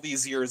 after all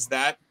these years,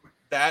 that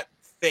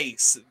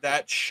face,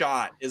 that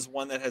shot is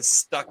one that has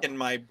stuck in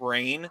my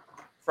brain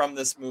from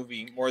this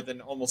movie more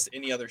than almost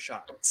any other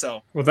shot.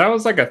 So, well, that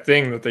was like a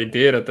thing that they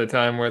did at the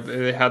time, where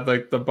they had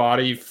like the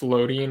body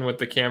floating with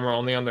the camera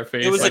only on their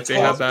face. It was, like, it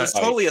was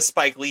totally a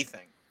Spike Lee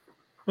thing.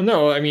 Well,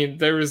 no, I mean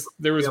there was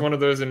one of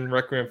those in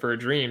Requiem for a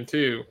Dream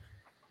too,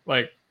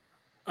 like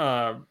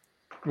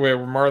where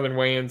Marlon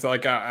Wayans,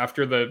 like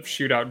after the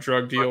shootout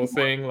drug deal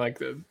thing, like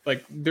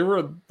there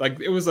were, like,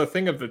 it was a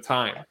thing of the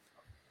time.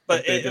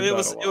 But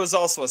it was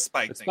also a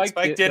Spike thing.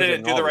 Spike did it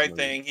and Do the Right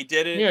Thing. He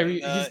did it. Yeah,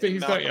 in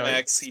Malcolm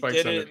X. He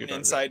did it in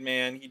Inside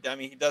Man. He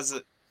does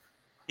it.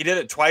 He did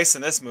it twice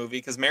in this movie,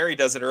 because Mary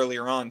does it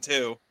earlier on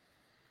too.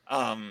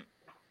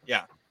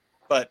 Yeah,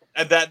 but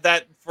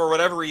that for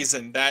whatever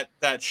reason, that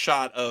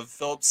shot of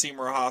Philip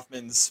Seymour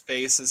Hoffman's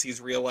face as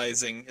he's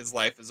realizing his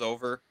life is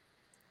over,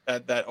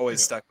 that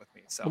always stuck with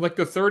me. So, well, like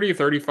the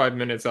 35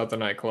 minutes at the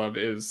nightclub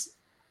is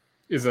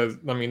that's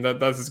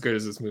as good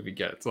as this movie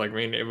gets. Like, I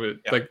mean, it would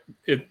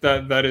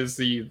that is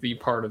the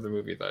part of the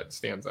movie that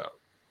stands out.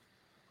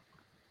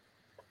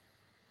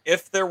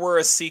 If there were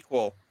a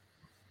sequel,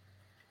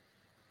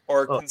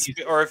 or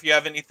if you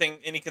have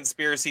any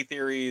conspiracy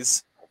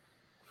theories,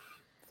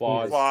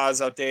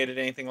 flaws, outdated,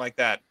 anything like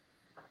that,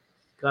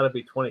 gotta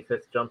be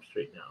 25th Jump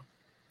Street now.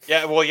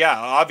 Yeah, well, yeah,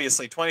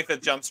 obviously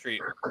 25th Jump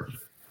Street.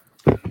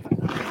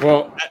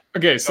 Well,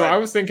 okay, so I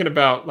was thinking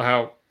about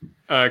how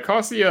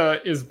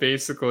Cassia is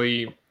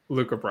basically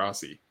Luca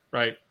Brasi,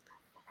 right?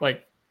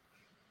 Like,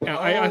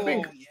 I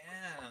think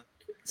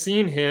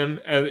seeing him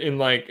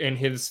in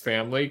his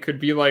family could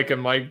be like a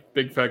My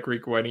Big Fat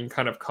Greek Wedding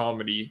kind of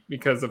comedy,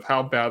 because of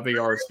how bad they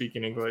are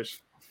speaking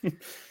English.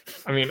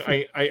 I mean,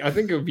 I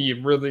think it would be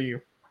really,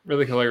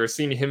 really hilarious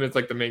seeing him as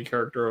like the main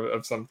character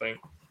of something.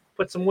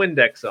 Put some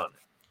Windex on.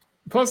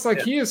 Plus,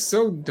 like, he is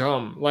so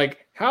dumb.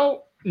 Like,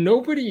 how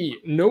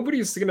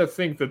nobody's gonna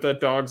think that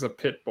dog's a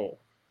pit bull.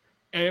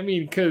 And I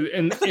mean,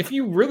 and if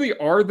you really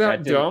are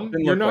that dumb,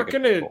 you're not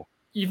gonna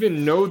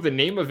even know the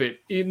name of it,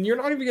 and you're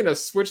not even gonna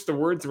switch the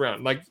words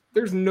around. Like,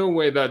 there's no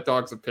way that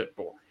dog's a pit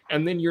bull,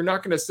 and then you're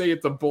not gonna say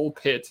it's a bull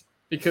pit,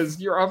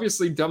 because you're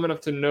obviously dumb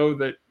enough to know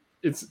that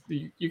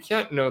you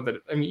can't know that.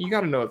 I mean, you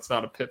got to know it's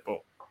not a pit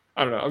bull.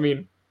 I don't know. I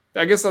mean,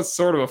 I guess that's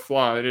sort of a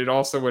flaw. It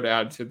also would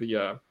add to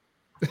the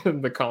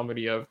the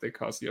comedy of the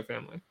Cassia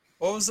family.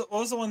 What was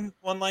the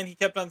one line he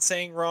kept on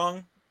saying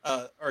wrong,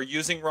 or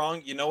using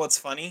wrong? You know what's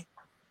funny?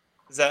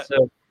 Is that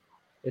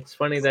It's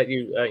funny that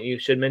you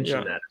should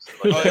mention that.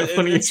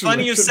 It's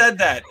funny you said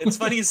that. It's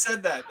funny you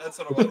said that. That's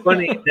what it was. It's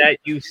funny that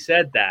you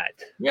said that.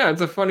 Yeah,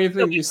 it's a funny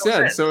thing you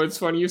said. So it's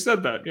funny you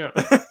said that. Yeah,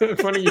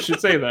 funny you should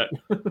say that.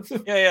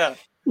 Yeah.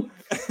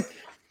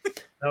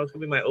 That was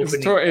gonna be my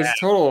opening.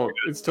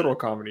 It's total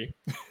comedy.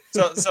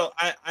 So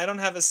I don't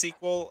have a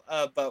sequel,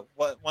 but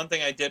one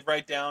thing I did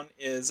write down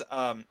is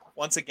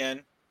once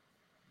again,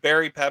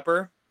 Barry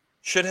Pepper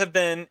should have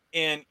been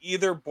in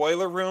either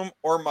Boiler Room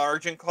or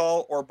Margin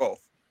Call or both.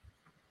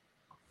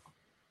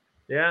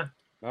 Yeah.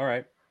 All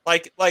right.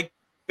 Like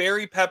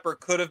Barry Pepper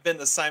could have been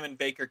the Simon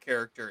Baker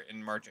character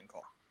in Margin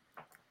Call.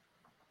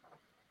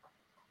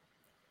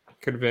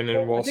 Could have been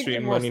in Wall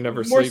Street Money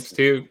Never Sleeps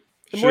too.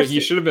 He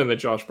should have been the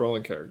Josh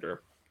Brolin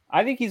character.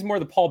 I think he's more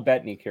the Paul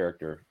Bettany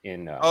character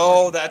in.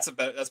 That's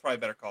probably a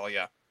better call.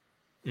 Yeah.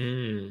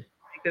 He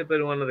could have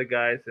been one of the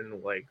guys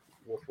in like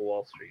Wolf of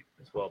Wall Street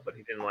as well, but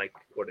he didn't like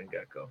Gordon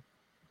Gekko.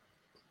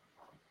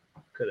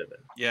 Could have been.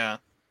 Yeah.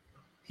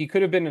 He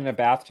could have been in a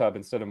bathtub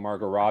instead of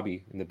Margot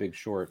Robbie in The Big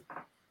Short.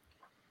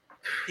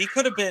 He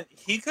could have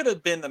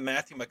been the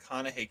Matthew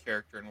McConaughey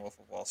character in Wolf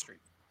of Wall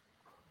Street.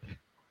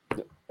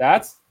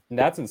 That's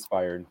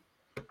inspired.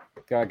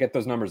 Gotta get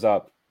those numbers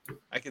up.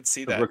 I could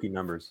see the that. Rookie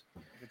numbers.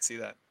 I could see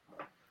that.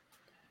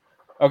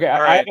 Okay,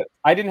 right.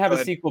 I didn't have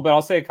a sequel, but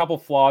I'll say a couple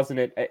flaws in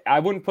it. I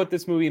wouldn't put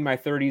this movie in my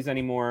 30s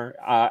anymore.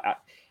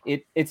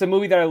 It's a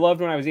movie that I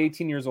loved when I was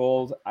 18 years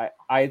old.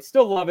 I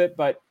still love it,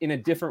 but in a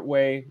different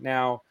way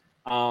now.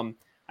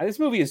 This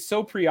movie is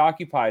so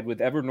preoccupied with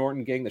Edward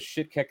Norton getting the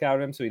shit kicked out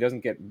of him so he doesn't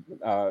get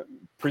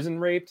prison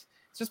raped.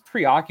 It's just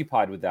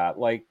preoccupied with that.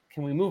 Like,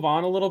 can we move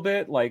on a little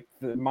bit? Like,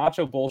 the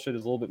macho bullshit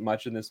is a little bit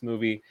much in this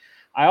movie.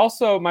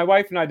 My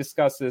wife and I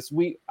discussed this.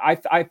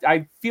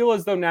 I feel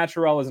as though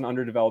Naturelle is an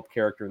underdeveloped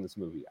character in this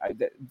movie.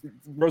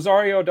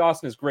 Rosario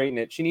Dawson is great in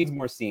it. She needs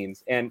more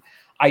scenes. And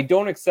I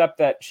don't accept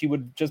that she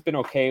would just been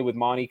okay with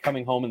Monty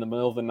coming home in the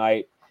middle of the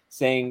night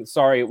saying,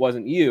 sorry, it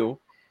wasn't you.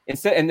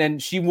 And then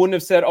she wouldn't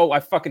have said, "Oh, I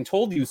fucking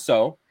told you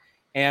so,"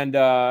 and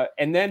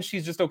then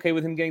she's just okay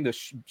with him getting the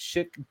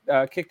shit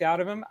kicked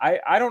out of him.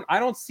 I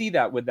don't see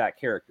that with that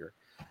character.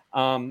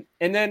 And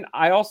then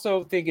I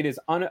also think it is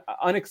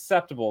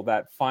unacceptable,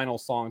 that final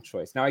song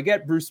choice. Now I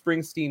get Bruce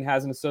Springsteen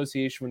has an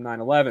association with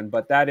 9/11,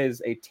 but that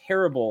is a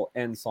terrible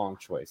end song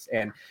choice.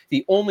 And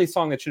the only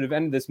song that should have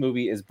ended this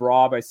movie is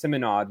 "Bra" by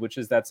Simonade, which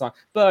is that song,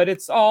 "But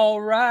It's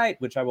All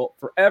Right," which I will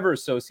forever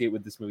associate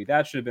with this movie.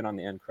 That should have been on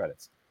the end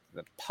credits.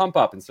 Pump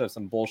up instead of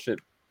some bullshit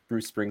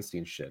Bruce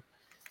Springsteen shit.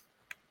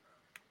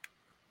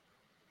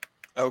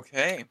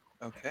 Okay.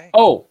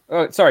 Oh,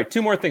 sorry.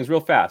 Two more things real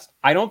fast.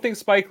 I don't think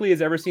Spike Lee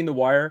has ever seen The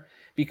Wire,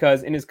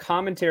 because in his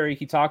commentary,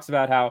 he talks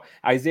about how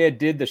Isaiah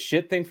did the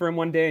shit thing for him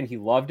one day and he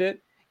loved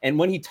it. And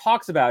when he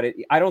talks about it,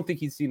 I don't think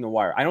he's seen The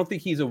Wire. I don't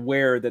think he's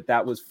aware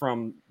that was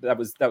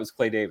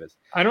Clay Davis.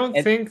 I don't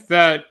think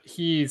that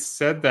he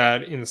said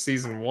that in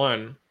season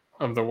 1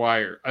 of The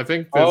Wire. I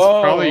think this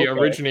probably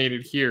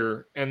originated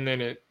here, and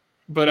then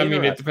but I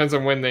mean, it depends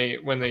on when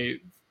they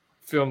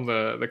film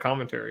the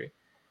commentary.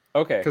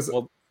 Okay, because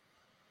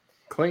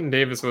Clayton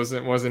Davis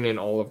wasn't in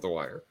all of The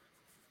Wire.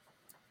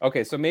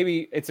 Okay, so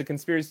maybe it's a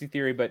conspiracy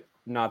theory, but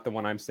not the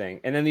one I'm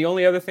saying. And then the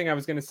only other thing I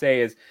was going to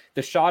say is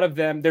the shot of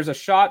them. There's a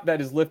shot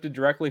that is lifted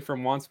directly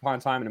from Once Upon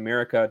a Time in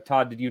America.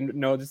 Todd, did you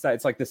notice that?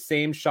 It's like the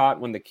same shot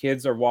when the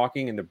kids are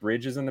walking and the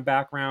bridge is in the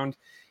background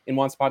in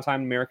Once Upon a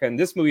Time in America. In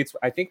this movie, it's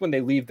I think when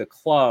they leave the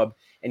club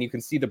and you can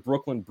see the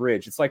Brooklyn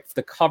Bridge. It's like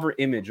the cover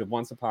image of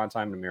Once Upon a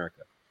Time in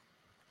America.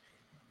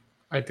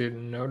 I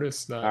didn't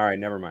notice that. All right,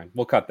 never mind.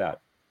 We'll cut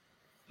that.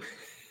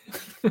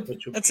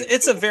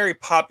 It's a very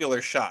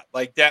popular shot.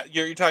 Like that,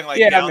 you're talking like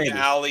down maybe. The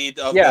alley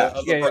of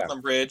the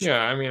Brooklyn Bridge.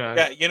 Yeah, I mean,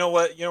 you know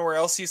what? You know where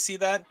else you see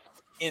that?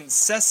 In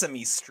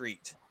Sesame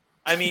Street.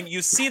 I mean,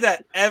 you see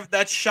that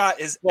that shot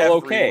is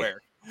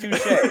everywhere.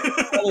 Touche.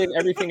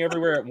 Everything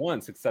everywhere at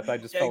once, except I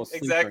just fell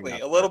asleep. Exactly.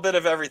 A little bit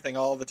of everything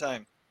all the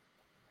time.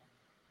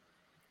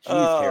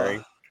 Jeez,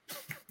 Harry.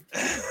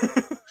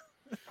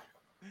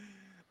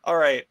 All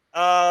right.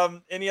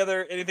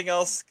 Anything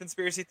else?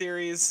 Conspiracy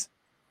theories?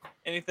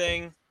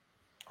 Anything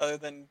other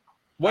than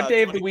what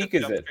day of the week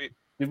is it?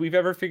 Did we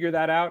ever figure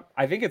that out?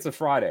 I think it's a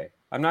Friday.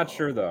 I'm not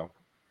sure though.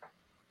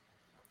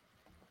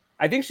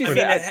 I think she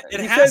said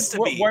it has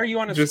to be. Why are you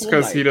on a just school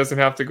because night? He doesn't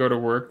have to go to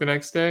work the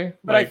next day?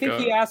 But I think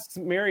he asks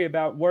Mary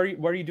about what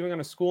are you doing on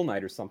a school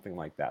night or something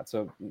like that.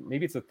 So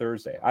maybe it's a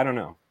Thursday. I don't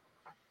know.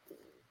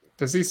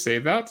 Does he say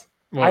that?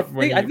 I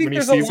think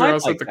there's a line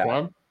like that.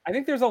 Club? I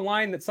think there's a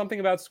line that's something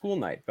about school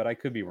night, but I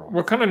could be wrong.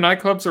 What kind of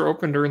nightclubs are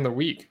open during the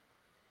week?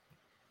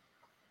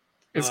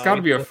 It's got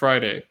to be a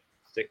Friday.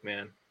 Stick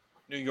man.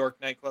 New York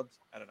nightclubs?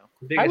 I don't know.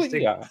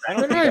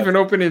 They're not even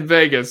open in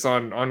Vegas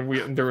on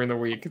during the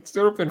week. It's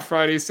open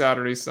Friday,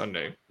 Saturday,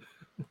 Sunday.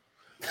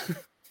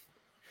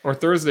 Or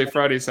Thursday,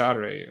 Friday,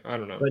 Saturday. I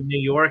don't know. But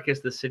New York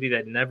is the city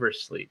that never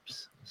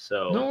sleeps.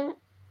 So no.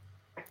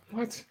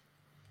 What?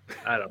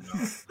 I don't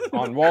know.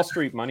 On Wall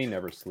Street, money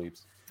never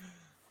sleeps.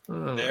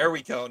 There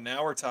we go.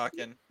 Now we're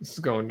talking. This is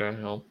going down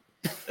hell.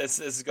 This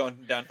is going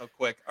downhill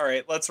quick. All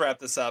right, let's wrap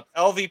this up.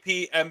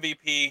 LVP,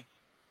 MVP,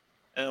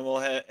 and we'll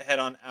head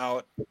on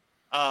out.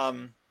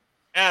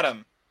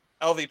 Adam,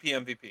 LVP,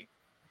 MVP.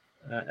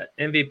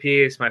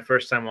 MVP is my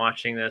first time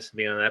watching this and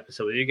being on the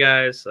episode with you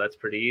guys, so that's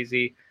pretty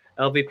easy.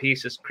 LVP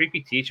is just creepy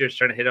teachers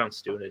trying to hit on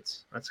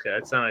students. That's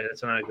good. That's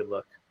not a good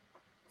look.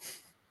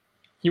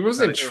 He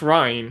wasn't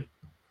trying.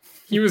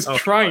 He was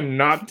trying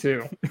not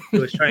to. He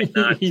was trying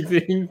not to.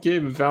 He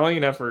gave a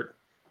valiant effort.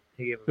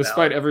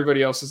 Despite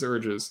everybody else's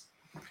urges.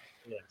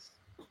 Yes.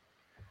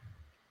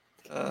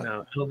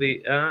 No,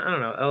 LV. I don't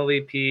know.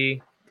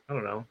 LVP. I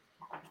don't know.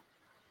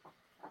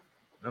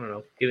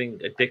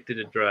 Getting addicted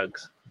to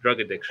drugs. Drug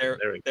addiction.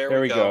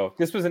 There we go.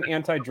 This was an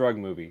anti-drug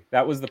movie.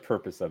 That was the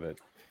purpose of it.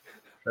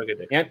 Drug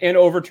addiction. And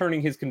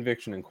overturning his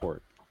conviction in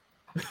court.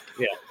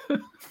 Yeah.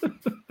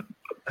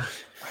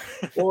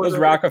 Those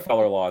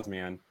Rockefeller laws,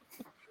 man.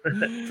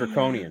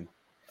 Draconian.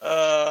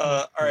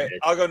 All right,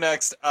 I'll go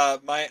next.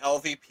 My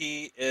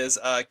LVP is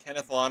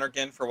Kenneth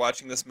Lonergan for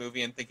watching this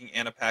movie and thinking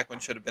Anna Paquin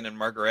should have been in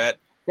Margaret.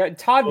 Yeah,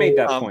 Todd made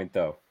that point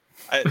though.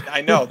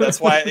 I know,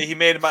 that's why he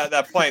made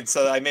that point.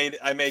 So I made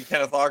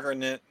Kenneth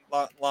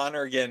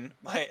Lonergan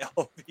my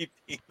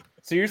LVP.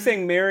 So you're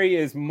saying Mary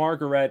is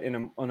Margaret in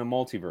a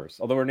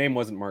multiverse, although her name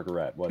wasn't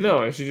Margaret, was it?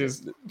 No,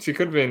 she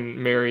could have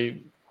been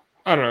Mary.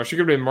 I don't know. She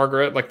could have been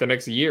Margaret like the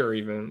next year,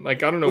 even.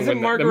 Like I don't know when the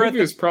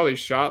movie was probably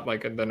shot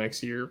like the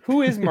next year.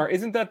 Who is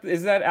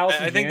is that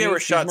Allison? I think they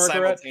were shot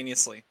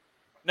simultaneously.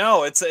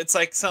 No, it's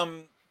like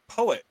some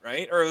poet,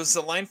 right? Or it was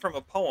a line from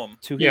a poem.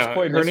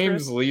 Her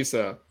name's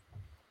Lisa.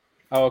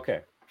 Oh,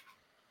 okay.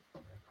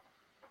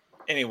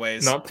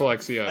 Anyways, not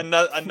Plexia.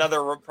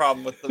 Another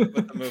problem with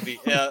the movie.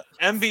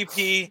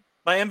 MVP.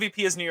 My MVP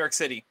is New York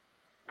City,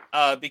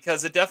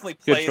 because it definitely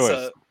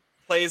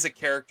plays a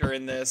character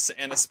in this,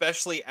 and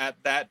especially at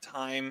that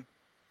time,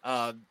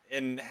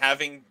 in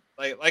having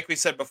like we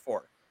said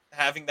before,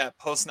 having that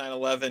post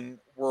 9/11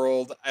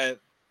 world.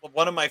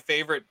 One of my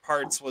favorite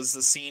parts was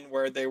the scene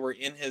where they were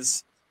in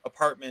his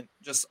apartment,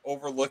 just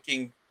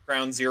overlooking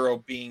Ground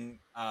Zero being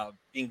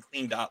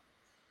cleaned up.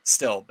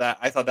 Still, that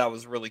I thought that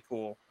was really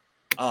cool.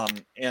 I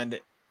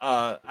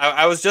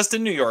was just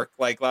in New York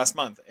like last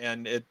month,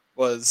 and it's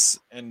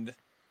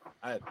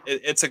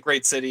a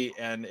great city,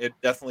 and it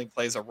definitely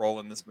plays a role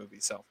in this movie.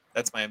 So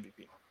that's my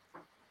MVP.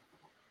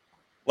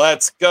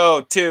 Let's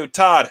go to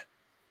Todd.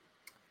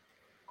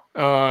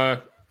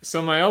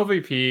 So my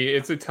LVP,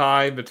 it's a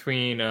tie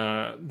between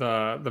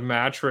the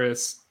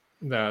mattress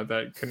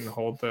that couldn't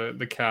hold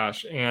the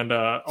cash, and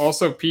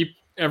also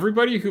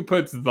everybody who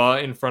puts the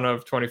in front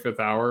of 25th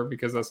Hour,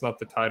 because that's not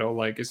the title.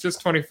 Like it's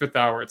just 25th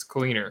Hour. It's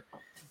cleaner,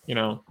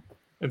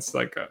 It's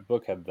like a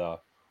bookhead the.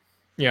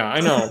 Yeah, I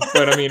know,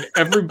 but I mean,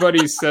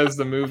 everybody says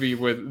the movie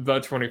with the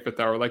 25th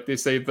Hour. Like they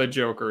say the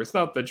Joker. It's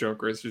not the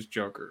Joker. It's just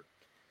Joker.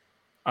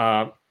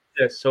 A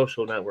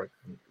Social Network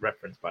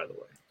reference, by the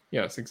way.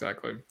 Yes,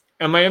 exactly.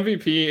 And my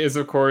MVP is,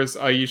 of course,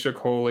 Aisha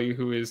Coley,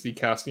 who is the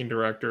casting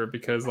director,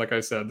 because, like I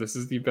said, this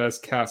is the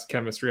best cast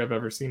chemistry I've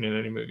ever seen in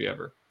any movie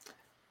ever.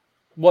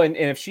 Well, and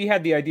if she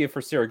had the idea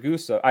for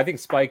Saragusa, I think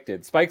Spike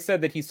did. Spike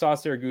said that he saw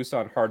Saragusa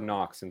on Hard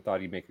Knocks and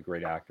thought he'd make a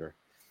great actor.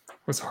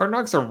 Was Hard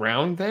Knocks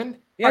around then?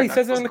 Yeah, he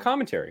says it in the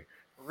commentary.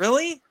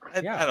 Really?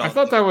 I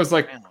thought that was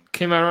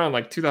came out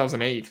around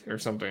 2008 or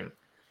something.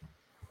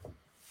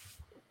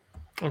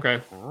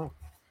 Okay. Oh.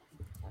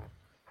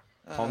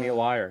 Call me a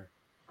liar.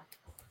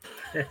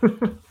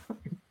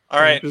 All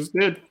right. Just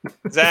did.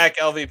 Zach,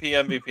 LVP,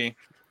 MVP.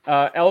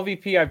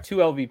 LVP, I have two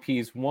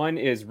LVPs. One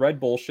is Red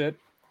Bullshit.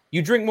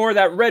 You drink more of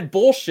that red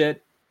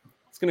bullshit,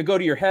 it's going to go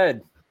to your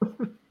head.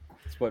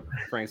 That's what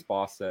Frank's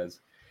boss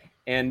says.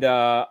 And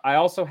I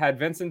also had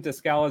Vincent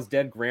DeScala's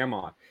Dead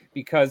Grandma,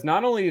 because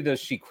not only does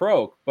she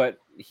croak, but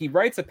he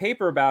writes a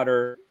paper about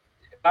her.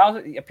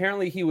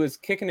 Apparently, he was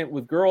kicking it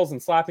with girls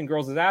and slapping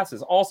girls'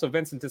 asses. Also,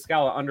 Vincent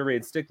DeScala,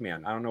 underrated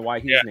stickman. I don't know why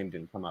his name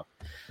didn't come up.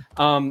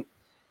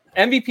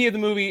 MVP of the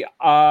movie.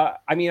 I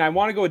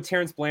want to go with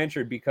Terrence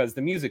Blanchard, because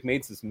the music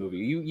makes this movie.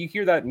 You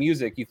hear that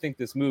music, you think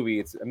this movie,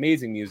 it's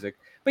amazing music.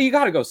 But you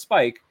got to go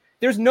Spike.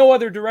 There's no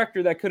other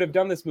director that could have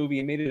done this movie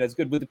and made it as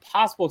good, with the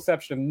possible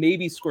exception of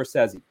maybe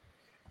Scorsese.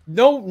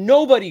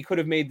 Nobody could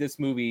have made this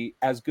movie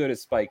as good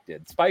as Spike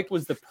did. Spike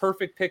was the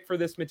perfect pick for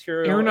this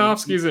material.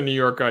 Aronofsky's a New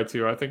York guy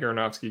too. I think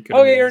Aronofsky could.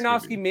 Oh yeah,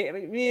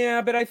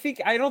 Aronofsky. But I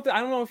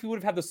don't know if he would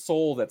have had the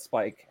soul that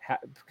Spike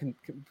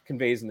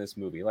conveys in this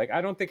movie. Like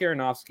I don't think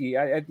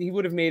Aronofsky. He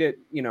would have made it.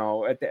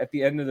 At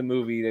the end of the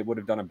movie, they would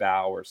have done a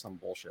bow or some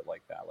bullshit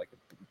like that, like a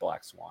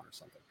Black Swan or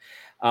something.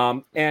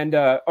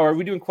 Are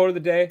we doing quote of the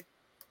day?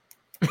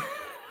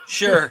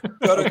 Sure.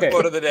 Go to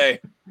quote of the day.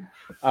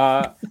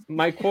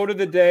 My quote of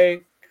the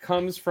day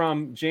comes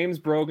from James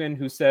Brogan,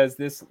 who says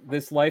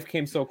this life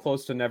came so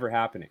close to never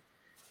happening.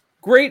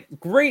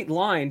 Great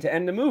line to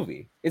end the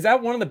movie. Is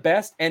that one of the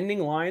best ending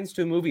lines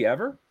to a movie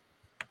ever?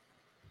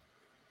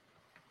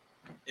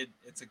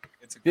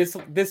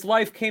 This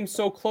life came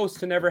so close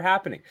to never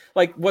happening.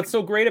 Like, what's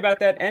so great about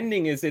that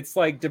ending is it's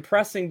like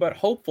depressing but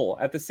hopeful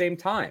at the same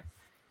time.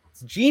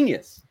 It's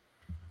genius.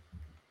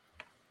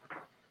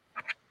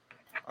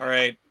 All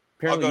right.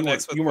 Apparently I'll go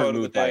next with you quote weren't of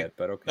the moved by day. it,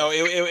 but okay. No,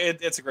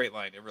 it's a great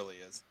line. It really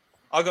is.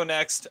 I'll go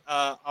next.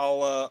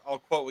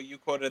 I'll quote what you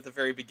quoted at the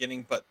very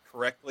beginning, but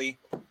correctly,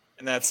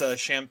 and that's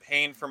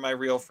champagne for my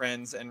real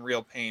friends and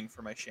real pain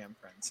for my sham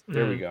friends.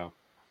 There we go.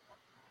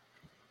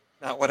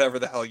 Not whatever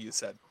the hell you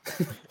said.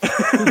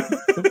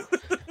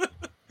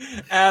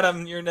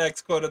 Adam, your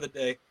next quote of the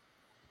day.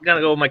 I'm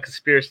gonna go with my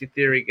conspiracy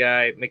theory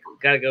guy.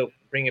 Gotta go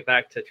bring it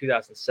back to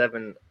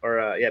 2007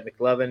 or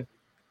McLovin,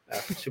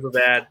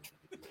 Superbad.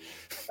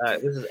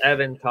 This is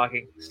Evan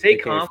talking. Stay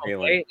calm,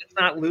 okay? Let's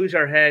not lose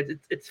our heads.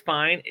 It's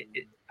fine.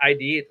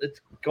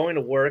 It's going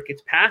to work.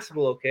 It's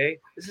passable, okay?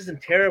 This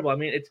isn't terrible. I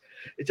mean,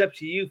 it's up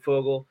to you,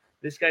 Fogel.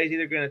 This guy's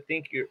either gonna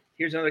think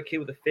here's another kid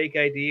with a fake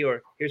ID,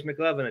 or here's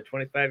McLovin, a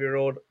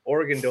 25-year-old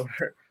organ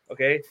donor.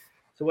 Okay,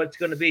 so what's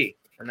going to be?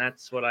 And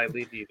that's what I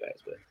leave you guys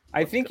with.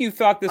 I think you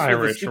thought this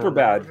was a super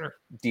bad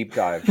deep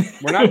dive.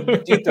 We're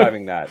not deep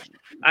diving that.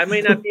 I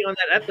may not be on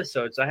that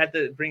episode, so I had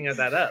to bring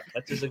that up.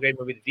 That's just a great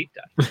movie to deep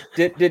dive.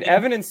 Did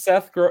Evan and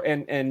Seth grow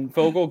and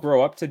Fogel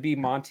grow up to be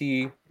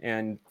Monty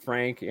and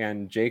Frank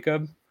and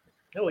Jacob?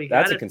 No,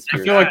 that's a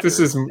conspiracy. I feel like this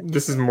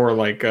is more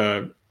like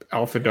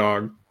Alpha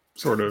Dog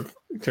sort of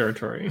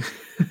territory.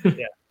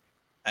 Yeah,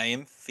 I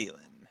am feeling.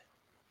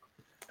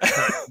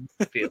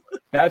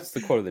 That's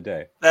the quote of the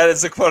day. That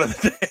is the quote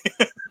of the day.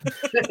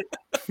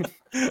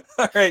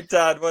 All right,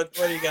 Todd, what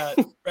do you got?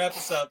 Wrap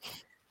us up.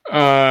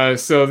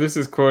 So this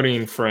is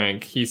quoting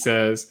Frank. He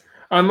says,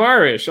 "I'm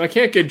Irish. I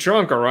can't get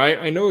drunk, all right?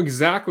 I know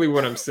exactly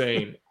what I'm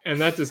saying." And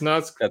that does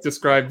not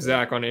describe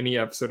Zach on any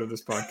episode of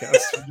this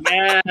podcast.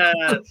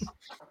 Yes.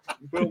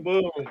 Boom,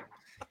 boom.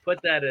 Put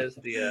that as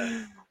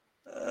the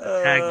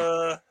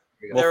tag.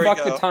 Well,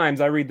 fuck the Times.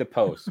 I read the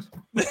Post.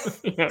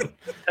 Yeah.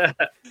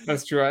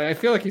 That's true. I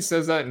feel like he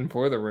says that in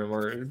Boiler Room,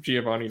 or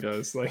Giovanni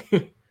does. Like,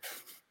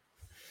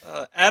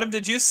 Adam,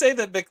 did you say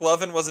that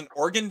McLovin was an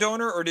organ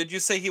donor, or did you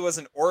say he was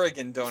an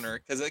Oregon donor?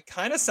 Because it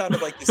kind of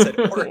sounded like you said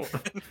Oregon.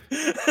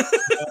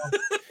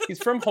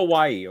 He's from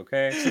Hawaii,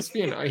 okay? He's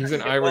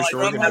an Irish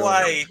from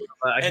Hawaii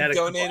and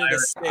donated a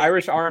steak.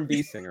 Irish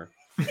R&B singer.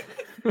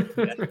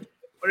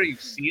 What are you,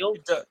 Seal?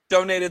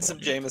 Donated some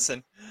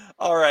Jameson.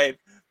 All right.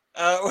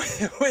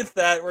 With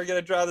that, we're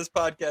going to draw this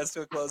podcast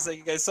to a close. Thank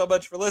you guys so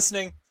much for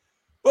listening.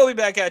 We'll be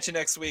back at you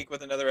next week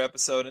with another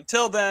episode.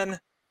 Until then,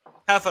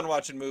 have fun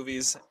watching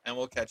movies, and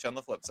we'll catch you on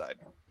the flip side.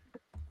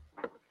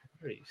 What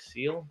are you,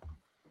 Seal?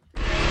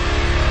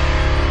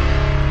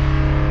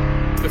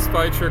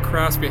 Despite your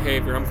crass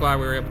behavior, I'm glad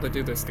we were able to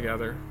do this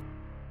together.